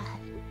 Yeah.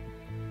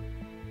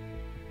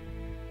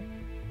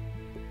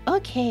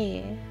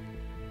 Okay.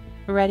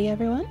 Ready,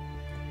 everyone?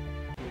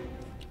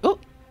 Oh!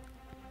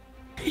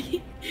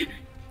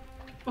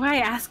 Why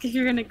ask if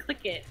you're gonna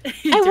click it?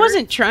 I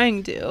wasn't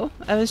trying to.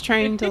 I was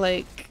trying to,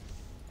 like...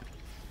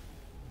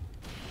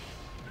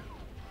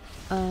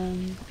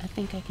 I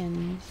think I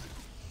can...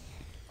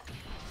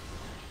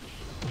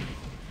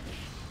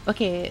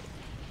 Okay,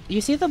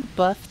 you see the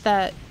buff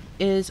that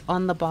is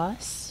on the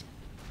boss?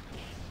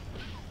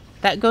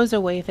 That goes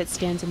away if it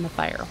stands in the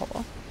fire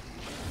hole.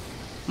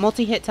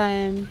 Multi-hit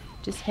time,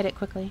 just hit it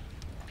quickly.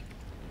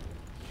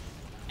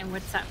 And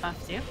what's that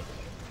buff do?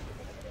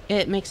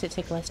 It makes it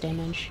take less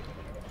damage.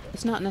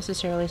 It's not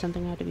necessarily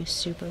something I have to be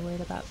super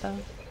worried about, though.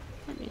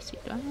 Let me see.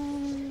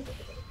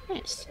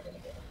 Nice.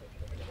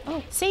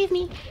 Oh, save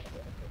me!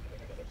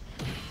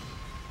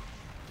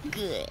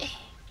 Good.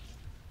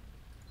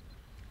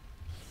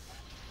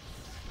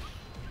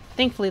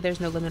 Thankfully, there's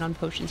no limit on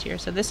potions here,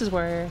 so this is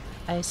where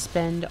I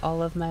spend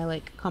all of my,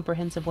 like,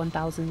 comprehensive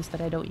 1000s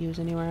that I don't use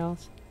anywhere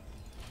else.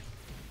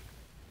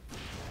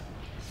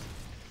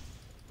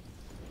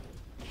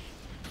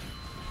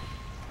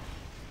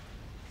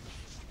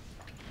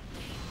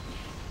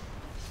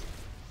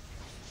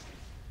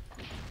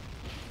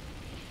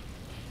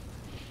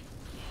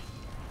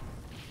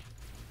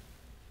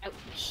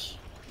 Ouch.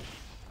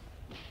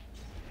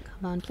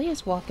 Come on,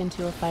 please walk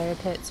into a fire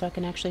pit so I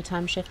can actually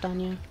time shift on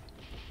you.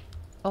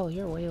 Oh,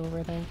 you're way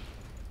over there.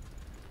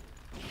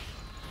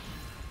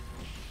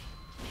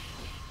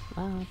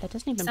 Wow, that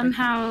doesn't even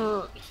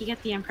Somehow, he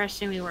got the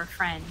impression we were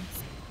friends.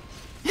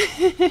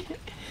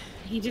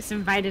 He just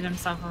invited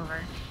himself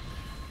over.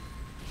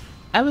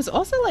 I was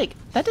also like,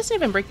 that doesn't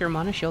even break your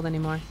mana shield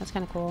anymore. That's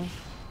kind of cool.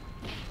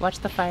 Watch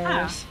the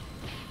fires.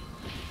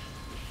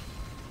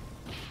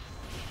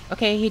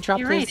 Okay, he dropped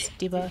You're his right.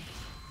 debuff.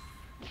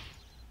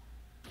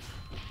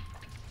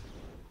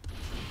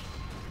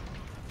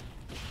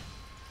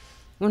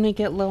 When we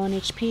get low on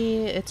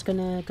HP, it's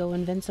gonna go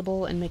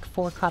invincible and make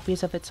 4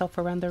 copies of itself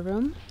around the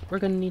room. We're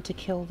gonna need to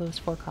kill those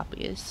 4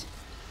 copies.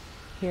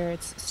 Here,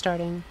 it's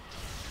starting.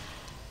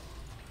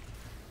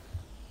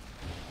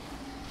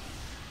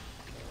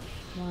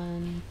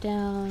 1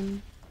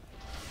 down.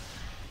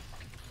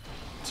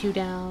 2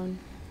 down.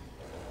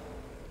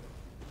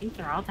 I think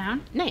they're all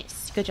down.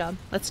 Nice, good job.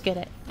 Let's get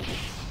it.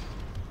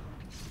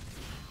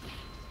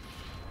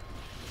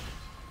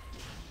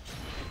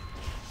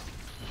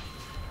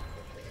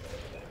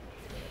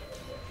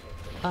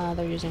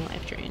 They're using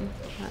life drain.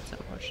 That's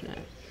unfortunate.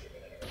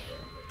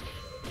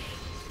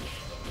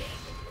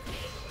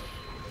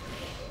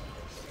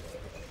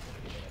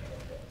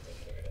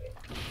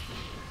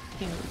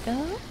 Here we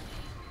go.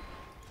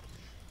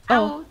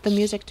 Oh, the Ouch.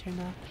 music turned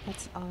off.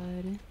 That's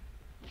odd.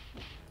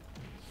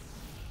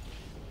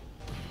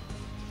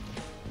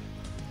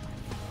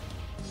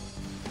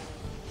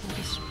 I'll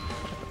just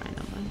put up a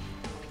random one.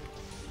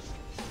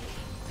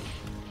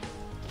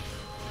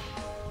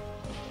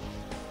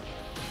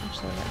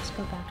 Actually, let's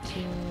go back to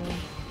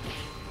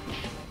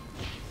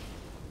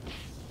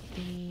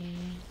the...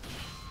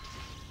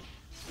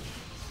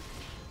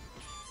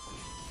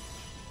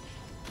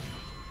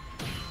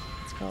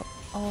 Let's go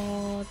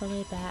all the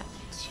way back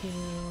to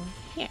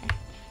here.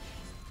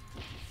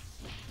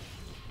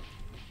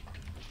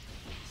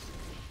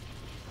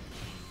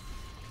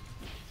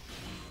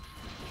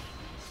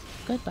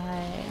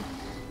 Goodbye.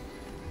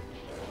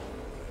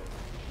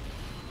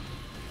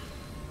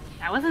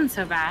 That wasn't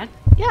so bad.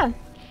 Yeah.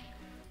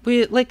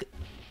 We, like,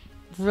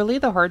 really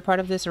the hard part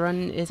of this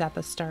run is at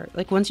the start.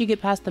 Like, once you get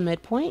past the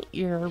midpoint,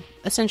 you're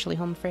essentially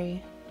home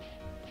free.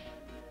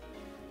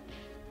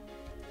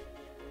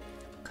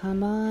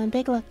 Come on,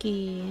 Big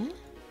Lucky.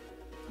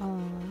 Aw.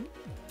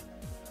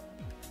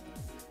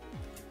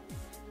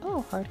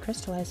 Oh, hard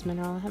crystallized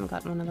mineral. I haven't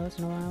gotten one of those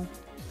in a while.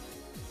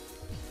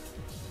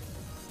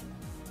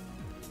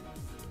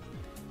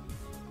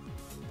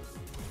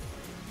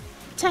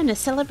 Time to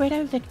celebrate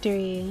our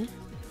victory.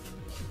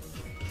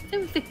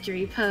 The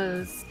victory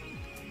pose.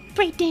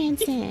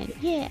 Breakdancing,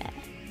 yeah.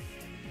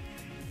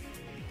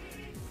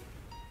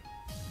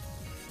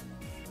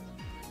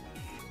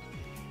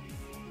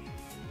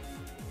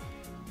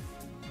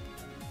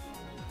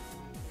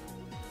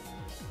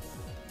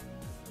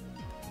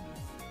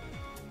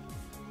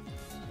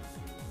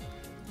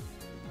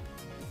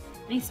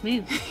 Nice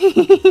move.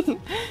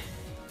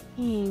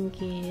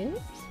 Thank you.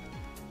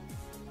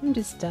 I'm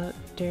just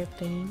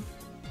derping.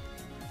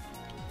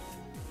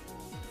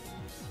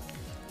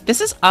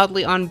 This is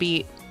oddly on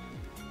beat.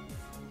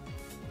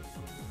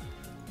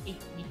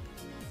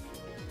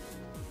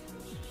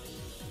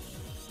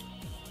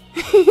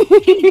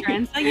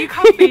 You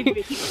copied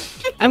me.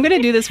 I'm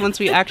gonna do this once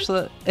we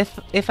actually,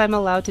 if I'm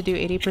allowed to do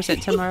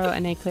 80% tomorrow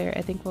and I clear,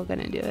 I think we're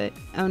gonna do it.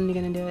 I'm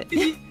gonna do it.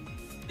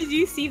 Did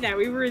you see that?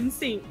 We were in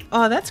sync.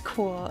 Oh, that's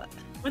cool.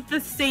 With the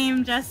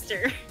same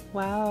jester.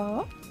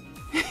 Wow.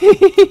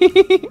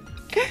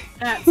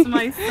 That's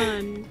my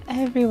son.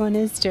 Everyone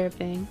is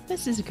derping.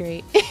 This is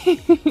great.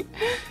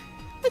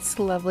 It's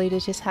lovely to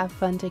just have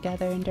fun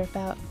together and derp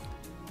out.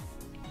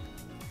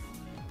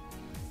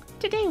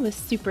 Today was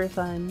super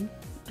fun.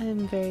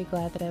 I'm very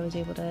glad that I was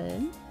able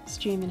to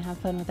stream and have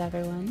fun with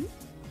everyone.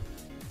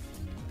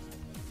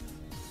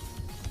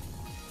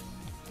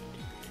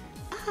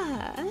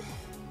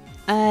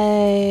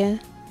 I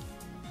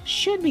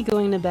should be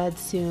going to bed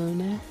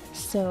soon,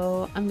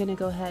 so I'm gonna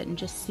go ahead and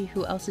just see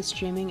who else is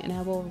streaming and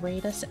I will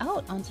raid us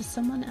out onto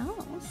someone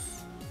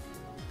else.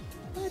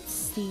 Let's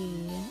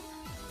see.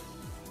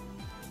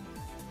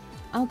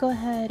 I'll go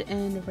ahead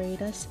and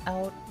raid us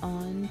out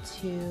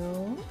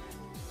onto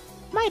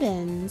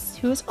Maidens,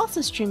 who is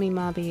also streaming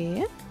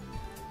Mobby.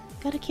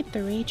 Gotta keep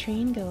the raid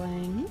train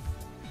going.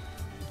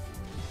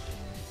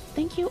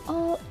 Thank you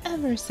all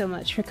ever so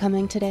much for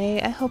coming today.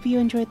 I hope you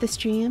enjoyed the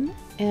stream,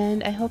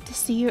 and I hope to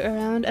see you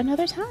around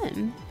another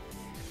time.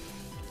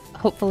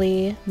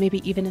 Hopefully,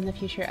 maybe even in the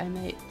future, I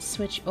might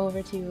switch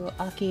over to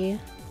Aki.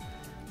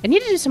 I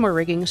need to do some more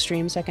rigging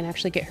streams so I can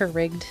actually get her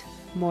rigged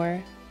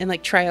more and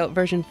like try out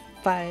version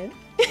 5.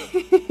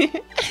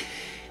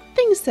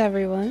 Thanks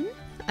everyone.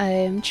 I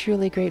am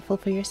truly grateful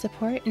for your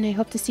support, and I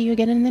hope to see you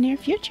again in the near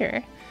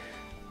future.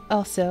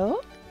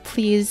 Also,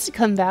 please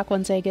come back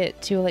once I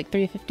get to like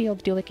 350. I'll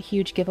do like a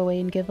huge giveaway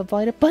and give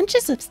away a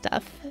bunches of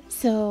stuff.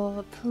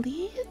 So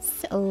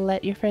please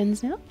let your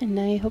friends know, and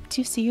I hope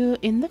to see you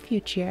in the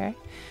future.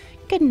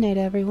 Good night,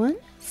 everyone.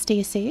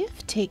 Stay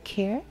safe, take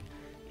care,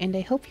 and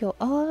I hope you'll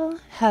all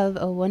have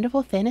a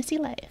wonderful fantasy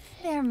life.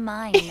 They're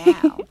mine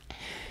now.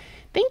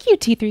 Thank you,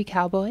 T3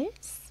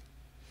 Cowboys.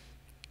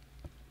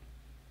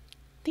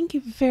 Thank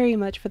you very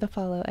much for the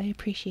follow. I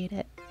appreciate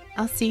it.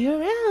 I'll see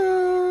you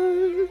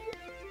around.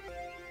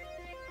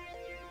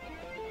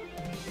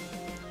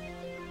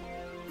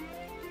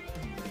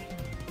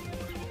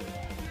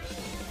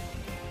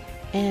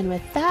 And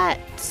with that,